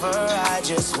it over? I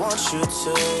just want you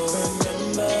to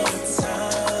remember the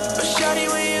time. But shawty,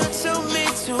 when you told me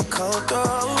to come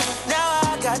through. Now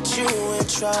I got you in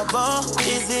trouble.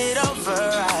 Is it over?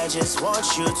 I just want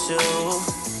you to.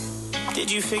 Did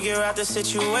you figure out the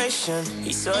situation?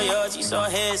 He saw yours, you saw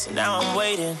his, and now I'm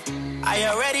waiting. I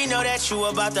already know that you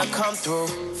about to come through.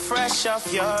 Fresh off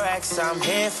your ex, I'm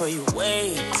here for you.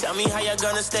 Wait, tell me how you're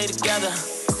gonna stay together.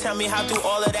 Tell me how through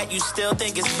all of that you still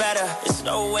think it's better. There's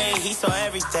no way he saw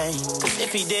everything. Cause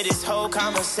if he did, his whole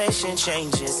conversation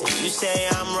changes. And you say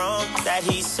I'm wrong, that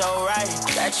he's so right.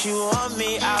 That you want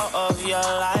me out of your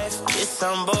life. It's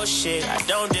some bullshit, I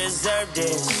don't deserve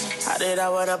this. How did I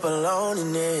wind up alone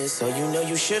in this? So you know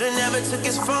you should've never took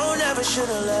his phone, never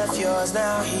should've left yours.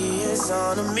 Now he is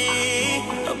on to me.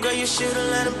 Oh girl, you should've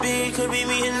let him be. Could be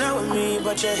meeting up with me,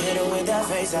 but you hit him with that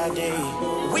face ID.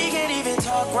 We can't even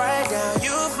talk right now,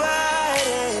 you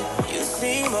fighting. You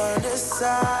seem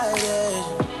undecided.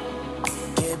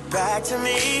 Get back to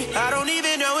me. I don't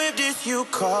even know if this you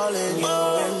calling. You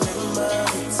remember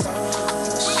the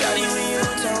time, shawty, when you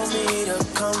told me to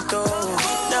come through.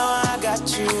 Now I got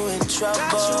you in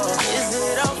trouble. Is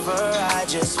it over? I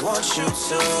just want you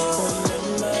to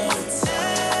remember the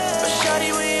time. But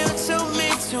shawty, when you told me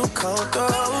to come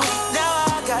through. Now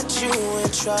I got you in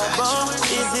trouble.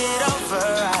 Is it over?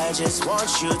 I just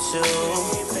want you to.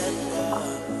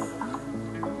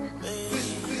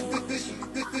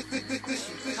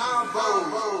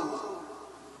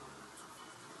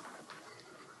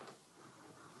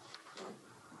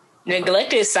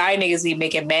 Neglected side niggas be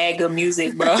making mad good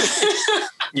music, bro.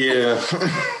 Yeah.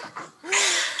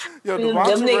 Yo, them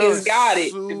niggas got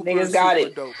it. Them niggas got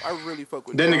it. Dope. I really fuck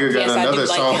with That nigga got another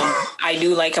song. I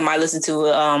do like him. I listened to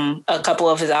a couple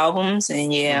of his albums,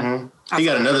 and yeah. Mm-hmm. He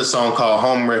got another song called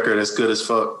Home Record that's good as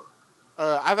fuck.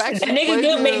 I've actually that nigga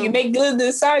good make good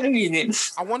the side music.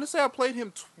 I want to say I played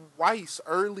him twice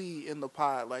early in the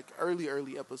pod, like early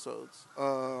episodes.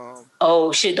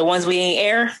 Oh shit, the ones we ain't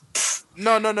air.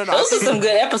 No. Those are some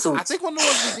good episodes. I think one of the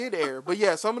ones we did air, but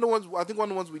yeah, some of the ones I think one of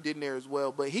the ones we didn't air as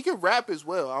well. But he can rap as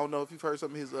well. I don't know if you've heard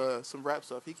some of his some rap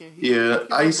stuff. He can.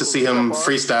 I used to see him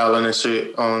freestyling and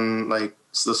shit on like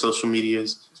the social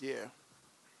medias. Yeah.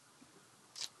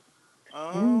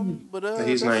 But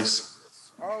he's nice.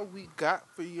 All we got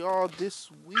for y'all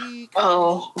this week.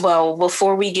 Oh well,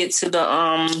 before we get to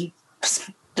the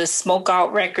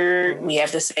Smokeout record, we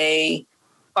have to say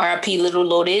R.I.P. Little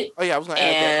Loaded. Oh yeah, I was gonna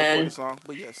add that before the song,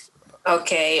 but yes.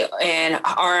 Okay, and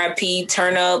R.I.P.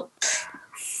 Turn Up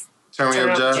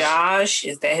Josh.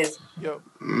 Is that his? Yep.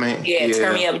 Man,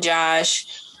 Turn Me Up Josh.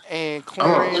 And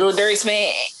Clarence. Little Dirk's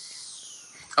man.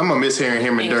 I'm gonna miss hearing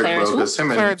him and Dirk, bro. Because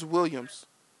Clarence Williams.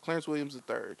 Clarence Williams the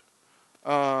third.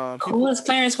 Who is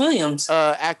Clarence Williams?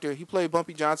 Actor. He played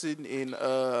Bumpy Johnson in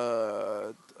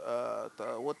the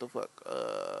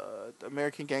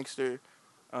American Gangster.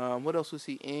 What else was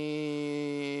he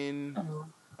in?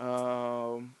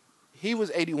 He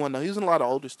was 81 though. He was in a lot of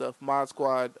older stuff. Mod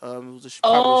Squad. It was a show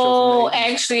from the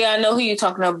 80s. Actually, I know who you're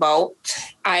talking about.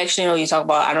 I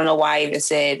don't know why I even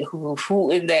said who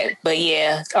is that, but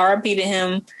yeah, R.I.P. to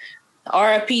him.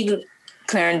 R.I.P.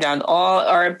 Clarence Johnson. All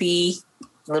R.I.P.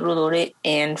 Little Loaded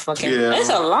and fucking. Yeah. There's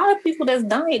a lot of people that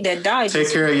died.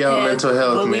 Take care of y'all mental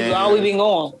health, man. All we been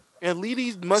going. And leave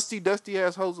these musty, dusty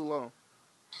ass hoes alone.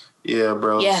 Yeah,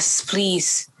 bro. Yes,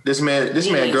 please. This man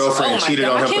girlfriend cheated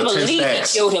on him for 10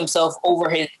 stacks. He killed himself over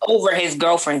his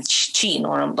girlfriend cheating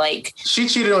on him. Like she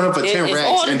cheated on him for 10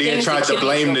 racks and then tried to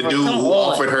blame the dude who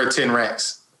offered her 10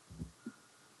 racks.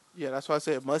 Yeah, that's why I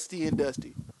said musty and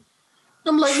dusty.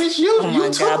 I'm like, bitch, you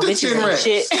took the 10 racks.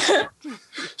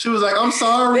 She was like, I'm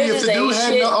sorry. If the dude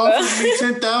hadn't offered me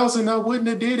 10,000, I wouldn't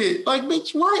have did it. Like,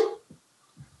 bitch, what?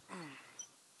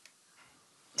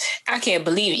 I can't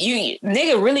believe it. You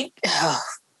nigga really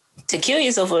to kill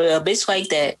yourself for a bitch like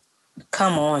that.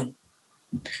 Come on.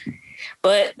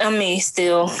 But I mean, it's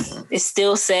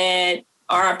still sad.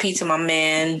 R.I.P. to my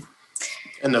man.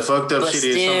 And the fucked up shit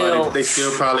is they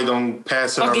still probably gonna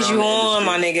pass it around. Fuck is you on,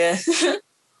 my nigga?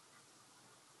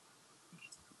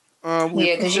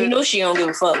 Yeah, because you know she don't give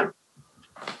a fuck.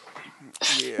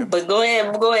 Yeah. But go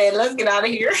ahead. Let's get out of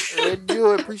here. Let's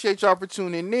do it. Appreciate y'all for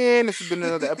tuning in. This has been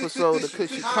another episode of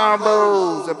Cushy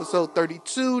Combos, episode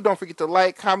 32. Don't forget to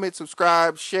like, comment,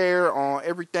 subscribe, share on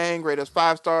everything. Rate us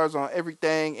 5 stars on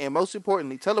everything. And most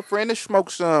importantly, tell a friend to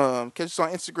smoke some. Catch us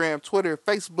on Instagram, Twitter,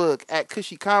 Facebook at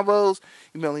Cushy Combos.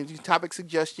 Email any topic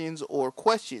suggestions or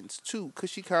questions to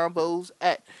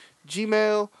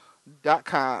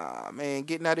cushycombos@gmail.com. And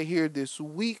getting out of here this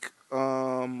week,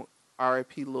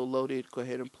 R.I.P. Lil Loaded. Go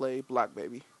ahead and play Block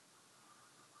Baby.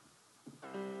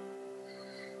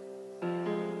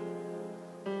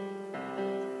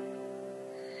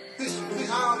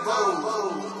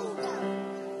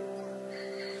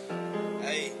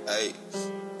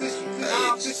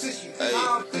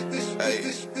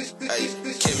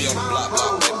 Keep me on the block,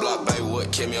 baby,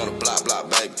 what? Keep me on the block,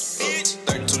 baby.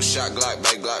 32 shot Glock,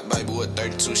 baby, what?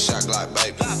 32 shot Glock,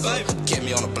 baby. Keep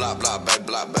me on the block,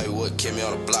 baby, what? Keep me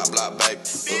on the block, baby.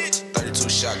 32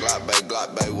 shot Glock, baby,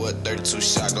 what? 32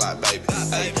 shot Glock, baby.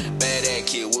 Hey, bad ass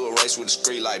kid, we'll race with the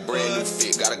street like brand new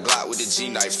fit. Got a Glock with the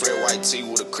G-knife, Fred white tee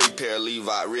with a creep pair of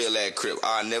Levi, real ass crip.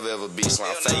 I'll never ever be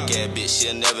slime, fake ass bitch,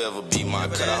 she'll never ever be mine.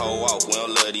 Cut a hoe off, we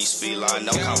don't love these speed line.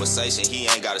 No conversation, he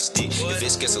ain't got a stick. If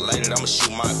it's escalated, I'ma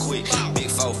shoot mine quick. Big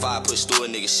 4-5, push through a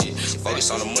nigga shit. Focus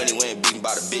on the money, we ain't beating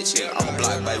by the bitch, nigga. I'm a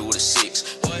block baby with a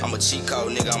 6. I'm a cheat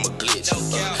code, nigga, I'm a glitch.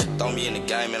 Throw me in the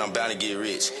game and I'm bound to get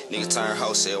rich. Nigga turn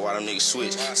wholesale while them niggas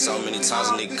switch. So many times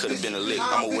a nigga could've been a lick.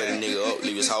 I'ma wear the nigga up,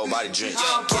 leave his whole body drenched.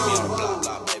 Keep me on the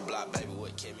block, baby,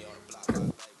 what? Keep me on the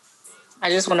block. I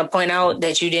just want to point out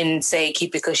that you didn't say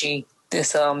keep it cushy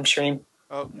this stream.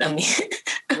 Oh, I mean,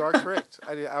 you are correct.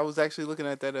 I was actually looking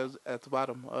at that at the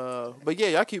bottom. But yeah,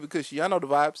 y'all keep it cushy. Y'all know the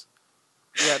vibes.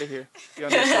 We out of here. Y'all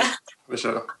know for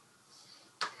sure.